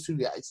than those two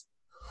guys.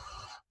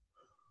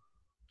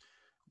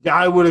 Yeah,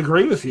 I would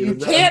agree with you. You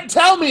can't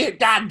tell me it,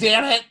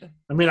 goddammit!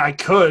 I mean, I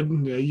could.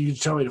 You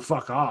could tell me to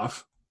fuck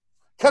off.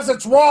 Because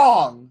it's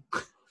wrong.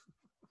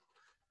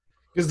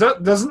 Because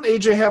doesn't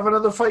AJ have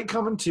another fight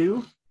coming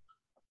too?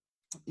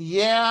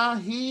 Yeah,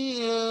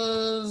 he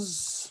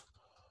is.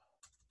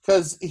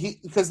 Because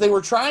they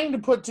were trying to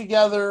put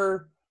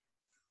together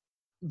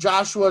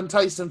Joshua and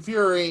Tyson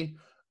Fury,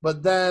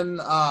 but then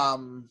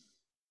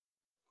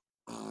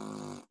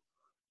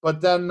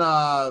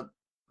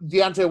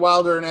Deontay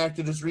Wilder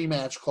enacted his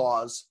rematch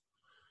clause.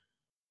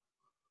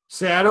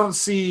 See, I don't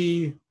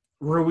see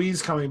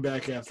Ruiz coming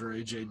back after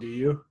AJ, do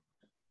you?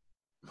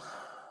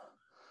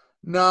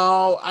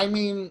 No, I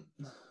mean,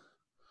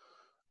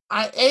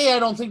 I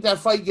don't think that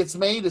fight gets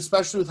made,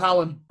 especially with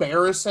how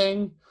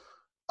embarrassing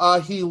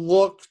he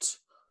looked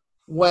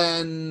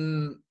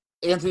when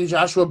Anthony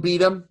Joshua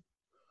beat him.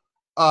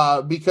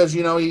 Because,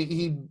 you know,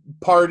 he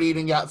partied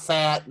and got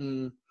fat,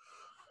 and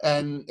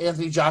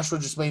Anthony Joshua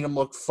just made him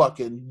look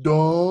fucking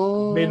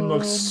dumb. Made him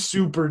look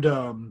super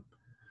dumb.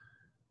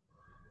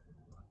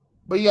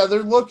 But yeah,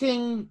 they're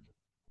looking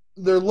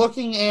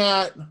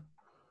at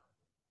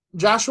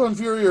Joshua and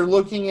Fury are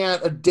looking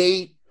at a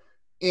date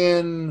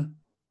in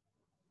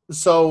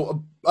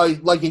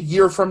like a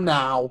year from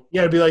now.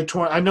 Yeah, it'd be like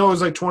 20. I know it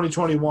was like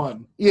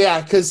 2021.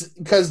 Yeah,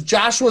 because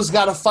Joshua's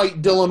got to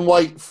fight Dylan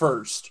White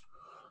first,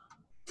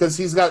 because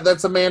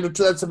that's a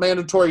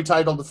mandatory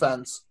title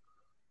defense.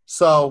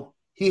 So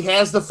he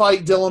has to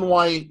fight Dylan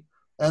White,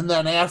 and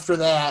then after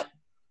that,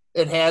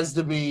 it has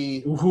to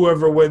be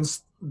whoever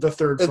wins the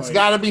third fight. It's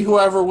got to be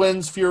whoever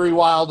wins Fury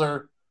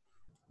Wilder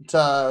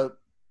to.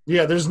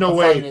 Yeah, there's no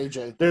way.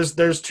 AJ.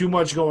 There's too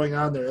much going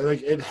on there.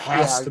 Like it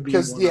has to be.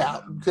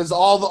 Because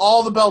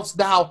all the belts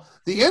now.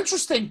 The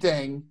interesting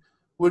thing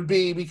would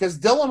be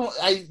because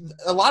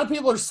a lot of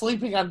people are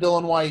sleeping on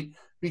Dylan White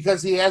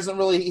because he hasn't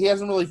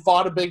really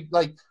fought a big,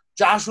 like,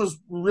 Joshua's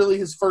really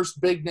his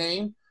first big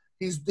name.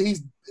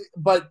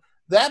 But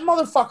that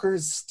motherfucker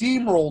has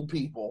steamrolled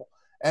people,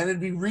 and it'd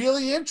be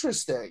really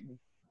interesting.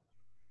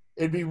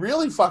 It'd be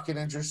really fucking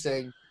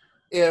interesting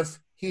if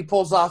he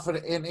pulls off an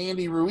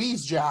Andy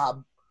Ruiz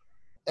job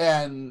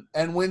and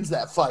wins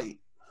that fight.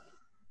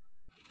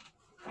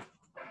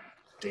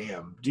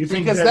 Damn. Do you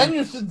think because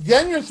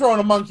then you're throwing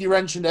a monkey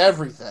wrench into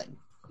everything?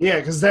 Yeah,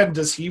 because then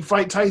does he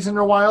fight Tyson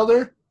or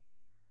Wilder?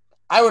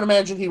 I would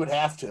imagine he would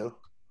have to.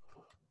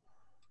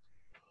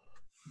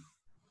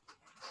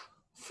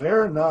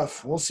 Fair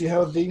enough. We'll see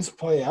how things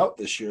play out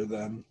this year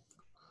then.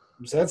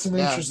 That's an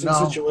interesting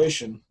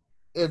situation.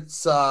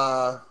 It's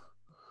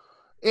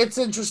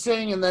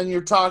interesting, and then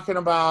you're talking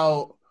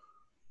about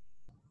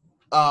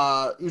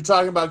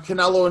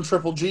Canelo and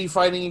Triple G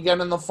fighting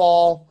again in the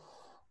fall.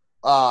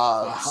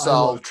 I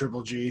love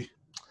Triple G.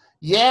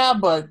 Yeah,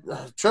 but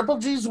Triple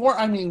G's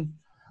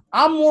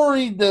I'm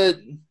worried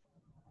that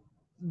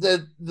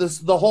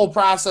the whole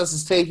process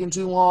is taking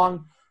too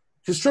long,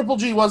 because Triple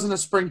G wasn't a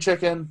spring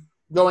chicken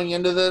going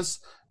into this,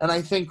 and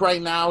I think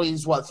right now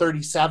he's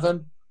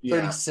 37,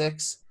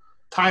 36.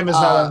 Time is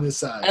not on his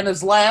side. And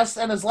his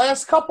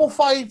last couple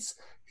fights,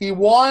 he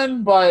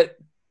won, but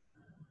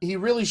he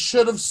really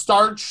should have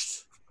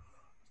starched.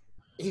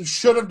 He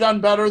should have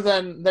done better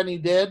than he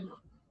did.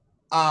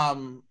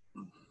 But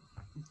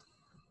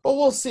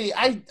we'll see.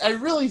 I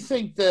really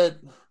think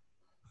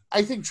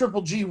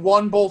Triple G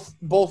won both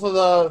of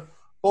the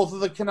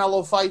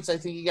Canelo fights. I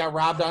think he got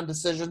robbed on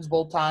decisions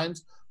both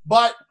times.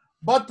 But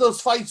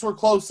those fights were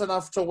close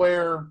enough to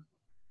where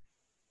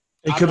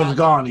it could have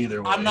gone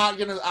either way. I'm not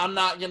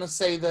gonna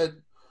say that.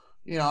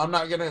 You know, I'm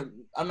not gonna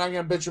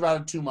bitch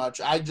about it too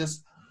much. I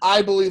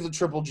believe that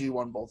Triple G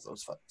won both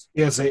those fights.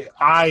 Yes,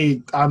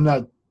 I'm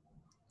not.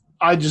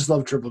 I just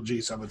love Triple G,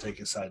 so I'm gonna take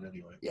his side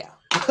anyway. Yeah.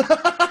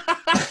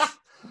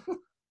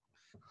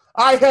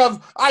 I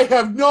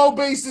have no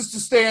basis to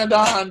stand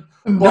on,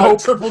 but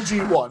Triple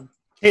G won.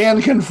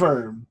 Can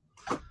confirm.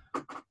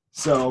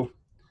 So,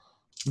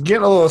 I'm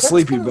getting a little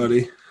sleepy,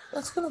 buddy.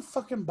 That's gonna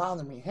fucking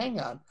bother me. Hang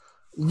on.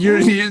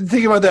 You're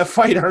thinking about that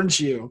fight, aren't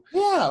you?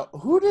 Yeah.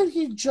 Who did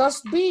he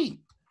just beat?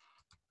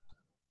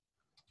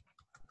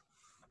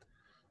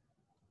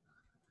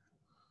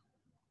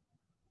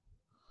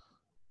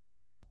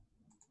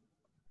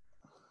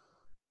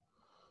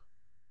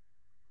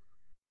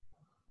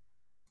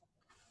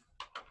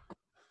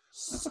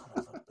 Son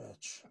of a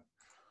bitch.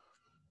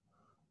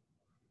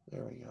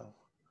 There we go.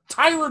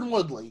 Tyron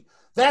Woodley.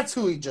 That's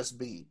who he just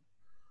beat.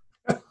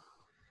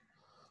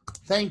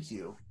 Thank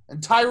you.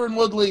 And Tyron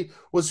Woodley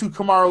was who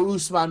Kamaru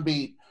Usman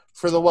beat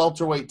for the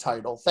welterweight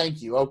title.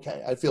 Thank you.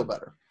 Okay, I feel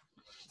better.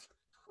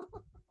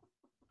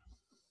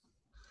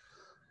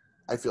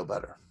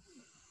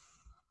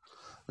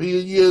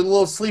 You a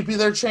little sleepy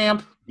there,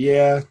 champ?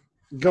 Yeah.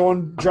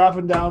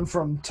 Dropping down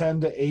from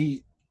 10 to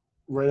 8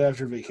 right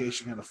after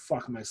vacation kind of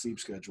fucked my sleep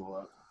schedule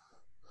up.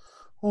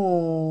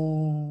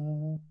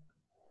 Oh.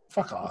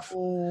 Fuck off.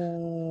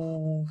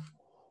 Oh.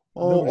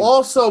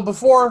 Also,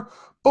 before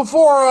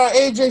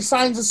AJ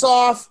signs us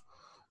off,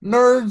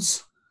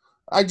 nerds,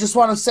 I just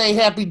want to say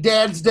Happy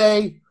Dad's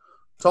Day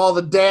to all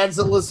the dads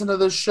that listen to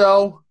this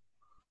show.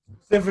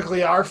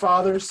 Specifically our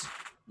fathers.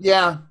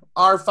 Yeah,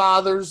 our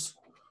fathers.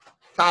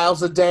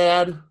 Kyle's a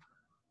dad.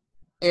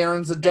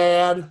 Aaron's a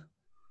dad.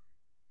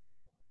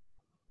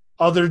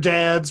 Other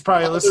dads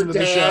probably listen to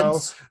the show.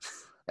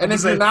 And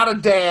if you're not a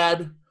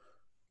dad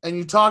and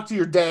you talk to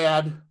your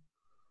dad,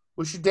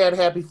 wish your dad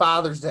Happy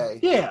Father's Day.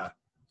 Yeah.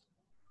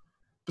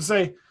 But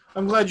say,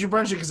 I'm glad you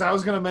mentioned it because I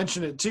was going to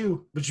mention it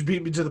too, but you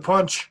beat me to the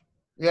punch.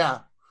 Yeah.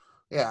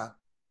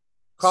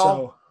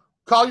 Call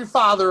your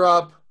father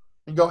up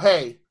and go,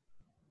 hey,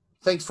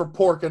 thanks for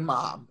porking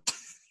mom.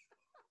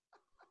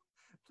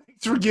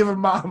 Thanks for giving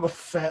mom a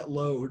fat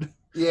load.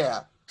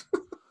 Yeah.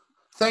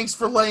 Thanks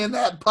for laying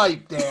that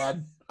pipe,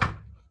 Dad.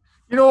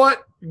 You know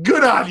what?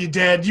 Good on you,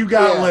 Dad. You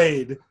got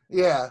laid.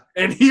 Yeah.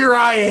 And here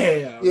I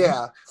am.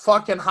 Yeah.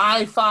 Fucking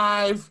high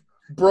five,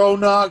 bro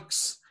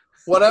nucks,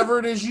 whatever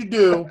it is you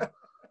do.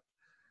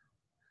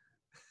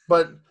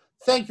 But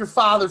thank your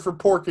father for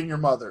porking your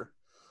mother.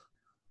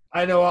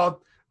 I know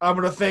I'm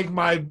gonna thank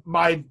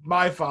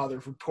my father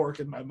for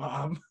porking my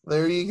mom.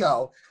 There you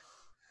go.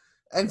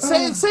 And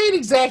say it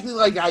exactly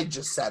like I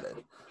just said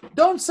it.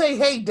 Don't say,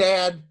 hey,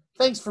 Dad,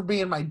 thanks for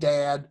being my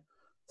dad.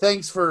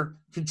 Thanks for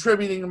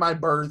contributing to my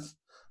birth.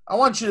 I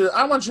want you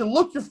to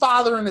look your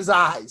father in his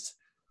eyes,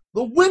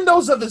 the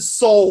windows of his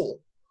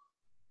soul.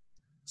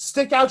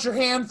 Stick out your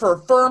hand for a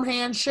firm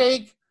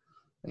handshake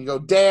and go,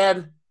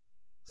 Dad,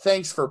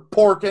 thanks for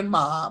porking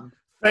mom.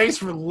 Thanks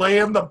for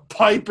laying the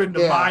pipe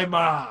into my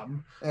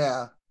mom.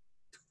 Yeah.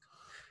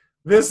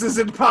 This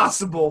isn't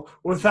possible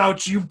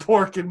without you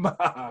porking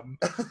mom.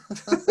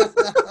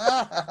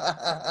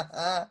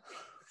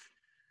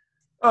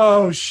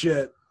 Oh,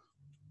 shit.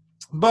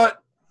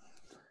 But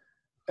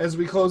as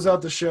we close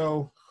out the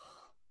show,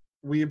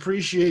 we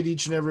appreciate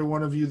each and every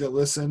one of you that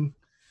listen.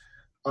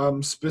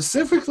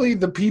 Specifically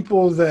the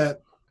people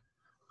that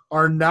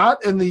are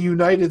not in the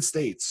United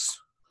States.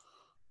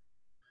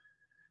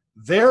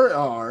 There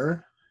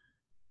are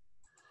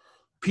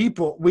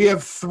people, we have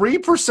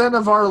 3%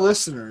 of our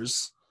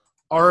listeners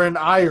are in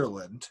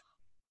Ireland.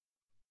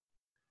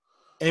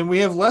 And we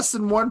have less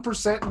than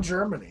 1% in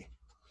Germany.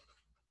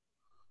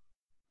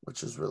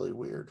 Which is really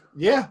weird.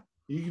 Yeah.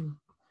 You can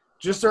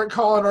just start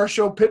calling our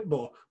show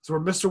Pitbull. So we're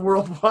Mr.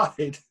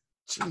 Worldwide.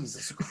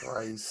 Jesus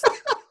Christ.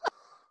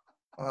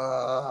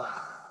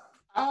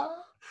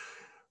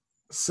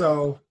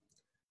 So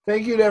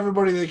thank you to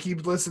everybody that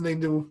keeps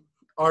listening to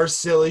our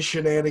silly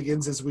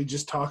shenanigans as we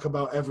just talk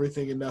about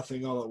everything and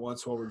nothing all at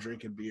once while we're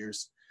drinking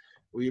beers.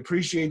 We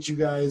appreciate you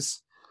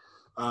guys.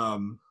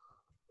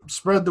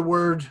 Spread the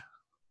word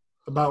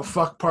about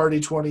Fuck Party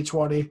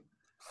 2020.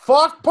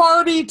 Fuck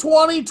Party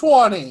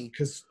 2020.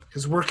 Because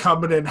we're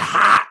coming in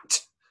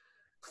hot.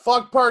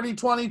 Fuck Party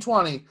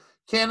 2020.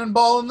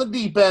 Cannonball in the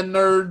deep end,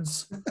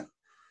 nerds.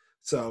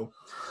 So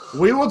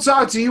we will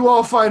talk to you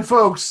all fine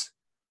folks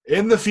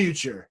in the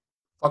future.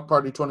 Fuck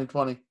Party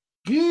 2020.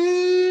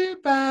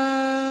 Goodbye.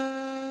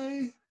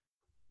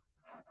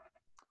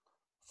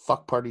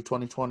 Fuck Party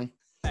 2020.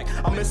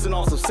 I'm missing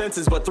on some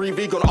senses, but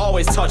 3V gon'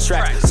 always touch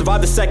track.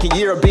 Survived the second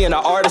year of being an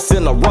artist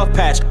in a rough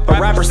patch. A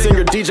rapper,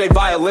 singer, DJ,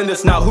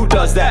 violinist, now who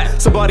does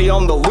that? Somebody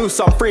on the loose,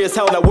 I'm free as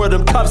hell, now where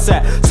them cups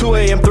at? 2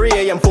 a.m., 3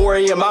 a.m., 4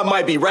 a.m., I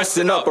might be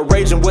resting up. But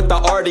raging with the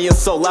audience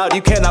so loud,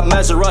 you cannot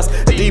measure us.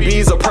 The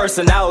DB's a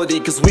personality,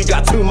 cause we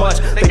got too much.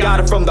 They got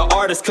it from the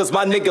artist, cause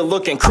my nigga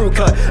looking crew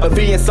cut. A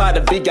V inside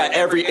a V got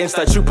every inch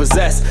that you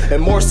possess.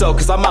 And more so,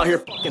 cause I'm out here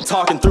fucking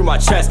talking through my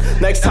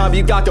chest. Next time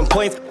you got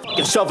complaints,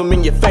 fucking shove them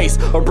in your face.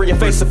 Or bring your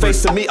face to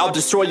face to me, I'll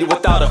destroy you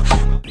without a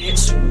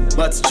bitch.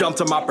 Let's jump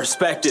to my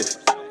perspective.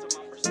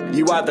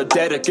 You either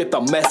dead or get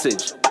the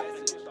message.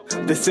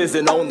 This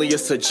isn't only a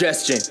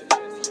suggestion.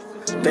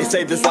 They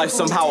say this life's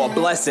somehow a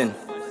blessing.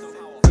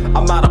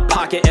 I'm out of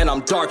pocket and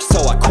I'm dark,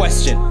 so I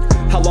question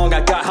how long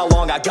I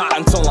got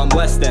until I'm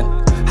less than.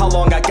 How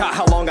long I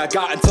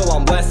got until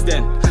I'm less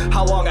than.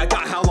 How long I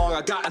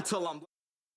got until I'm